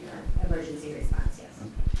 emergency response, yes.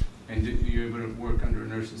 Okay. And are you able to work under a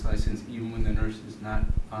nurse's license even when the nurse is not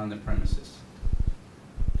on the premises?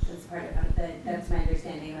 That's part of that's my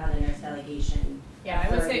understanding of how the nurse delegation. Yeah, I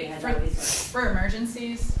would say for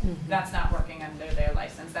emergencies, that's not working under their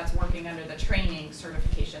license. That's working under the training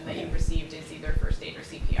certification that you've received is either first aid or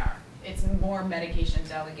CPR. It's more medication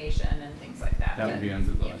delegation and things like that. That would be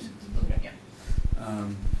under the license. Okay. Yeah.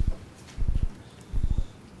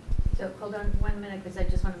 So hold on 1 minute, because I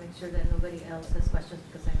just want to make sure that nobody else has questions,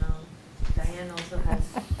 because I know Diane also has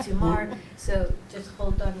 2 more. So just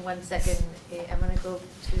hold on 1 second. I'm going to go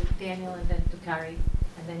to Daniel and then to Carrie,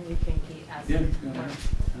 and then you can keep asking.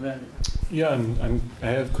 Yeah, I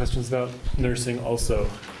have questions about nursing also.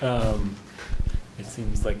 It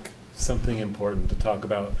seems like something important to talk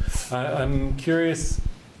about. I'm curious,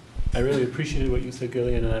 I really appreciated what you said,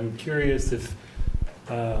 Gillian, and I'm curious if,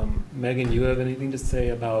 Megan, you have anything to say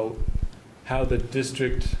about how the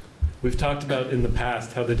district, we've talked about in the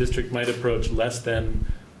past how the district might approach less than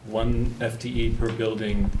 1 FTE per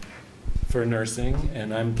building for nursing,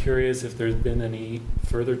 and I'm curious if there's been any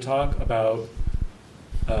further talk about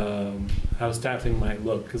how staffing might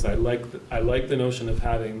look, because I like the notion of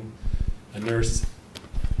having a nurse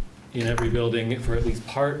in every building for at least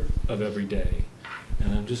part of every day,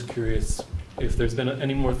 and I'm just curious if there's been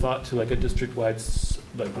any more thought to like a district-wide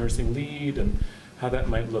like nursing lead and how that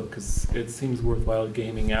might look, because it seems worthwhile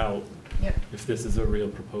gaming out if this is a real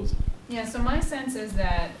proposal. Yeah, so my sense is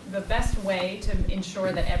that the best way to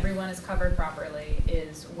ensure that everyone is covered properly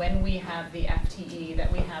is when we have the FTE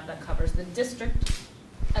that we have that covers the district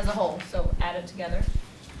as a whole, so add it together.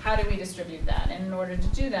 How do we distribute that? And in order to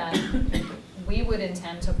do that, we would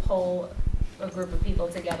intend to pull a group of people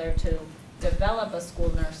together to develop a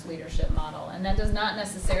school nurse leadership model. And that does not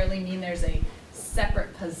necessarily mean there's a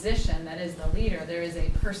separate position that is the leader. There is a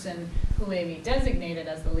person who may be designated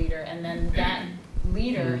as the leader, and then that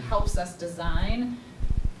leader helps us design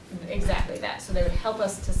exactly that. So they would help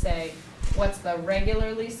us to say, what's the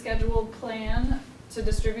regularly scheduled plan to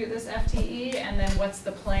distribute this FTE, and then what's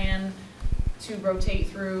the plan to rotate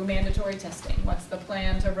through mandatory testing? What's the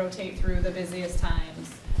plan to rotate through the busiest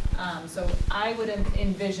times? So I would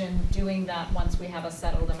envision doing that once we have a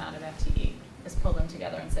settled amount of FTE, is pull them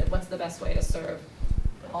together and say, what's the best way to serve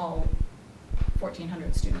all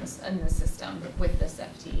 1,400 students in the system with this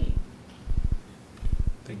FTE?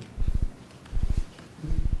 Thank you.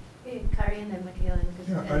 Kari and then Michaela.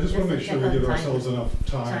 Yeah, I just want to make sure we give ourselves enough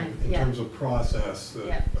time in terms of process.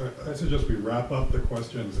 I suggest we wrap up the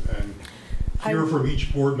questions and hear from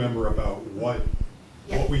each board member about what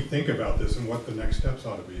we think about this and what the next steps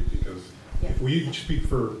ought to be, because if we each speak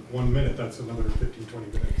for 1 minute, that's another 15, 20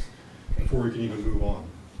 minutes before we can even move on.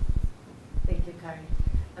 Thank you, Kari.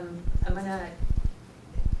 I'm going to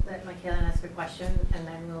let Michaela ask a question, and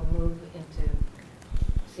then we'll move into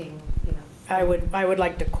seeing, I would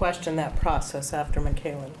like to question that process after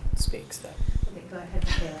Michaela speaks, though. Okay, go ahead,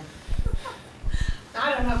 Michaela.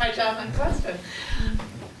 I don't know if I should have my question.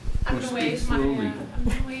 I'm going to waive my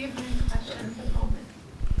question for the moment.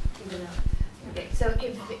 Okay, so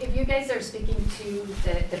if you guys are speaking to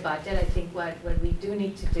the budget, I think what we do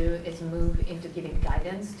need to do is move into giving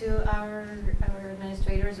guidance to our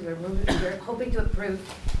administrators. We're hoping to approve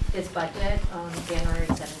this budget on January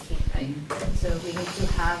 17th, right? So we need to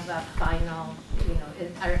have a final,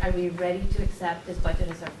 are we ready to accept this budget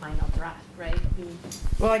as our final draft, right?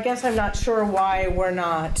 Well, I guess I'm not sure why we're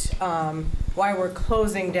not, why we're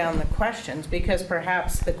closing down the questions, because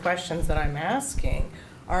perhaps the questions that I'm asking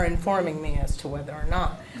are informing me as to whether or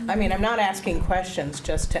not. I mean, I'm not asking questions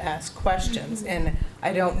just to ask questions, and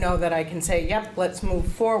I don't know that I can say, yep, let's move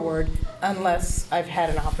forward unless I've had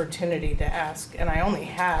an opportunity to ask, and I only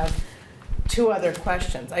have 2 other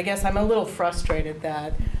questions. I guess I'm a little frustrated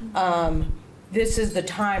that this is the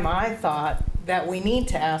time I thought that we need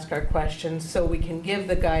to ask our questions so we can give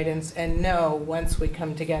the guidance and know once we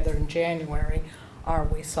come together in January, are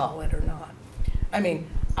we solid or not? I mean,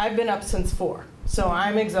 I've been up since 4. So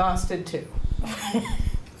I'm exhausted too.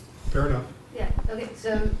 Fair enough. Yeah, okay,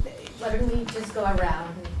 so why don't we just go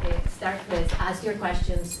around and start with ask your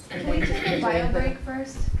questions. Can we take a bio break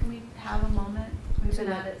first? Can we have a moment? We've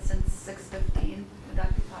been at it since 6:15. Would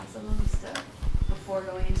that be possible, just before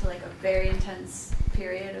going into like a very intense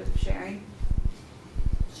period of sharing?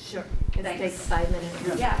 Sure. It takes 5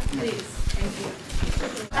 minutes. Yeah, please. Thank you.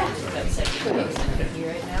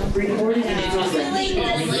 Right now.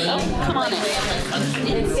 Come on in. Let's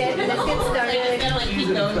get started.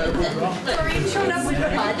 Corinne showed up with the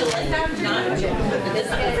budget.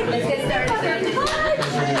 Let's get started.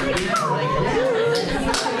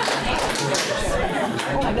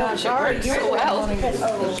 Oh my gosh, Ari, you're well. Okay.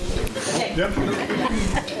 Yep.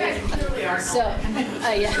 So,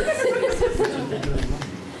 yeah.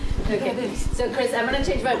 Okay, so Chris, I'm going to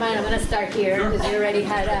change my mind. I'm going to start here because you already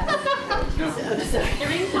had a. Sorry. You're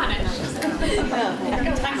being punished.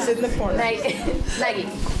 Sit in the corner. Maggie,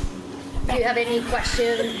 do you have any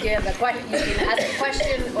question? Do you have a question? You can ask a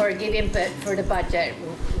question or give input for the budget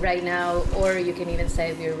right now, or you can even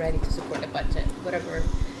say if you're ready to support the budget, whatever.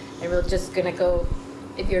 And we're just going to go.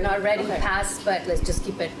 If you're not ready, pass. But let's just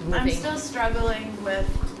keep it moving. I'm still struggling with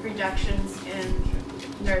reductions in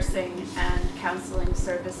nursing and counseling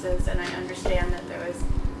services, and I understand that there was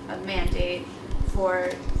a mandate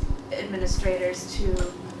for administrators to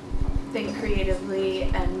think creatively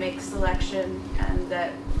and make selection, and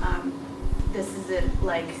that this isn't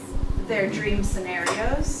like their dream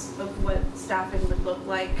scenarios of what staffing would look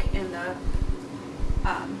like in the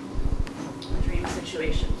dream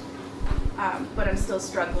situation. But I'm still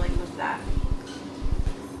struggling with that.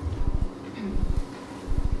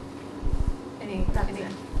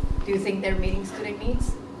 Do you think they're meeting student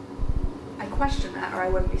needs? I question that, or I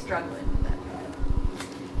wouldn't be struggling with that.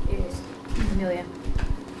 It is. Amelia.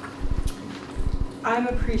 I'm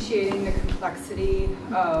appreciating the complexity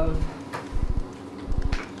of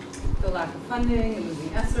the lack of funding and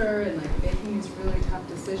losing ESSER and like making these really tough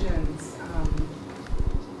decisions.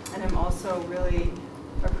 And I'm also really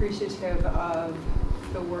appreciative of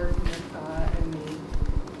the work and the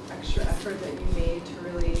extra effort that you made to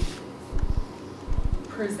really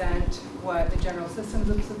present what the general systems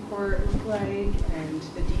of support look like and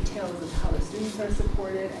the details of how the students are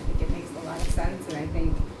supported. I think it makes a lot of sense, and I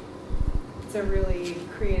think it's a really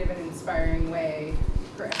creative and inspiring way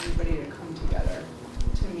for everybody to come together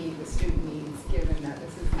to meet the student needs, given that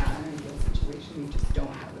this is not an ideal situation. We just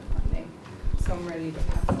don't have the funding. So I'm ready to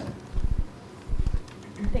pass it.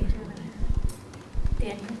 Thank you.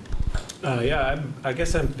 Daniel? Yeah, I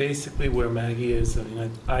guess I'm basically where Maggie is. I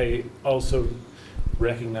mean, I also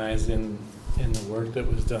recognize in the work that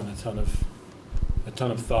was done a ton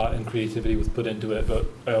of thought and creativity was put into it, but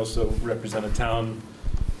I also represent a town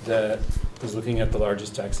that was looking at the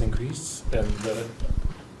largest tax increase and the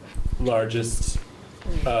largest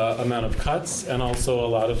amount of cuts, and also a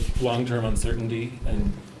lot of long-term uncertainty.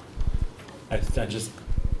 And I'm just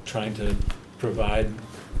trying to provide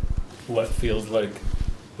what feels like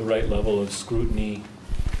the right level of scrutiny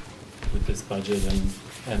with this budget.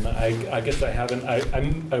 And I guess I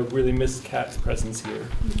really miss Kat's presence here.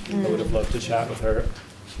 I would have loved to chat with her.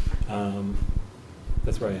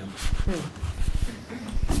 That's where I am.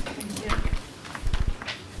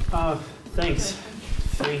 Thanks.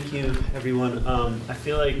 Thank you, everyone. I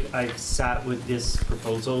feel like I've sat with this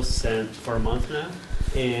proposal for a month now,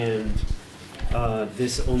 and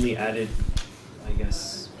this only added, I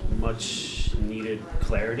guess, much needed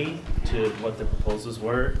clarity to what the proposals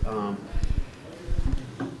were.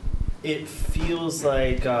 It feels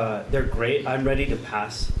like they're great. I'm ready to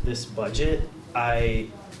pass this budget.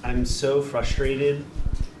 I'm so frustrated.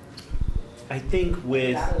 I think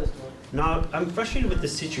I'm frustrated with the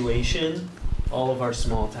situation all of our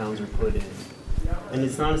small towns are put in. And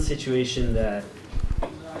it's not a situation that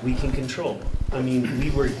we can control. I mean, we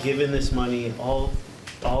were given this money. All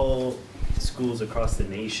schools across the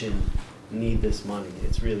nation need this money.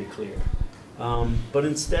 It's really clear. But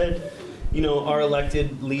instead, our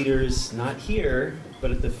elected leaders, not here, but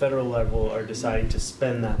at the federal level, are deciding to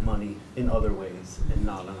spend that money in other ways and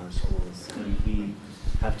not on our schools. And we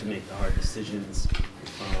have to make the hard decisions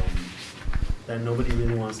that nobody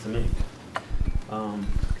really wants to make.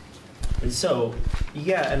 And so,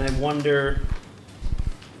 and I wonder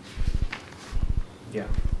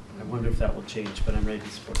if that will change, but I'm ready to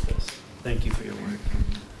support this. Thank you for your work.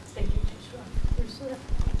 Thank you.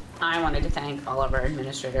 I wanted to thank all of our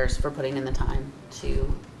administrators for putting in the time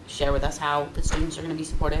to share with us how the students are going to be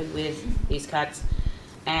supported with these cuts.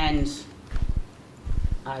 And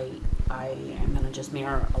I am going to just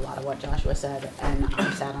mirror a lot of what Joshua said, and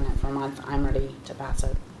I've sat on it for a month. I'm ready to pass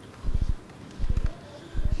it.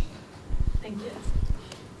 Thank you.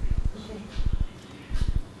 Okay.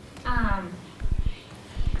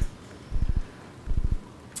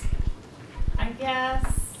 I guess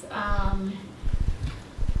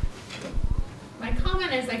my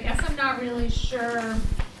comment is, I guess I'm not really sure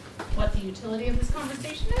what the utility of this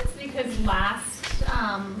conversation is, because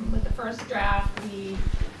with the first draft, we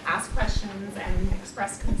asked questions and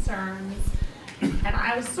expressed concerns, and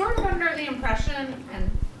I was sort of under the impression, and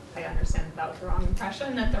I understand that was the wrong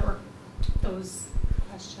impression, that those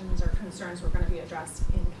questions or concerns were going to be addressed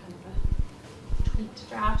in kind of a tweaked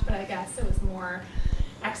draft, but I guess it was more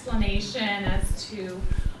explanation as to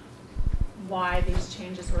why these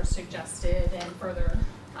changes were suggested and further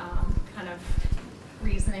kind of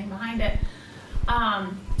reasoning behind it.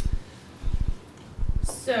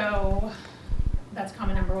 So that's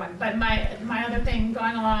comment number one. But my other thing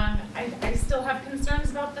going along, I still have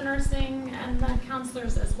concerns about the nursing and the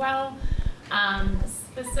counselors as well.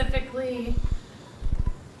 Specifically,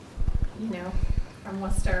 from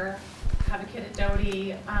Worcester, advocate at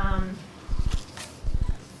Doty,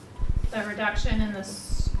 the reduction in the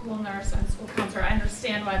school nurse and school counselor, I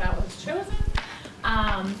understand why that was chosen.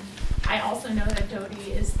 I also know that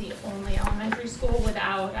Doty is the only elementary school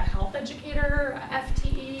without a health educator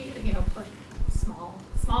FTE, for small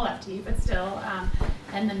FTE, but still,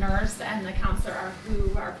 and the nurse and the counselor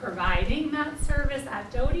who are providing that service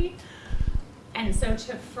at Doty. And so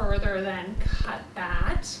to further then cut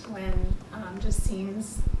that when just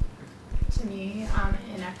seems to me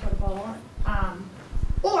inequitable,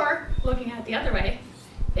 or looking at it the other way,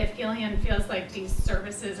 if Gillian feels like these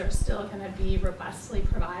services are still going to be robustly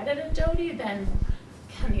provided at Doty, then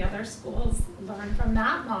can the other schools learn from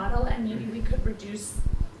that model, and maybe we could reduce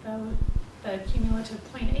the cumulative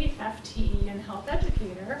 0.8 FTE in health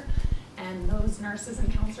educator, and those nurses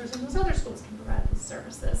and counselors in those other schools can provide those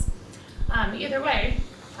services. Either way,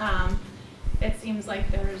 it seems like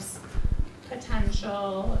there's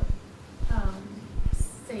potential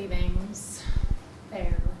savings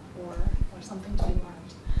there or something to be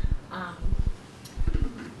learned.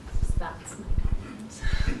 So that's my comment.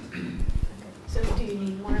 So do you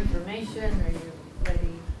need more information, or are you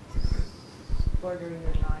ready to support or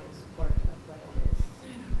not support of what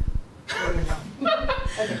it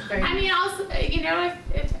is? Okay, I mean, also,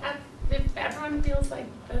 if everyone feels like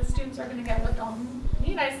the students are going to get what they'll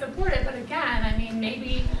need, I support it. But again, I mean,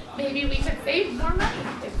 maybe we could save more money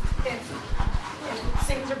if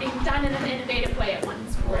things are being done in an innovative way at one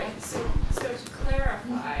school. Right. So to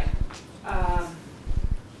clarify,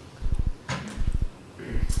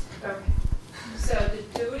 okay. So the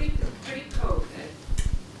Doty pre-COVID,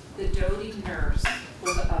 the Doty nurse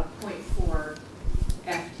was a 0.4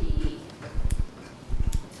 FTE.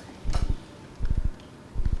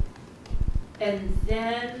 And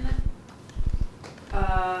then,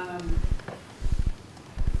 I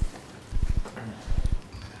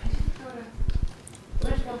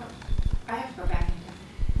have to go back in here.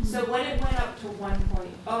 So when it went up to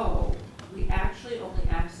 1.0, we actually only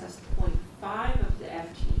accessed 0.5 of the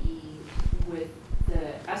FTE with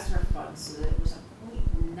the ESSER fund, so that it was a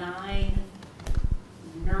 0.9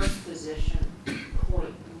 nurse position,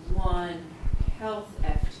 0.1 health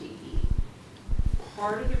FTE.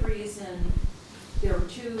 Part of the reason, there were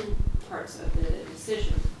two parts of the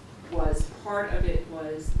decision, was part of it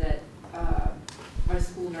was that my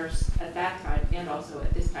school nurse at that time, and also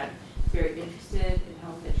at this time, very interested in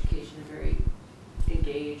health education and very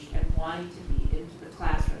engaged and wanting to be into the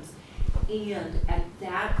classrooms. And at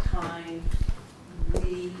that time,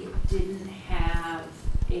 we didn't have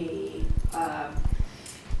a,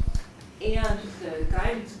 and the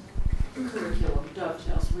guidance curriculum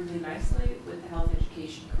dovetails really nicely with the health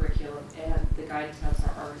education curriculum, and the guidance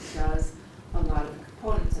counselor already does a lot of the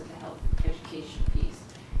components of the health education piece.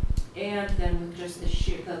 And then with just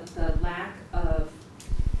the lack of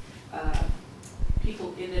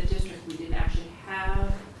people in the district, we didn't actually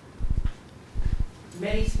have,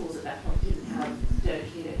 many schools at that point didn't have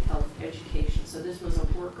dedicated health education. So this was a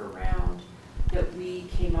workaround that we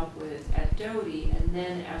came up with at Doty, and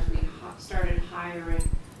then as we started hiring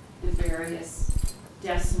the various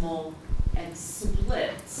decimal and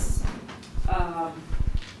splits, I'll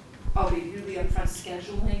be really upfront,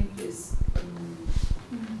 scheduling is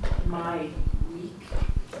my weak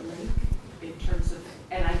link in terms of,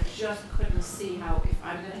 and I just couldn't see how, if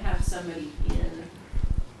I'm gonna have somebody in,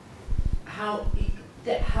 how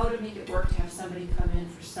to make it work to have somebody come in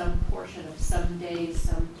for some portion of some days,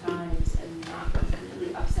 sometimes, and not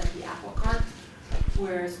completely upset the apple cart.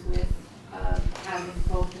 Whereas with having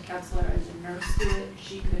both the counselor and the nurse do it,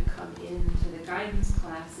 she could come into the guidance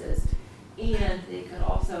classes, and they could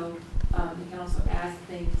also, as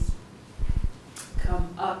things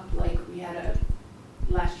come up, like we had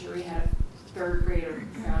last year we had a third grader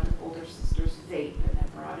who found an older sister's vape and then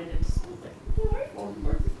brought it into school.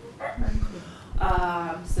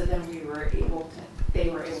 So then they were able to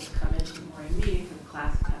come into the morning meeting for the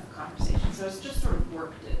class and have a conversation. So it's just sort of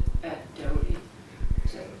worked at Doty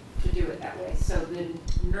to do it that way. So the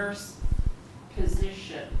nurse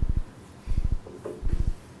position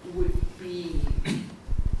would be,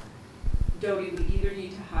 Doty would either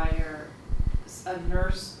need to hire a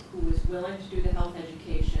nurse who is willing to do the health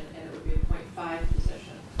education, and it would be a 0.5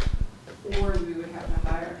 position, or we would have to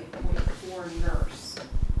hire a 0.4 nurse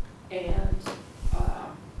and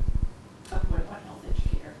a 0.1 health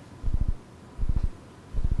educator.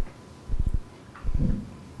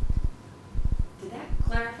 Did that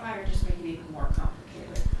clarify or just make it even more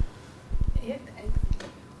complicated?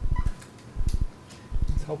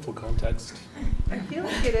 It's helpful context. I feel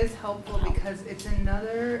like it is helpful because it's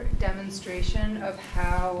another demonstration of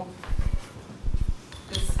how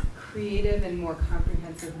this creative and more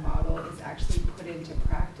comprehensive model is actually put into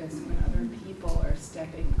practice when other people are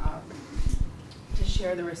stepping up to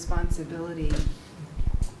share the responsibility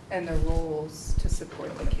and the roles to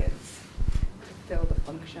support the kids, to fill the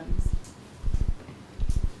functions.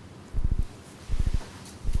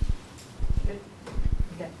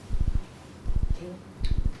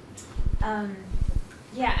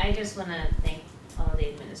 Yeah, I just want to thank all the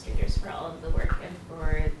administrators for all of the work and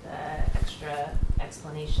for the extra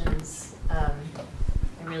explanations. I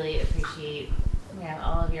really appreciate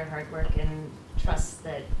all of your hard work and trust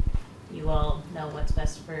that you all know what's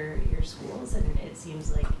best for your schools, and it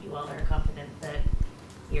seems like you all are confident that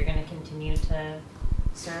you're going to continue to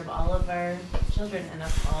serve all of our children in a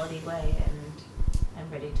quality way, and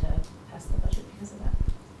I'm ready to pass the budget because of that.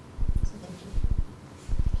 So thank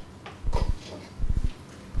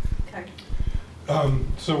you.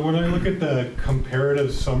 So when I look at the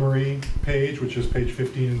comparative summary page, which is page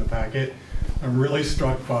 15 in the packet, I'm really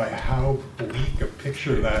struck by how bleak a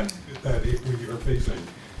picture that we are facing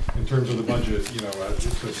in terms of the budget. You know, it's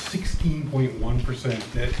a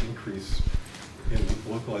 16.1% net increase in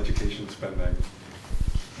local education spending,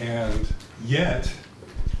 and yet,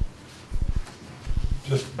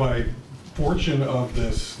 just by fortune of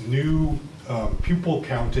this new pupil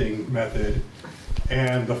counting method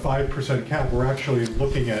and the 5% cap, we're actually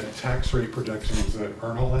looking at tax rate projections that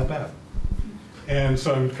aren't all that bad. And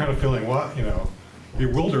so I'm kind of feeling,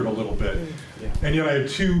 bewildered a little bit. Yeah. And yet I have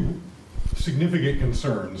two significant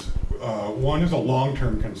concerns. One is a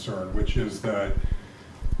long-term concern, which is that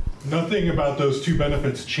nothing about those two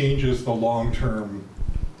benefits changes the long-term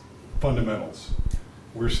fundamentals.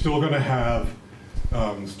 We're still going to have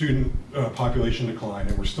student population decline,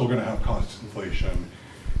 and we're still going to have cost inflation.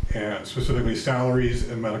 and specifically salaries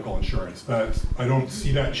and medical insurance. I don't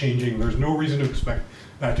see that changing. There's no reason to expect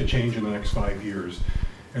that to change in the next 5 years.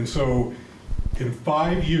 And so in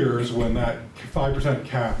 5 years, when that 5%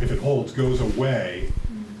 cap, if it holds, goes away,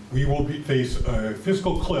 we will face a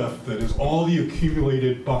fiscal cliff that is all the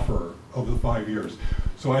accumulated buffer of the 5 years.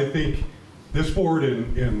 So I think this board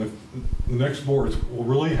and the next boards will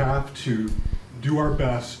really have to do our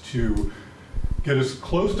best to get as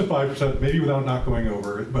close to 5%, maybe without not going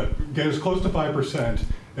over it, but get as close to 5%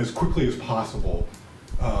 as quickly as possible,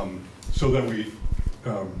 so that we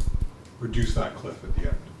reduce that cliff at the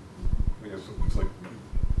end. I mean, it's like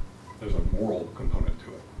there's a moral component to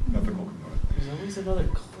it, ethical component. There's always another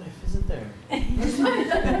cliff, isn't there?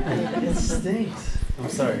 It stinks. I'm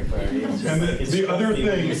sorry, Barry. And the other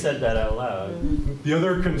thing, you said that out loud. The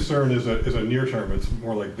other concern is a near term. It's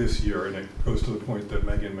more like this year, and it goes to the point that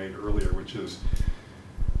Megan made earlier, which is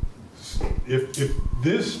if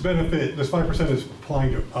this benefit, this 5% is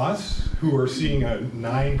applying to us, who are seeing a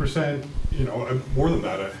 9%, more than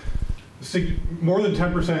that, more than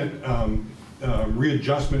 10%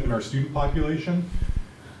 readjustment in our student population.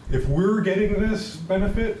 If we're getting this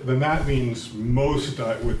benefit, then that means most,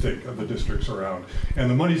 I would think, of the districts around. And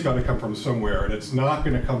the money's got to come from somewhere, and it's not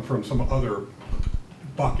going to come from some other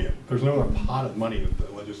bucket. There's no other pot of money that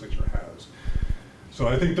the legislature has. So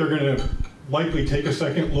I think they're going to likely take a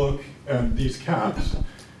second look at these caps,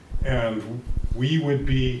 and we would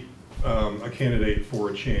be a candidate for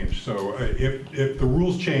a change. So if the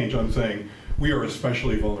rules change, I'm saying we are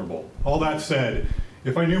especially vulnerable. All that said,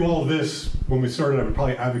 if I knew all this when we started, I would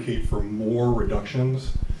probably advocate for more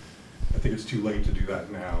reductions. I think it's too late to do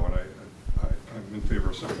that now, and I'm in favor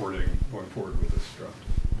of supporting going forward with this draft.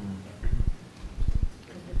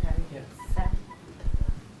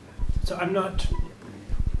 So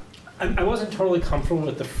I wasn't totally comfortable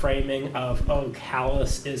with the framing of, oh,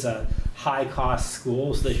 Calais is a high-cost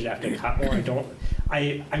school, so they should have to cut more.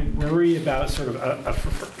 I worry about sort of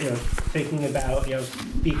thinking about,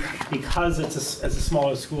 because it's a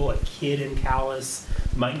smaller school, a kid in Calais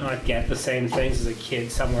might not get the same things as a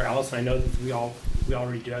kid somewhere else. And I know that we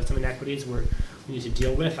already do have some inequities we need to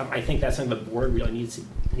deal with. I think that's something the board really needs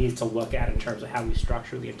to look at in terms of how we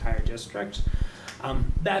structure the entire district.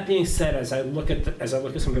 That being said, as I look at some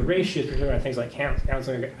of the ratios, particularly on things like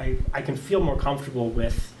counseling, I can feel more comfortable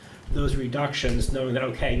with those reductions, knowing that,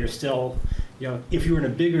 okay, you're still, if you were in a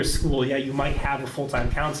bigger school, yeah, you might have a full-time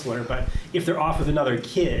counselor, but if they're off with another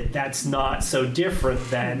kid, that's not so different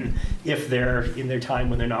than if they're in their time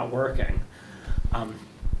when they're not working.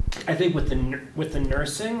 I think with the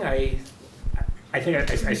nursing, I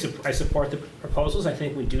support the proposals. I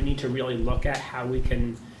think we do need to really look at how we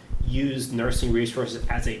can use nursing resources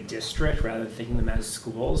as a district rather than thinking them as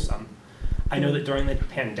schools. I know that during the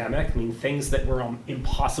pandemic, things that were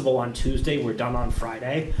impossible on Tuesday were done on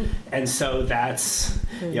Friday. And so that's,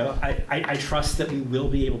 I trust that we will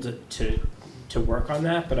be able to work on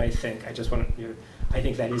that, but I think that is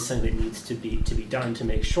something that needs to be done to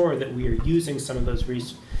make sure that we are using some of those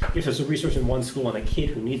if there's a resource in one school and a kid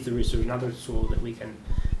who needs the resource in another school, that we can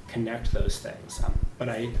connect those things. But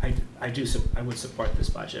I would support this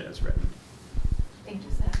budget as written. Thank you,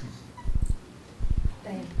 Seth.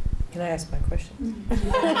 Diane. Can I ask my question?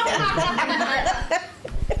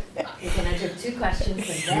 You can answer 2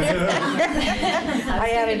 questions and then. I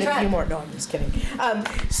added a few more. No, I'm just kidding.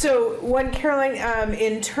 So, Caroline,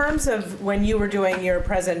 in terms of when you were doing your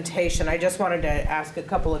presentation, I just wanted to ask a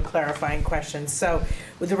couple of clarifying questions. So,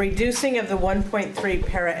 with the reducing of the 1.3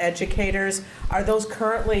 para-educators, are those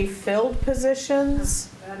currently filled positions?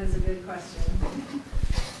 That is a good question.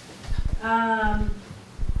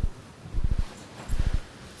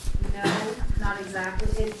 No, not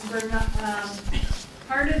exactly. We're not.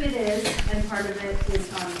 Part of it is, and part of it is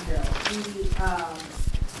unfilled.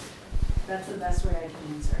 That's the best way I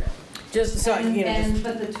can answer it. Just so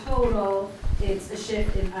but the total, it's a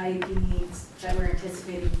shift in IEP needs that we're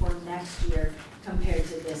anticipating for next year compared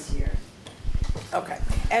to this year. Okay.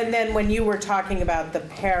 And then when you were talking about the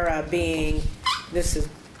para being, this is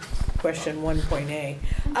question 1.A,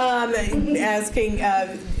 asking,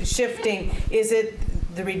 shifting, is it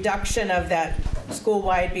the reduction of that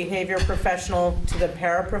school-wide behavior professional to the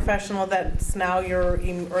paraprofessional that's now your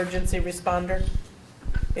emergency responder?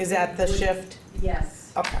 Is that the shift?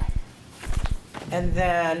 Yes. Okay. And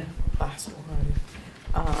then, last one.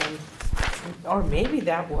 Or maybe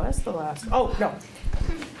that was the last. Oh, no.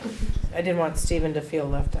 I didn't want Stephen to feel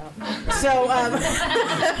left out. So,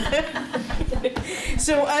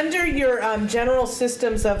 so under your general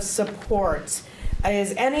systems of support,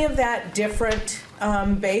 Is any of that different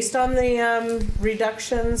based on the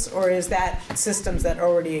reductions, or is that systems that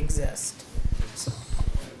already exist?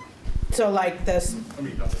 So like this Let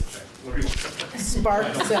me double check. Let me look at that.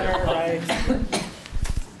 Spark Center, right?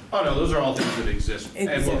 Oh, no, those are all things that exist and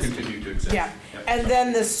will continue to exist. Yeah, Yep. and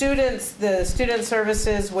then the student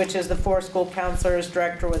services, which is the 4 school counselors,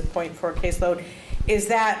 director with 0.4 caseload, is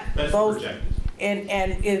that That's both? projected.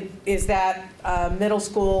 And is that middle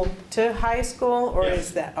school to high school, or Yes.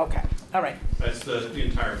 is that, okay, all right, That's the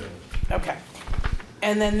entire building. okay.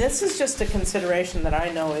 And then this is just a consideration that I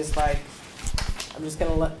know is like, I'm just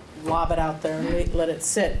gonna lob it out there and let it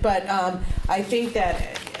sit. But I think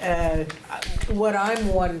that what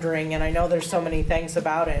I'm wondering, and I know there's so many things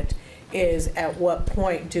about it, is at what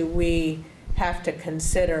point do we have to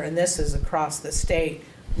consider, and this is across the state,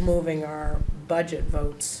 moving our budget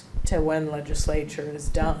votes to when legislature is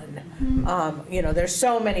done. You know, there's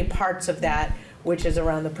so many parts of that, which is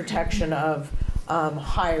around the protection of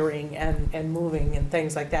hiring and moving and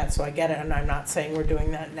things like that. So I get it, and I'm not saying we're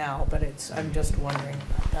doing that now, but I'm just wondering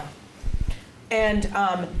about that.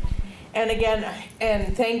 And again,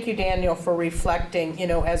 and thank you, Daniel, for reflecting, you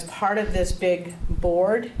know, as part of this big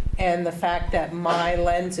board and the fact that my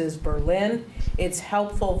lens is Berlin, it's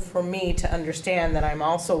helpful for me to understand that I'm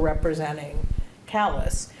also representing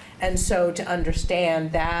Calais. And so to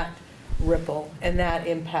understand that ripple and that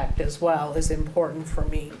impact as well is important for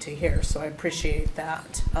me to hear. So I appreciate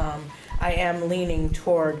that. I am leaning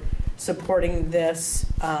toward supporting this,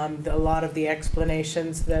 a lot of the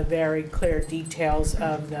explanations, the very clear details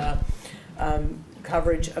of the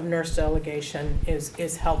coverage of nurse delegation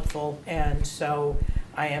is helpful, and so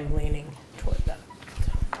I am leaning toward that.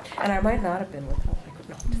 And I might not have been without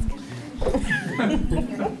no, I'm just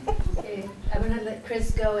kidding. Okay, I'm gonna let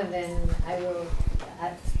Chris go, and then I will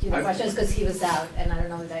ask you the questions because he was out, and I don't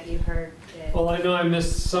know that you heard. Well, I know I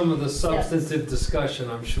missed some of the substantive discussion,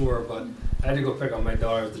 I'm sure, but I had to go pick up my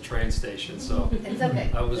daughter at the train station, so It's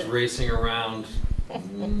okay. I was racing around.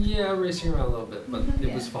 Yeah, racing around a little bit, but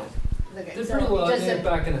it was fun. Okay, Did so pretty well. I just made it a-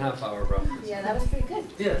 back in a half hour, bro. Yeah, that was pretty good.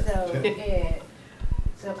 Yeah.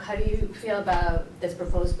 So how do you feel about this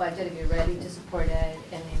proposed budget? If you're ready to support it,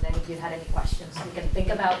 and then if you had any questions, we can think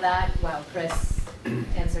about that while Chris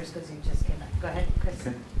answers, because you just came back. Go ahead, Chris.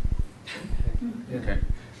 Okay.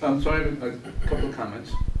 So I have a couple of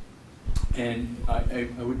comments. And I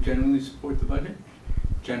would generally support the budget,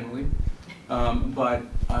 generally. But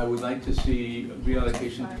I would like to see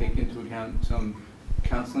reallocation take into account some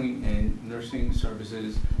counseling and nursing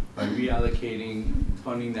services by reallocating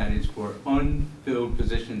funding that is for unfilled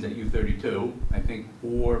positions at U32, I think,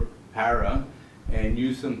 or para, and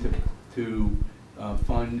use them to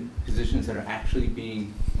fund positions that are actually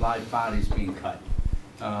being, live bodies being cut,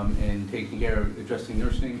 and taking care of addressing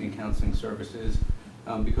nursing and counseling services.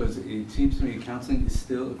 Because it seems to me counseling is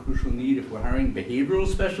still a crucial need. If we're hiring behavioral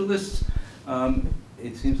specialists,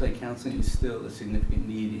 it seems like counseling is still a significant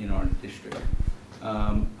need in our district.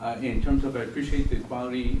 In terms of, I appreciate the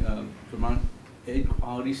quality, Vermont Ed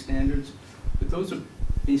quality standards, but those are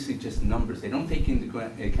basically just numbers. They don't take into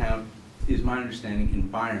account, is my understanding,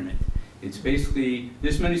 environment. It's basically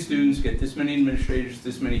this many students get this many administrators,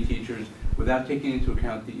 this many teachers, without taking into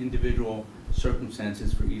account the individual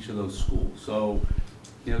circumstances for each of those schools. So,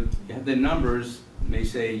 you know, you have the numbers may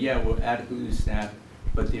say, yeah, we're adequately staffed,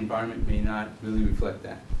 but the environment may not really reflect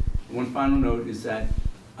that. One final note is that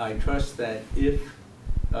I trust that if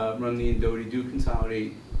Rumney and Doty do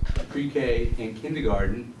consolidate pre-K and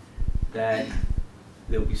kindergarten, that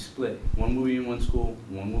they'll be split. One will be in one school,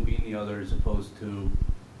 one will be in the other, as opposed to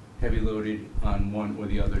heavy loaded on one or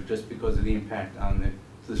the other, just because of the impact on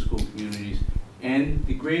the school communities and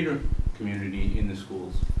the greater community in the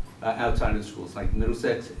schools, outside of the schools, like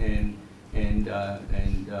Middlesex and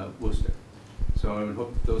Worcester. So I would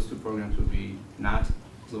hope those two programs would be not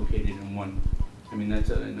located in one. I mean, I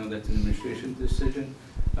know that's an administration decision,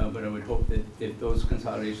 but I would hope that if those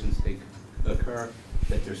consolidations occur,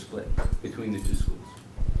 that they're split between the two schools.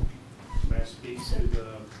 May I speak to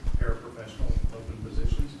the paraprofessional open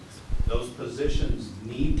positions? Those positions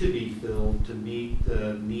need to be filled to meet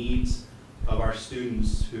the needs of our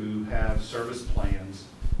students who have service plans,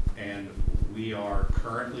 and we are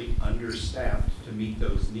currently understaffed to meet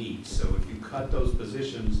those needs. So if you cut those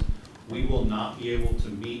positions, we will not be able to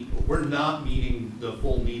meet, we're not meeting the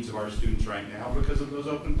full needs of our students right now because of those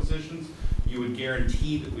open positions. You would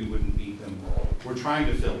guarantee that we wouldn't meet them. We're trying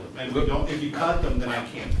to fill them, and we don't, if you cut them, then I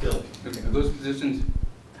can't fill them. Okay, are those positions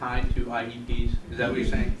tied to IEPs? Is that what you're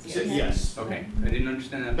saying? Yes. Okay, I didn't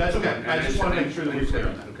understand that. That's okay. I just want to make sure that we're clear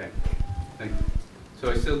on that. Okay, thank you.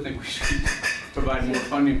 So I still think we should provide more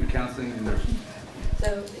funding for counseling and nursing.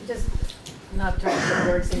 So just not trying to put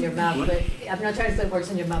words in your mouth, but I'm not trying to put words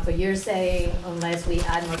in your mouth, but you're saying unless we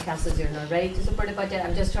add more counselors, you're not ready to support the budget.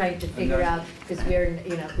 I'm just trying to figure out, because we're,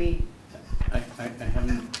 I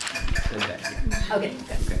haven't said that yet. Okay,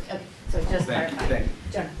 good. Okay, so just clarify.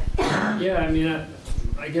 Jonathan. Yeah, I mean,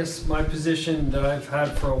 I guess my position that I've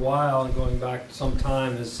had for a while and going back some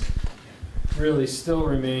time is really still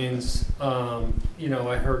remains,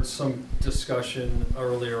 I heard some discussion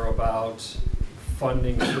earlier about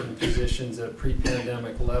funding certain positions at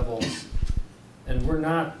pre-pandemic levels, and we're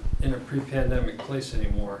not in a pre-pandemic place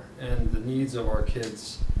anymore, and the needs of our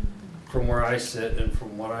kids, from where I sit and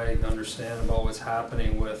from what I understand about what's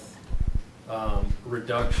happening with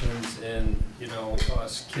reductions in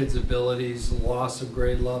us kids' abilities, loss of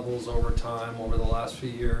grade levels over time over the last few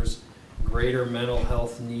years, greater mental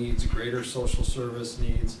health needs, greater social service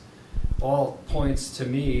needs, all points to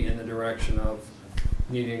me in the direction of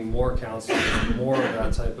needing more counselors, more of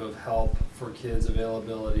that type of help for kids,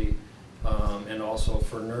 availability, and also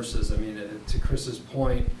for nurses. I mean, to Chris's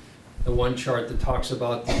point, the one chart that talks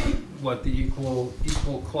about the equal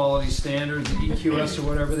quality standards, the EQS or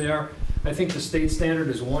whatever they are, I think the state standard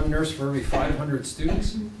is 1 nurse for every 500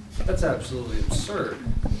 students. That's absolutely absurd.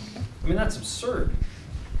 I mean, that's absurd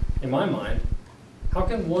in my mind. How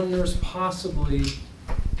can 1 nurse possibly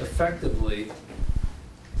effectively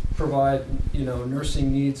provide,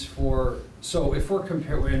 nursing needs for, so if we're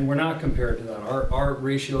compared, and we're not compared to that, our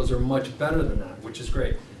ratios are much better than that, which is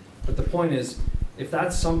great. But the point is, if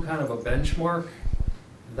that's some kind of a benchmark,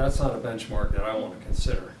 that's not a benchmark that I want to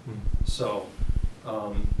consider. So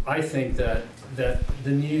I think that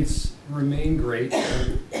the needs remain great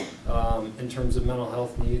in terms of mental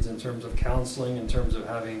health needs, in terms of counseling, in terms of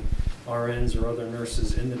having RNs or other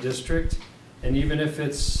nurses in the district. And even if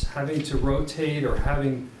it's having to rotate or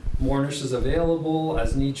having more nurses available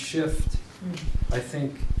as needs shift, I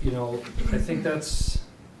think that's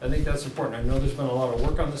important. I know there's been a lot of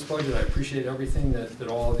work on this budget. I appreciate everything that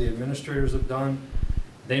all of the administrators have done.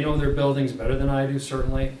 They know their buildings better than I do,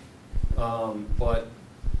 certainly. But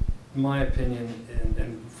in my opinion,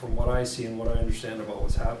 and from what I see and what I understand about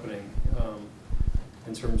what's happening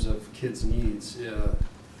in terms of kids' needs,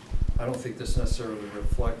 I don't think this necessarily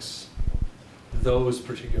reflects those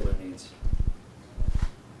particular needs.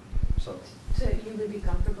 So you would be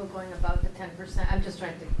comfortable going above the 10%? I'm just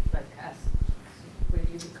trying to ask, would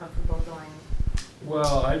you be comfortable going?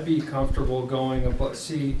 Well, I'd be comfortable going above.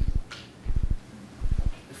 See,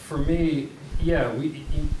 for me, yeah,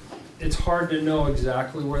 it's hard to know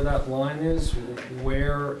exactly where that line is,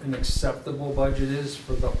 where an acceptable budget is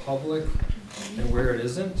for the public and where it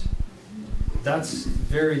isn't. That's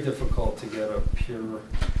very difficult to get a pure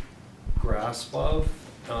grasp of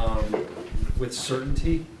with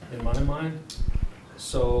certainty in my mind.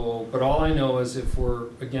 So, but all I know is if we're,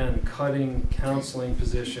 again, cutting counseling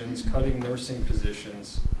positions, cutting nursing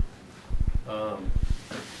positions, I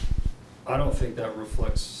don't think that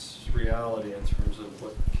reflects reality in terms of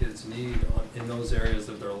what kids need in those areas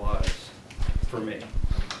of their lives, for me.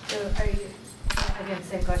 So are you, again,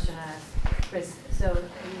 same question I asked Chris, so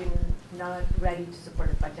are you not ready to support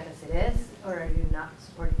the budget as it is, or are you not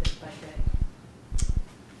supporting this budget?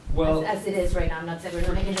 Well, as it is right now, I'm not saying we're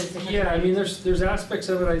not making a decision. Yeah, I mean, there's aspects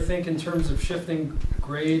of it, I think, in terms of shifting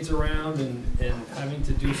grades around and having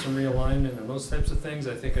to do some realignment and those types of things.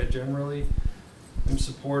 I think I generally am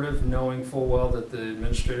supportive, knowing full well that the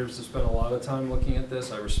administrators have spent a lot of time looking at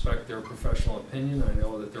this. I respect their professional opinion. I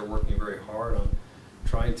know that they're working very hard on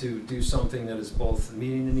trying to do something that is both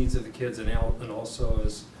meeting the needs of the kids and also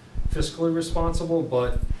is fiscally responsible.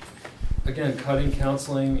 But again, cutting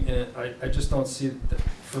counseling, and I just don't see that.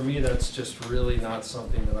 For me, that's just really not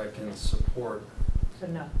something that I can support. So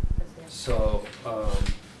no, that's the answer. So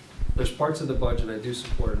there's parts of the budget I do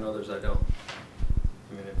support and others I don't.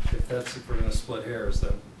 I mean, if we're going to split hairs,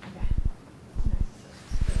 then.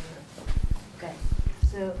 Okay.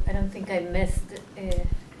 So I don't think I missed. I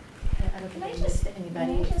don't think I missed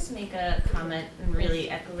anybody. Can I just make a comment, and really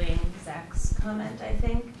echoing Zach's comment? I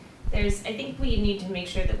think we need to make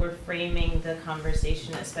sure that we're framing the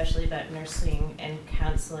conversation, especially about nursing and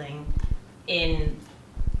counseling, in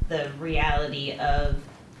the reality of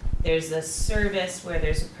there's a service where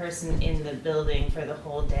there's a person in the building for the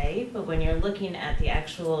whole day, but when you're looking at the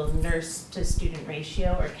actual nurse to student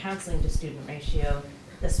ratio or counseling to student ratio,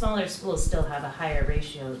 the smaller schools still have a higher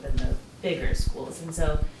ratio than the bigger schools. And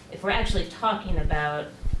so if we're actually talking about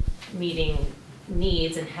meeting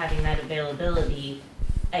needs and having that availability,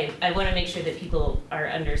 I want to make sure that people are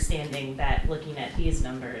understanding that, looking at these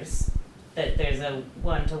numbers, that there's a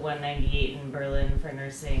 1 to 198 in Berlin for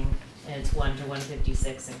nursing, and it's 1 to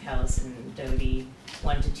 156 in Callis and Doty,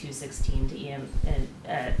 1 to 216 to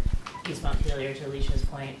East Montpelier, to Alicia's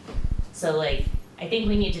point. So like, I think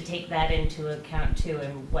we need to take that into account too,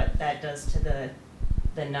 and what that does to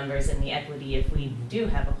the numbers and the equity. If we do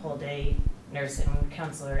have a whole day nurse and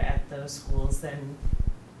counselor at those schools, then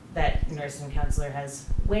that nurse and counselor has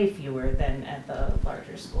way fewer than at the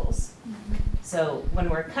larger schools. So when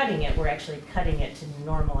we're cutting it, we're actually cutting it to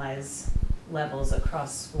normalize levels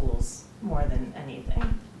across schools more than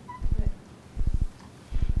anything.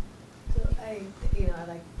 So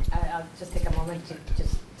I'll just take a moment to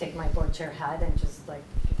just take my board chair hat and just like,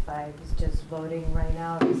 if I was just voting right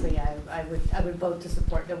now, obviously I would vote to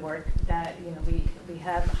support the work that, we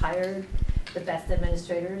have hired the best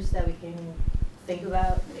administrators that we can think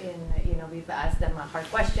about. We've asked them a hard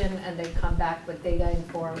question and they come back with data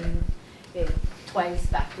informed twice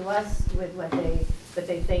back to us with what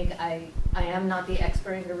they think. I am not the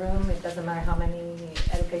expert in the room. It doesn't matter how many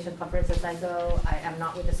education conferences I go. I am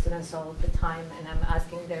not with the students all the time, and I'm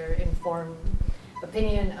asking their informed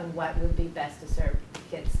opinion on what would be best to serve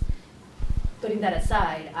kids. Putting that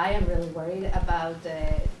aside, I am really worried about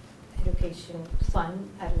the education fund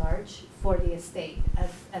at large for the estate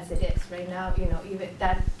as it is right now. Even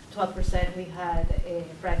that 12% we had,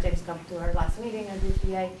 Brad James come to our last meeting at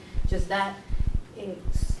UPA, just that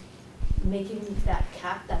it's making that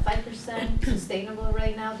cap, that 5% sustainable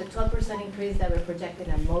right now. The 12% increase that we're projecting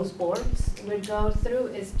that most boards would go through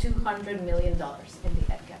is $200 million in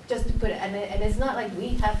the ed cap. Just to put it, and it's not like we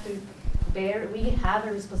have to bear, we have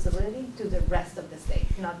a responsibility to the rest of the state,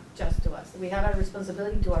 not just to us. We have a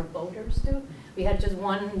responsibility to our voters too. We had just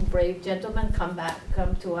one brave gentleman come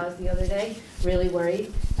to us the other day, really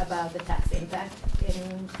worried about the tax impact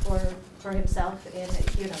for himself. And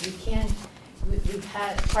we can't, we've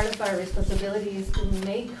had, part of our responsibility is to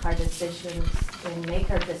make hard decisions and make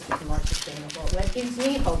our district more sustainable. What gives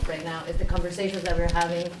me hope right now is the conversations that we're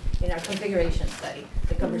having in our configuration study,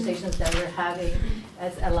 the conversations that we're having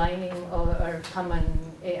as aligning our common,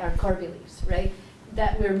 our core beliefs, right?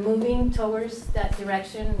 That we're moving towards that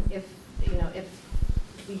direction. If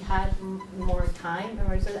we had more time,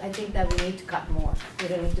 I think that we need to cut more. We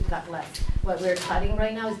don't need to cut less. What we're cutting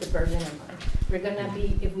right now is the bare minimum. We're gonna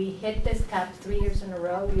be, if we hit this cap 3 years in a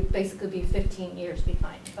row, we'd basically be 15 years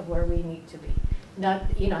behind of where we need to be. Not,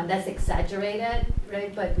 and that's exaggerated,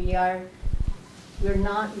 right? But we're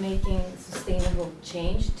not making sustainable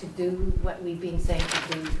change to do what we've been saying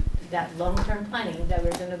to do, that long-term planning that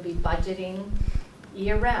we're gonna be budgeting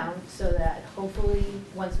year-round, so that hopefully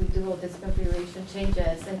once we do all this configuration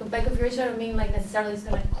changes, and by configuration I don't mean like necessarily it's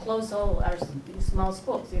going to close all our small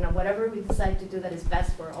schools. Whatever we decide to do that is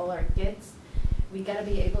best for all our kids, we got to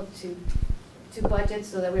be able to budget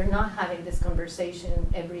so that we're not having this conversation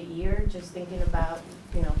every year, just thinking about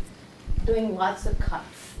doing lots of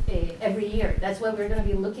cuts every year. That's what we're going to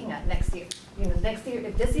be looking at next year. Next year,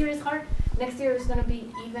 if this year is hard, next year is going to be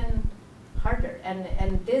even harder.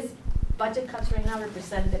 And this budget cuts right now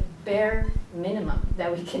represent the bare minimum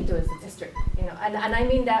that we can do as a district. And I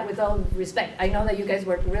mean that with all respect. I know that you guys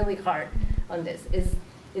work really hard on this.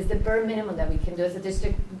 Is the bare minimum that we can do as a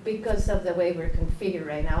district because of the way we're configured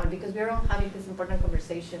right now, and because we're all having these important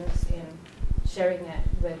conversations and sharing it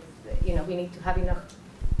with, we need to have enough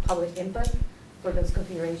public input for those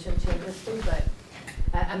configuration changes too. But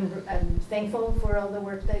I'm thankful for all the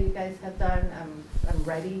work that you guys have done. I'm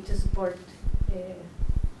ready to support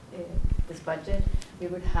this budget. We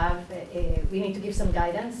would have we need to give some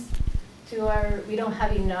guidance to our. We don't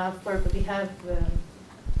have enough, but we have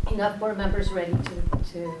enough board members ready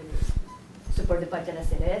to support the budget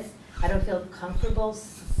as it is. I don't feel comfortable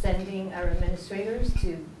sending our administrators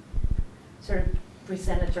to sort of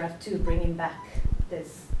present a draft to bringing back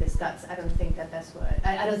this cuts. I don't think that's what.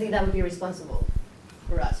 I don't think that would be responsible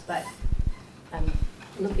for us. But I'm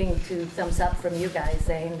looking to thumbs up from you guys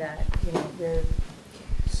saying that we're.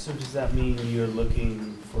 So does that mean you're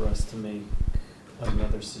looking for us to make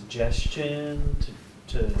another suggestion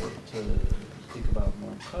to think about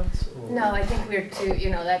more cuts? Or? No, I think we're too,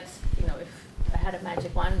 that's, if I had a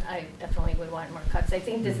magic wand, I definitely would want more cuts. I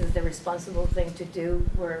think this is the responsible thing to do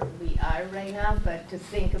where we are right now, but to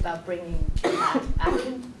think about bringing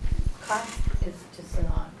action costs is just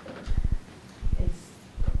not,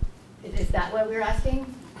 is that what we're asking?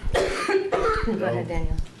 Go ahead,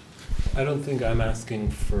 Daniel. I don't think I'm asking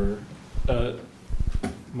for a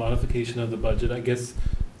modification of the budget. I guess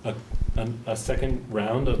a second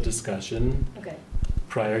round of discussion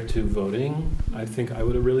prior to voting, I think I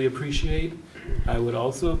would really appreciate. I would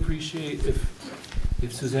also appreciate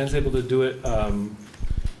if Suzanne's able to do it,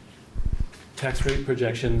 tax rate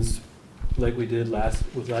projections like we did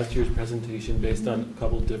with last year's presentation, based on a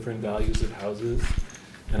couple different values of houses.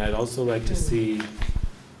 And I'd also like to see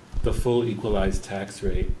the full equalized tax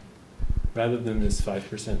rate, rather than this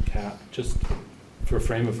 5% cap, just for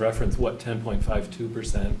frame of reference, what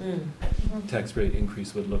 10.52% tax rate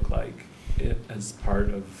increase would look like as part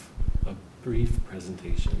of a brief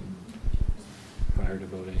presentation prior to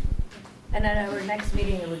voting. And at our next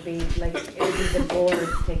meeting, it would be the board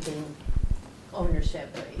taking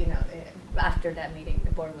ownership, you know, after that meeting,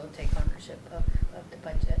 the board will take ownership of the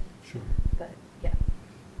budget. Sure. But, yeah.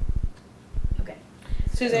 Okay.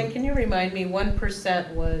 Suzanne, can you remind me,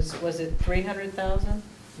 1% was it 300,000?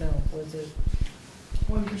 No, was it?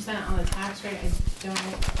 1% on the tax rate, I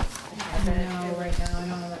don't know right now, I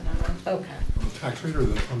don't know that number. Okay. On the tax rate or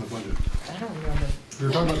on the budget? I don't remember. We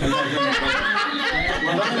were talking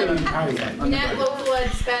about Net local ed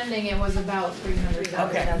spending, it was about 300,000.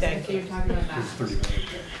 Okay, If you're talking about that. It's 30 million.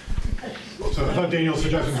 So I thought Daniel's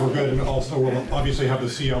suggestions were good, and also we'll obviously have the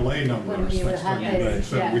CLA numbers we will next have time, this,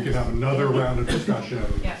 so yeah. we can have another round of discussion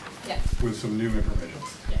Yeah. with some new information.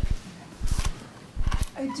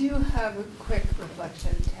 I do have a quick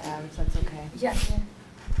reflection to add, if that's okay. Yeah.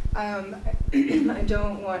 I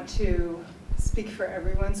don't want to speak for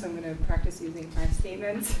everyone, so I'm going to practice using my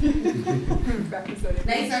statements. Practice what it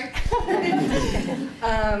means.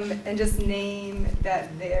 And just name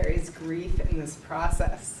that there is grief in this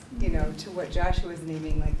process. You know, to what Joshua was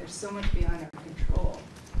naming, like there's so much beyond our control.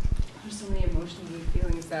 There's so many emotions and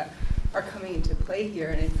feelings that are coming into play here,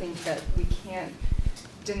 and I think that we can't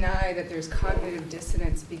deny that there's cognitive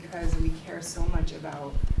dissonance because we care so much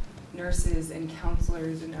about nurses and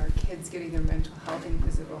counselors and our kids getting their mental health and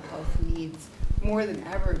physical health needs more than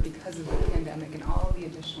ever because of the pandemic and all the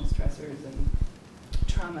additional stressors and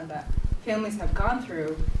trauma that families have gone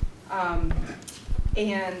through.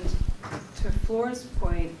 And to Flora's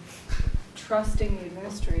point, trusting the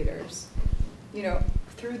administrators, you know,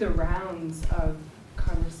 through the rounds of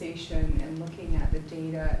conversation and looking at the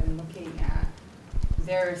data and looking at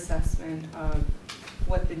their assessment of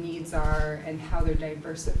what the needs are and how they're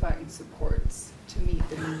diversifying supports to meet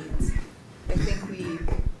the needs. I think we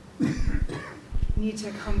need to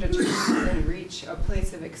come to terms and reach a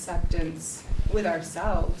place of acceptance with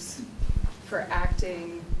ourselves for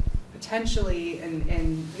acting potentially and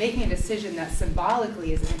making a decision that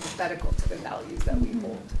symbolically is antithetical to the values that we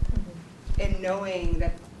hold. And knowing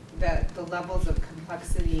that the levels of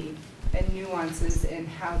complexity and nuances in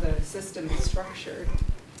how the system is structured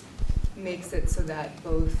makes it so that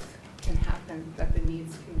both can happen, that the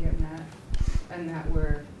needs can get met, and that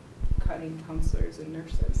we're cutting counselors and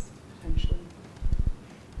nurses, potentially.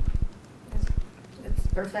 It's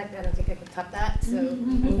perfect. I don't think I can top that. So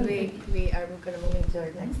we are going to move into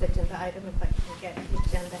our next agenda item. If I can get the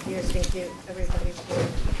agenda here. Thank you, everybody, for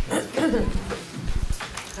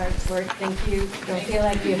hard work. Thank you. Don't feel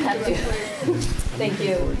like you have to. Thank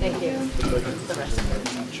you. Thank you.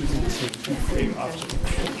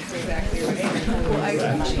 Exactly right. Well, I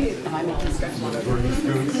appreciate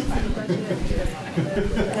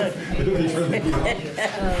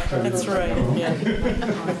That's right. Yeah.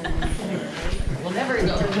 We'll never go.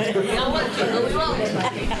 We don't want to, but we won't.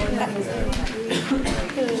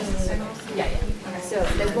 Yeah. So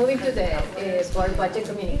let's move into the board budget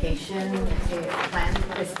communication plan.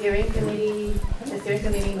 The steering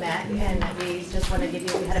committee met, and we just want to give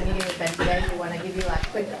you. We had a meeting with Ben today. We want to give you a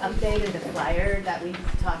quick update of the flyer that we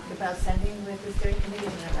talked about sending with the steering committee.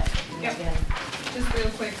 Yep. Just real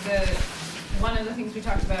quick, one of the things we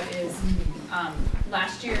talked about is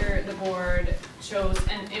last year the board chose,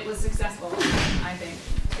 and it was successful, I think,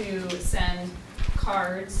 to send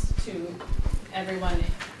cards to everyone,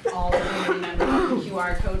 all the community members, with a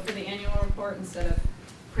QR code for the annual report instead of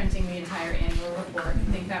printing the entire annual report.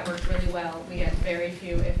 I think that worked really well. We had very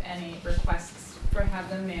few, if any, requests for have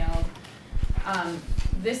them mailed.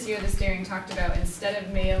 This year, the steering talked about instead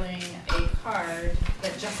of mailing a card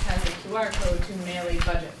that just has a QR code, to mail a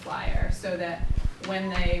budget flyer, so that when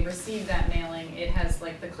they receive that mailing, it has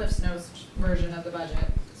like the Cliff's Notes version of the budget.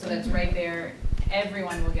 So that's right there.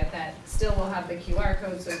 Everyone will get that. Still will have the QR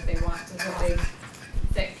code, so if they want to put a big,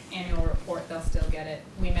 thick annual report, they'll still get it.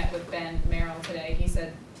 We met with Ben Merrill today. He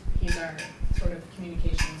said he's our sort of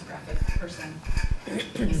communications graphic person.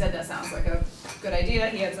 He said that sounds like a good idea.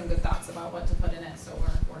 He had some good thoughts about what to put in it, so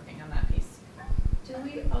we're working on that piece. Do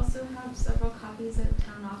we also have several copies at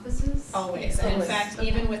town offices? Always. And in fact,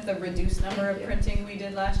 even with the reduced number of printing we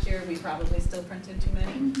did last year, we probably still printed too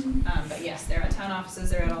many. But yes, they're at town offices,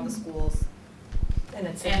 they're at all the schools. And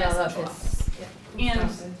it's and central central office.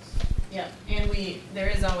 office. And there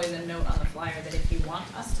is always a note on the flyer that if you want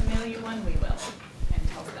us to mail you one, we will, and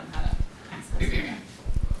tells them how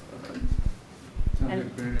Sounds like a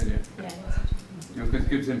great idea. Yeah. You know, because it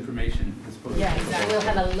gives information as opposed to. Yeah, exactly. We'll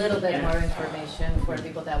have a little bit more information for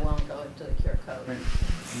people that won't go into the QR code. Right.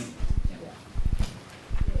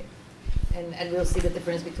 And we'll see the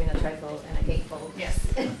difference between a trifold and a gatefold. Yes.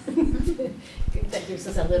 That gives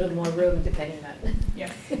us a little more room depending on.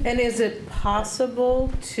 Yes. And is it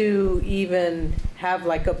possible to even have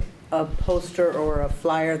like a poster or a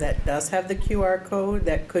flyer that does have the QR code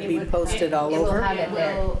that could be posted all over?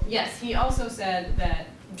 Yes, he also said that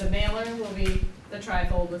the mailer will be the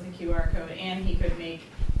trifold with a QR code, and he could make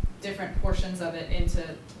different portions of it into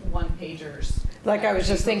one-pagers. Like I was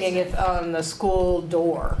just thinking if on the school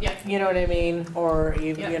door, Yep. you know what I mean? Or,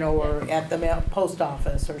 you Yep. know, or at the post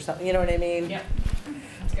office or something, you know what I mean? Yep,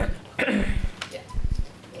 that's good.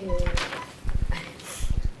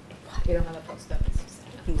 We don't have a post office.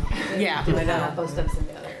 Yeah, We I don't have know. a post office in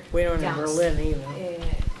the other We don't in towns. Berlin either.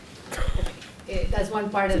 That's one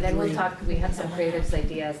part, and then we'll talk, we had some creative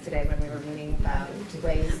ideas today when we were meeting about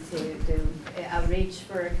ways to do outreach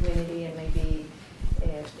for a community and maybe,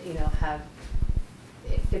 you know, have,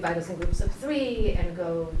 divide us in groups of 3 and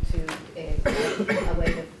go to a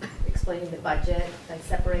way of explaining the budget by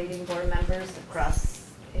separating board members across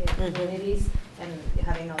communities and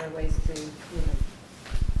having other ways to, you know,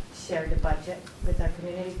 share the budget with our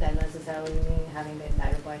communities. That necessarily mean having the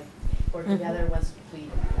entire board together. Once we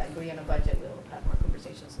agree on a budget, we'll have more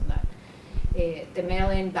conversations on that. The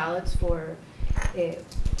mail-in ballots for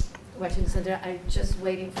Washington Center, I'm just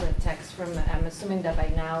waiting for a text from, I'm assuming that by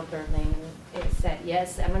now Berlin said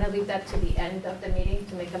yes. I'm gonna leave that to the end of the meeting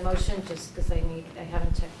to make a motion, just because I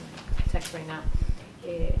haven't checked my text right now.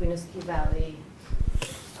 Winooski Valley,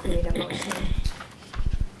 I need a motion.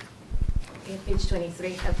 Page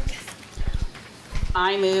 23.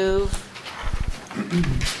 I move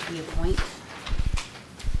we appoint.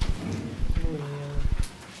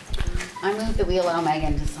 I move that we allow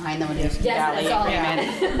Megan to sign the Winooski Valley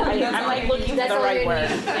agreement. I'm like looking for the right word.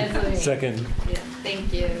 Second. Yeah,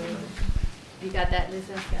 thank you. You got that,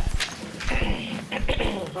 Lisa? Yes.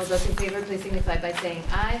 All those in favor, please signify by saying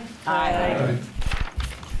aye. Aye.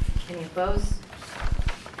 Any opposed?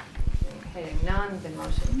 Hearing none, the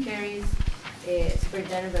motion carries.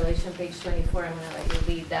 Superintendent relation, page 24, I'm gonna let you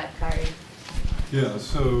lead that, Kari. Yeah,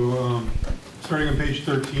 so starting on page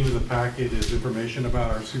 13 of the packet is information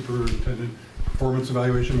about our superintendent performance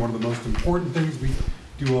evaluation, one of the most important things we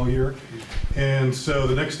do all year. And so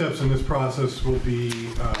the next steps in this process will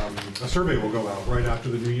be a survey will go out right after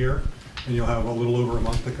the new year, and you'll have a little over a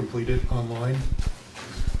month to complete it online.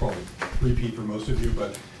 It's probably repeat for most of you,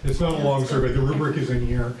 but it's not a long survey. The rubric is in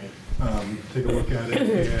here. Take a look at it,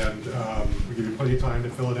 and we give you plenty of time to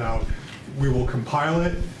fill it out. We will compile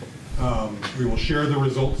it. We will share the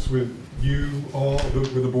results with you all,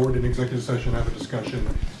 with the board in executive session, have a discussion,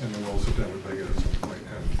 and then we'll sit down with Megan at some point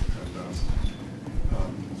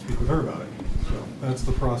and speak with her about it. So that's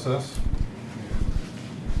the process.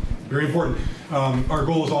 Very important. Our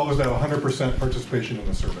goal is always to have 100% participation in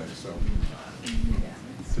the survey, so it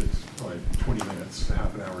takes probably 20 minutes,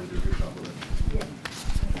 half an hour to do a good job with it. Yeah.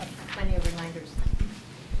 Plenty of reminders.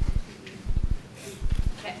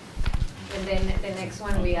 Okay. And then the next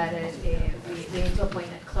one we added, we need to appoint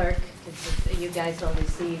a clerk. You guys all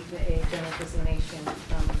received a general designation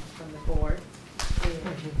from the board.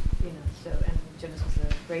 You know, so, and Jonas was a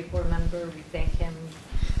great board member. We thank him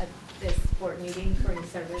at this board meeting for his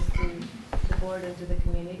service to the board and to the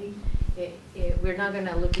community. We're not going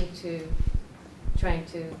to look into trying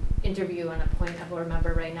to interview and appoint a board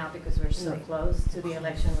member right now because we're so close to the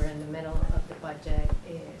election. We're in the middle of the budget.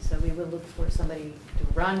 So we will look for somebody to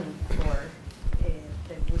run for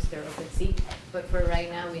the booster open seat. But for right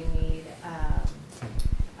now, we need a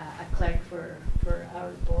clerk for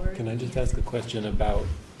our board. Can I just ask a question about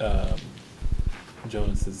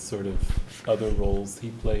Jonas's sort of other roles he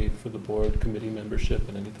played for the board, committee membership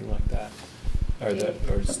and anything like that?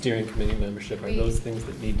 Or steering committee membership, are those things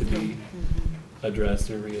that need to be addressed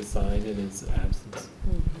or reassigned in his absence?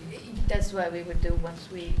 That's what we would do once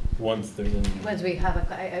we have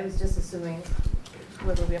a, I was just assuming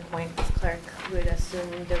whether we appoint this clerk would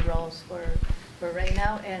assume the roles for right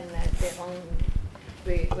now, and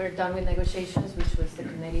we're done with negotiations, which was the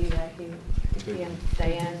committee that he and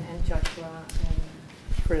Diane and Joshua and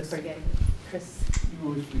Chris. Especially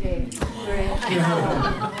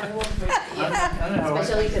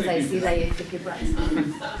because I see that you took your prize.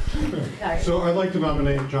 So I'd like to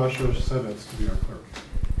nominate Joshua Sevitz to be our clerk.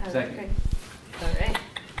 Second. All right.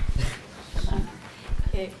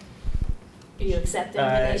 Okay. Do you accept the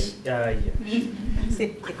nomination? Yeah. All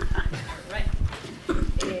right.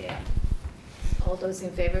 All those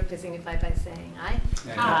in favor, please signify by saying aye.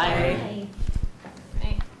 Aye. Aye. All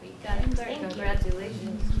right, we got it, Thank you.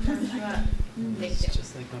 congratulations. Joshua. Thank you.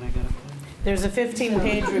 Just like when I got appointed. There's a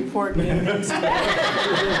 15-page report due next week.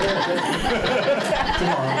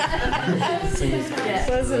 Yeah.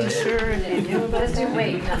 Wasn't sure if you knew about Let's do, that.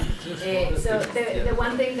 wait, no. So the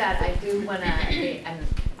one thing that I do wanna, and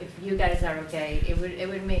if you guys are okay, it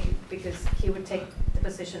would make, because he would take the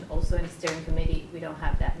position also in the steering committee. We don't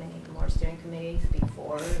have that many more steering committees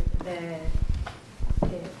before the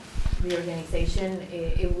reorganization.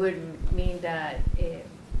 It would mean that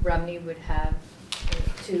Romney would have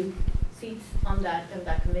 2 seats on that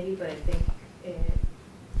committee, but I think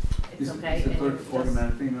it's okay. Is the and clerk it's just-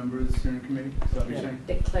 automatically a member of the steering committee? Is that what you're saying?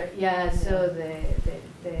 The clerk, yeah, so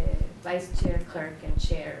the vice chair, clerk, and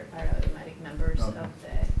chair are automatic members of Okay.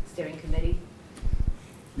 the steering committee.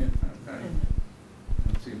 Yeah, I don't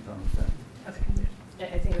see a problem with that.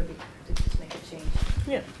 Okay, I think it would be good to just make a change.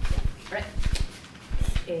 Yeah. Right.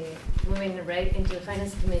 Moving right into the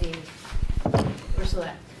finance committee,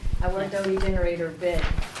 Ursula, our Doty generator bid.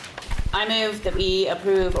 I move that we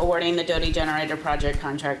approve awarding the Doty generator project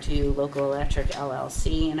contract to Local Electric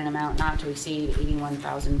LLC in an amount not to exceed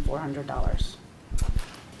 $81,400.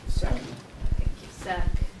 Second. Thank you, Zach.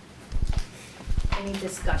 Any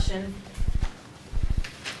discussion?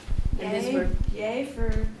 And this were- Yay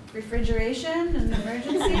for refrigeration and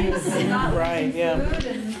emergencies, not Right, leaking yeah.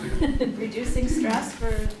 food and reducing stress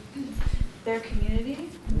for their community.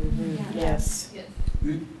 Yeah. Yes.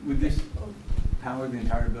 Would this power the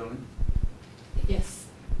entire building? Yes.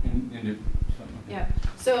 Into something? Yeah,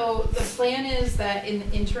 so the plan is that in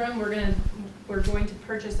the interim, we're going to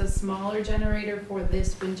purchase a smaller generator for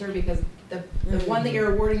this winter because the one that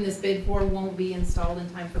you're awarding this bid for won't be installed in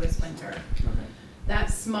time for this winter. Okay. That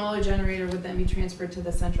smaller generator would then be transferred to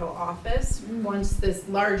the central office once this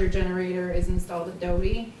larger generator is installed at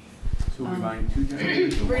Doty. So we're buying 2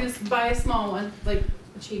 generators? or We're one? gonna just buy a small one, like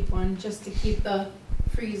a cheap one, just to keep the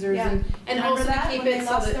freezers Yeah. and Remember also to that keep when they it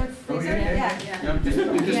so lost that. their Oh, freezer? yeah. I'm just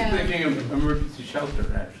Yeah. thinking of emergency shelter,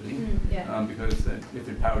 actually. Yeah. Because if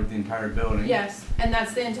it powered the entire building. Yes, and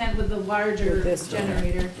that's the intent with the larger With this one.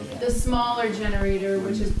 generator. The smaller generator,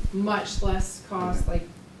 which is much less cost, like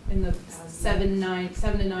in the $700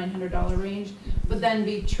 to $900 range, would then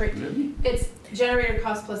be Really? it's generator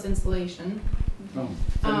cost plus installation, Oh,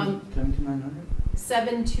 Um, 7,900?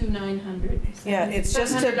 $700 to $900. Yeah, it's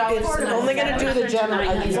just to, $700 it's for only gonna do the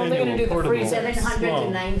generator, it's only gonna do the Portable. freezer. $700 to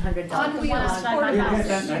Small. $900. On wheels, On portable.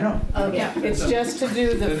 house. I know. Okay. It's just to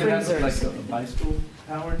do the Does it have like freezers. a bicycle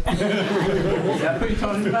powered? Is that what you're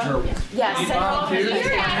talking about? Yes. Need volunteers?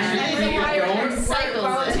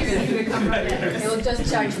 It will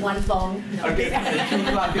just charge one phone. Okay, at 2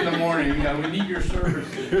 o'clock in the morning, we need your service.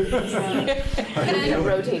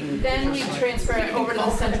 Then we transfer it over to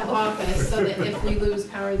the central office so that if we lose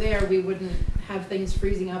power there, we wouldn't have things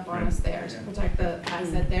freezing up on us there to protect the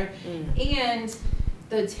asset there. And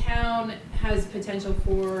the town has potential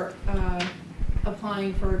for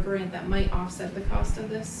applying for a grant that might offset the cost of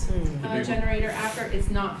this generator after. It's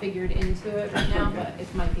not figured into it right now, but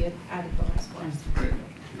it might be an added bonus for us.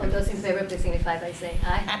 All those in favor, please signify by saying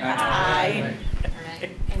aye. Aye. All right,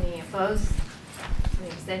 any opposed? Any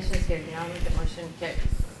abstentions? Here none, the motion carries.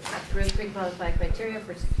 Approved pre-qualified criteria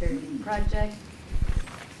for security project.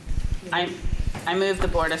 I move the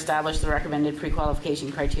board establish the recommended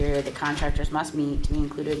pre-qualification criteria that contractors must meet to be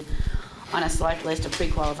included on a select list of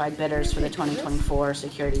pre-qualified bidders for the 2024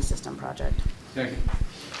 security system project. Second.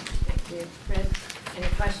 Thank you, Chris. Any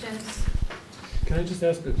questions? Can I just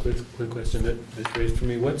ask a quick question that's raised for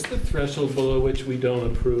me? What's the threshold below which we don't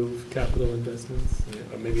approve capital investments?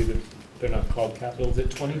 Or maybe they're not called capital. Is it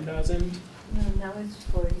 20,000? No, now it's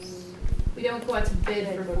 40. We don't go out to bid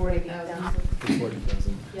for 40,000.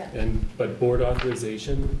 40,000. Yeah. But board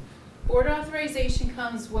authorization? Board authorization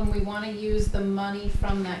comes when we want to use the money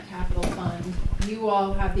from that capital fund. You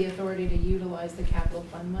all have the authority to utilize the capital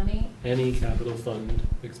fund money. Any capital fund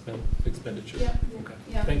expenditure? Yep. Okay.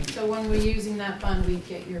 Yeah, Thank you. so when we're using that fund, we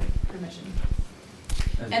get your permission.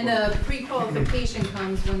 And the pre-qualification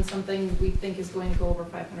comes when something we think is going to go over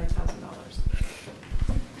 $500,000.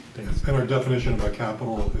 And our definition of a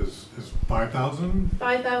capital is 5,000?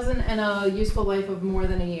 5,000 and a useful life of more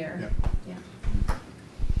than a year. Yeah. All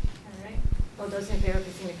right. All those in favor,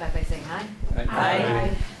 please signify by saying aye.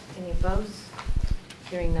 Aye. Any opposed?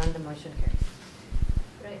 Hearing none, the motion carries.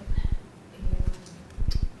 Right.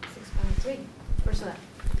 6.3, Ursula.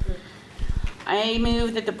 I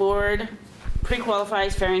move that the board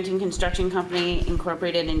pre-qualifies Farrington Construction Company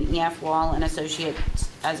Incorporated and EF Wall and Associates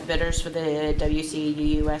as bidders for the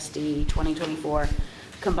WCUUSD 2024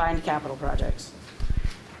 combined capital projects.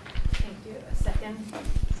 second?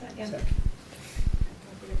 Second.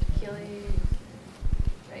 Keely.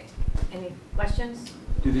 Right. Any questions?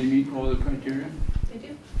 Do they meet all the criteria? They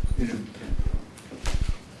do. They do.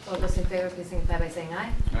 All those in favor, please signify by saying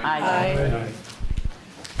aye. Aye.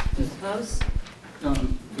 Those opposed? Good.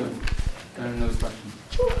 I have another question.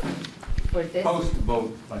 For this?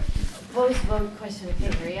 Post-vote question. Post-vote question,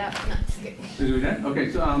 okay, hurry up. No, just kidding. Is it done?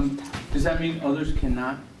 Okay, so does that mean others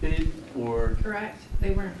cannot bid or? Correct. They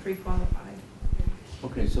weren't pre-qualified.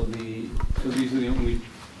 Okay, so these are the only,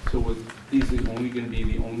 these are only going to be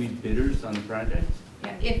the only bidders on the project?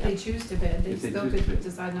 Yeah, if they choose to bid, they If they still choose to could bid.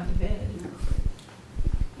 decide not to bid.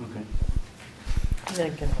 Okay.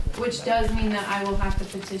 Which does mean that I will have to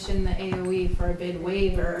petition the AOE for a bid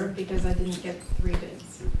waiver because I didn't get 3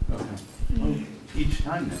 bids. Okay. Well, each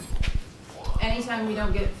time then? Anytime we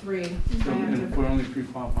don't get 3, So I have if we're only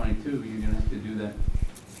pre-qualifying 2, you're going to have to do that?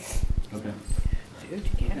 Okay.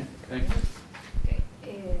 Okay, thank you. Okay,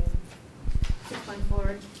 going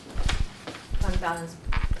forward, fund balance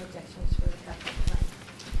projections for the capital plan.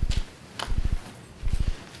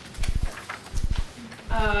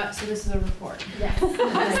 So this is a report. Yes.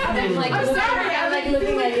 I'm like, I'm sorry, I'm like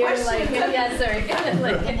looking at you like, yeah, sorry.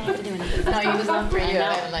 Like, no, it was not for you.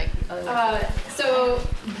 I'm like, So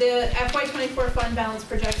the FY24 fund balance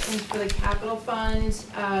projections for the capital fund,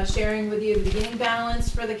 sharing with you the beginning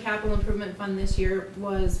balance for the capital improvement fund this year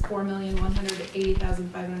was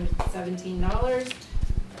 $4,180,517.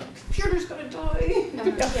 Computer's gonna die.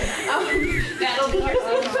 That'll be your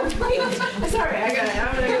Sorry, I got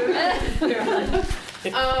it.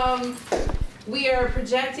 We are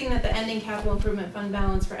projecting that the ending capital improvement fund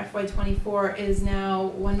balance for FY24 is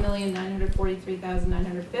now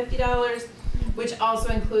 $1,943,950, which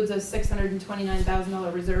also includes a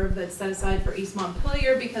 $629,000 reserve that's set aside for East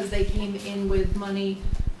Montpelier because they came in with money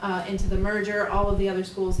into the merger. All of the other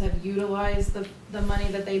schools have utilized the money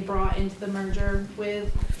that they brought into the merger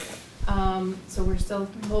with. So we're still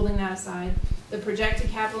holding that aside. The projected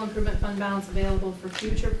capital improvement fund balance available for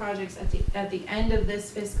future projects at the end of this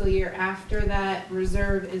fiscal year after that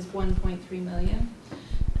reserve is $1.3 million.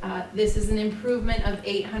 This is an improvement of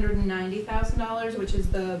 $890,000, which is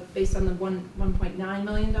based on the $1.9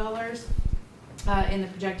 million in the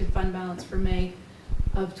projected fund balance for May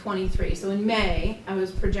of 23. So in May, I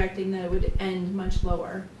was projecting that it would end much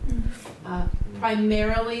lower.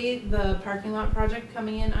 Primarily, the parking lot project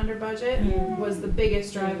coming in under budget was the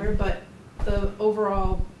biggest driver, but the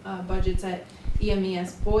overall budgets at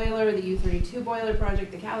EMES boiler, the U32 boiler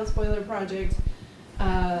project, the Callis boiler project,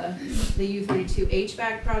 the U32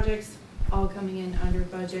 HVAC projects, all coming in under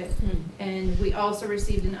budget. And we also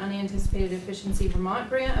received an unanticipated Efficiency Vermont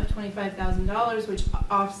grant of $25,000, which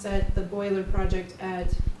offset the boiler project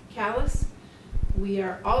at Callis. We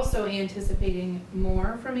are also anticipating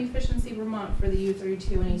more from Efficiency Vermont for the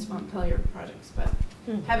U32 and East Montpelier projects, but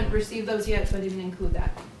haven't received those yet, so I didn't include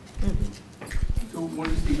that. So what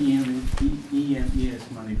is the EMES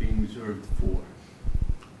money being reserved for?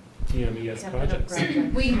 EMES projects.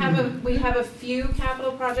 We have a few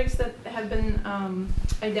capital projects that have been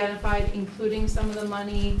identified, including some of the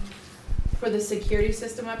money for the security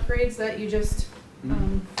system upgrades that you just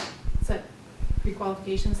set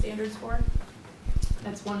pre-qualification standards for.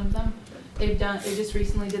 That's one of them. They just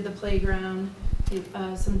recently did the playground,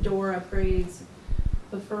 some door upgrades,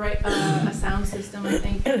 but for a sound system, I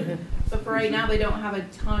think. But for right now, they don't have a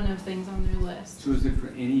ton of things on their list. So is it for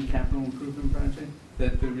any capital improvement project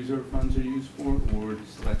that the reserve funds are used for, or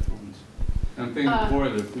select ones? I'm thinking the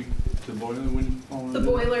boiler. The boiler wouldn't fall under The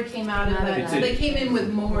boiler came out of that, so they came in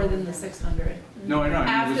with more than the 600. No, I know. It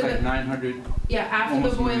was After like 900. Yeah, after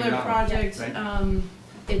almost the $1 million, boiler project, right?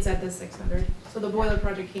 it's at the 600. So the boiler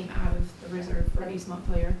project came out of the reserve for East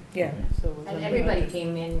Montpelier. Yeah. So and everybody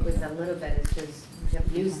came in with a little bit, it's just, we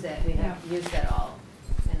have used it, we have used it all.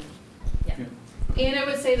 And, yeah. And I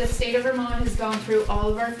would say the state of Vermont has gone through all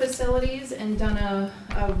of our facilities and done a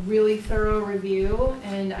really thorough review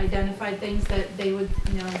and identified things that they would,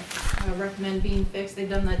 recommend being fixed. They've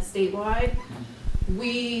done that statewide.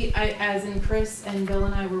 As in Chris and Bill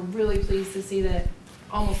and I, were really pleased to see that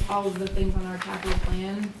almost all of the things on our capital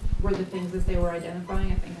plan were the things that they were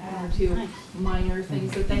identifying. I think one or two minor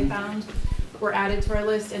things that they found were added to our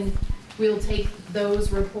list, and we'll take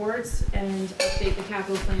those reports and update the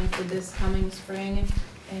capital plan for this coming spring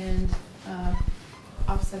and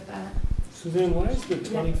offset that. Suzanne, why is the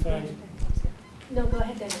 25? No, go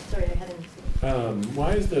ahead, Dennis. Sorry, I hadn't seen.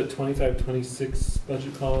 Why is the 25-26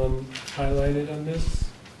 budget column highlighted on this?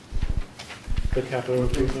 The capital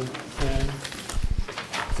improvement plan.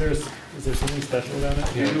 Is there something special about it?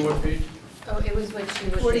 Do you know what page? Oh, it was what she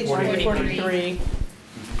was. 43.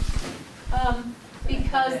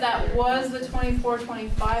 Because that was the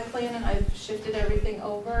 24-25 plan, and I've shifted everything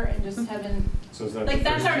over and just haven't, So is that like, the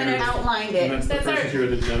that's first our year? next. Outlined And it. that's the That's our- first year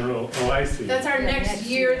of the general, oh, I see. That's our Yeah, next next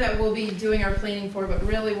year year. that we'll be doing our planning for, but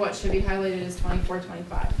really what should be highlighted is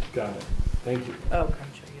 24-25. Got it. Thank you. Oh, gotcha,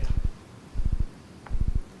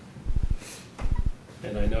 yeah.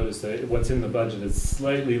 And I noticed that what's in the budget is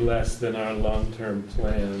slightly less than our long-term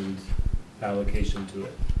planned allocation to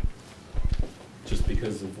it. Just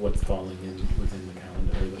because of what's falling in within the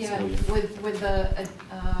calendar or the Yeah, school year. with the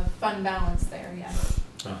fund balance there, yes.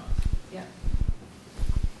 Ah. Yeah.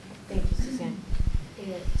 Thank you, Suzanne.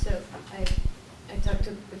 So I talked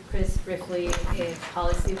with Chris briefly,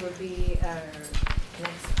 policy would be our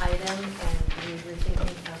next item, and we were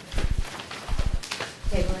thinking of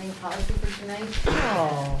tabling policy for tonight.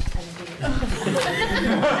 Oh.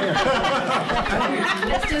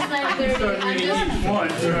 It's just 9:30, I'm just.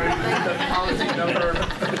 Policy number.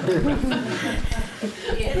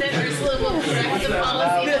 And then Ursula will correct the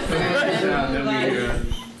policy number.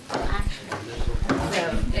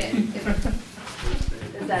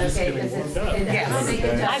 Is that okay? Because it's,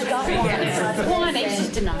 I've got one. It's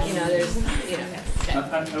just denied. You know, there's,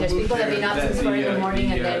 there's people that have been up since 4 in the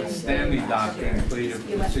morning and then. Stanley Doctrine played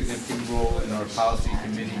a significant role in our policy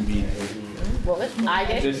committee meeting. I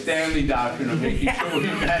did. The Stanley Doctrine of making sure we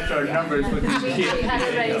match our numbers with these She kids. had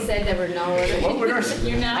already said there were no other. What would our?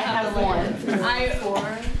 You now I have one.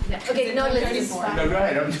 Four. Okay, no, let's just. No, go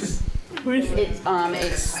ahead, I'm just.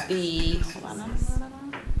 It's the, hold on.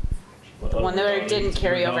 The one that I didn't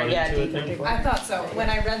carry over yet. I thought so. When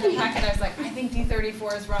I read the packet, I was like, I think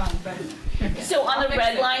D34 is wrong, but. So on the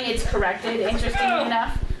red line, it's corrected, interestingly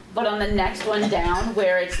enough, but on the next one down,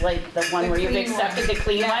 where it's like the one The where you've clean accepted one. the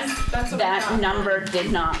clean Yes, one, that's what we that thought. number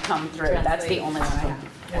did not come through. That's the only one I have.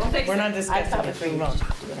 We'll fix We're it. not I discussing thought it, it move on.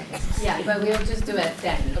 Yeah, but we'll just do it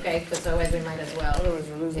then, okay, because otherwise we might as well. Otherwise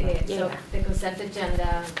we're losing it. So the consent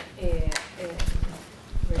agenda,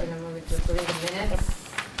 we're gonna move it to approve the minutes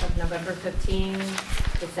of November 15,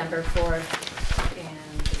 December 4th,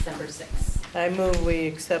 and December 6th. I move we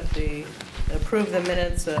approve the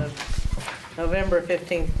minutes of November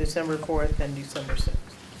 15th, December 4th, and December 6th.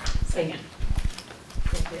 Second.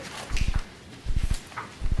 Thank you.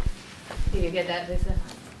 Did you get that, Lisa?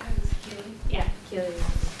 Yeah, Keely,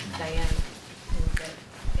 Diane. and Brett.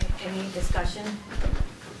 Any discussion?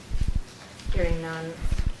 Hearing none.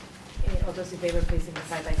 All those in favor, please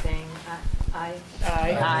signify by saying aye.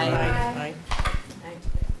 Aye. Aye. Aye.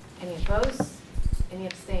 Any opposed? Any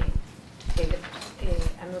abstain? Okay,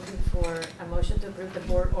 I'm looking for a motion to approve the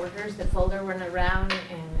board orders. The folder went around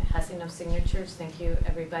and has enough signatures. Thank you,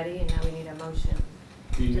 everybody, and now we need a motion.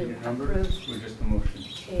 Do you to need a number or approve. just a motion?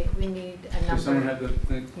 We need a number. Does someone have the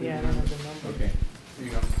thing? Yeah, I don't have the number. Okay, here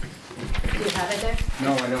you go. Do you have it there?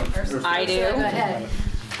 No, I don't. Ursula. I do. Go ahead.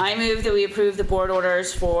 I move that we approve the board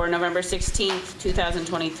orders for November 16th,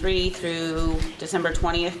 2023 through December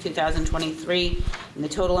 20th, 2023, in the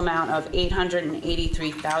total amount of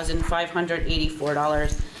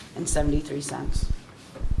 $883,584.73.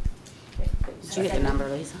 Did you get the number,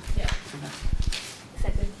 Lisa? Yeah.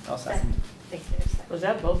 Second? I'll second. Thanks, there's Was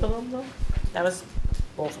that both of them though? That was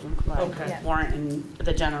both of them, Okay. Yeah. warrant and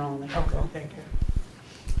the general and the Okay, capital. thank you.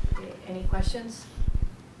 Okay, any questions?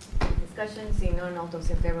 Discussion, seeing none, all those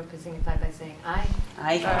in favor, please signify by saying aye.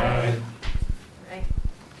 Aye. Right.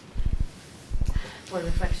 For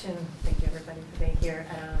reflection, thank you everybody for being here.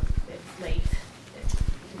 It's late.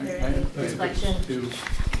 Is there any reflection? Two.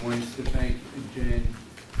 One is to thank Jen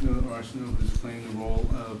Arsenault, who's playing the role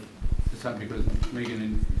of, it's not because Megan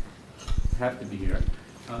didn't have to be here,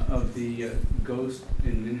 of the ghost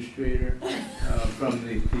administrator from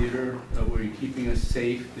the theater where you're keeping us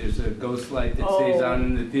safe. There's a ghost light that stays on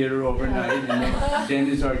in the theater overnight, and then Jen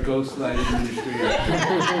is our ghost light administrator.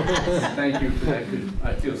 Thank you for that, because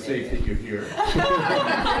I feel safe that you're here.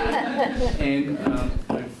 And I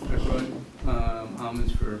brought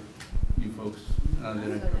almonds for you folks that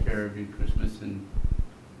I prepare every Christmas, and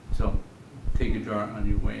so take a jar on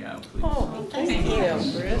your way out, please. Oh, thank you,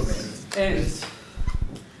 Chris. And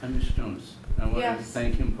I'm Mr. Jones. I want to Yes.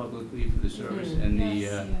 thank him publicly for the service and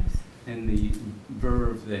the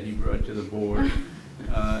verve that he brought to the board,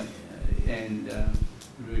 and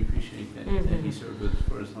really appreciate that he served with us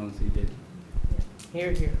for as long as he did.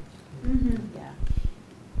 Here, here. Yeah.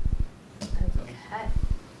 Okay.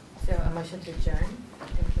 So a motion to adjourn.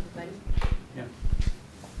 Thank you, everybody. Yeah.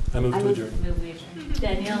 I move to adjourn. Move we adjourn.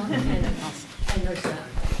 Danielle and Ursula.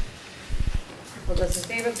 All those in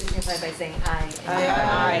favor, please signify by saying aye.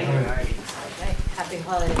 Aye. Okay. Happy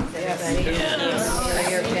holidays, everybody. Yes. For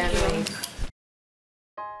your family.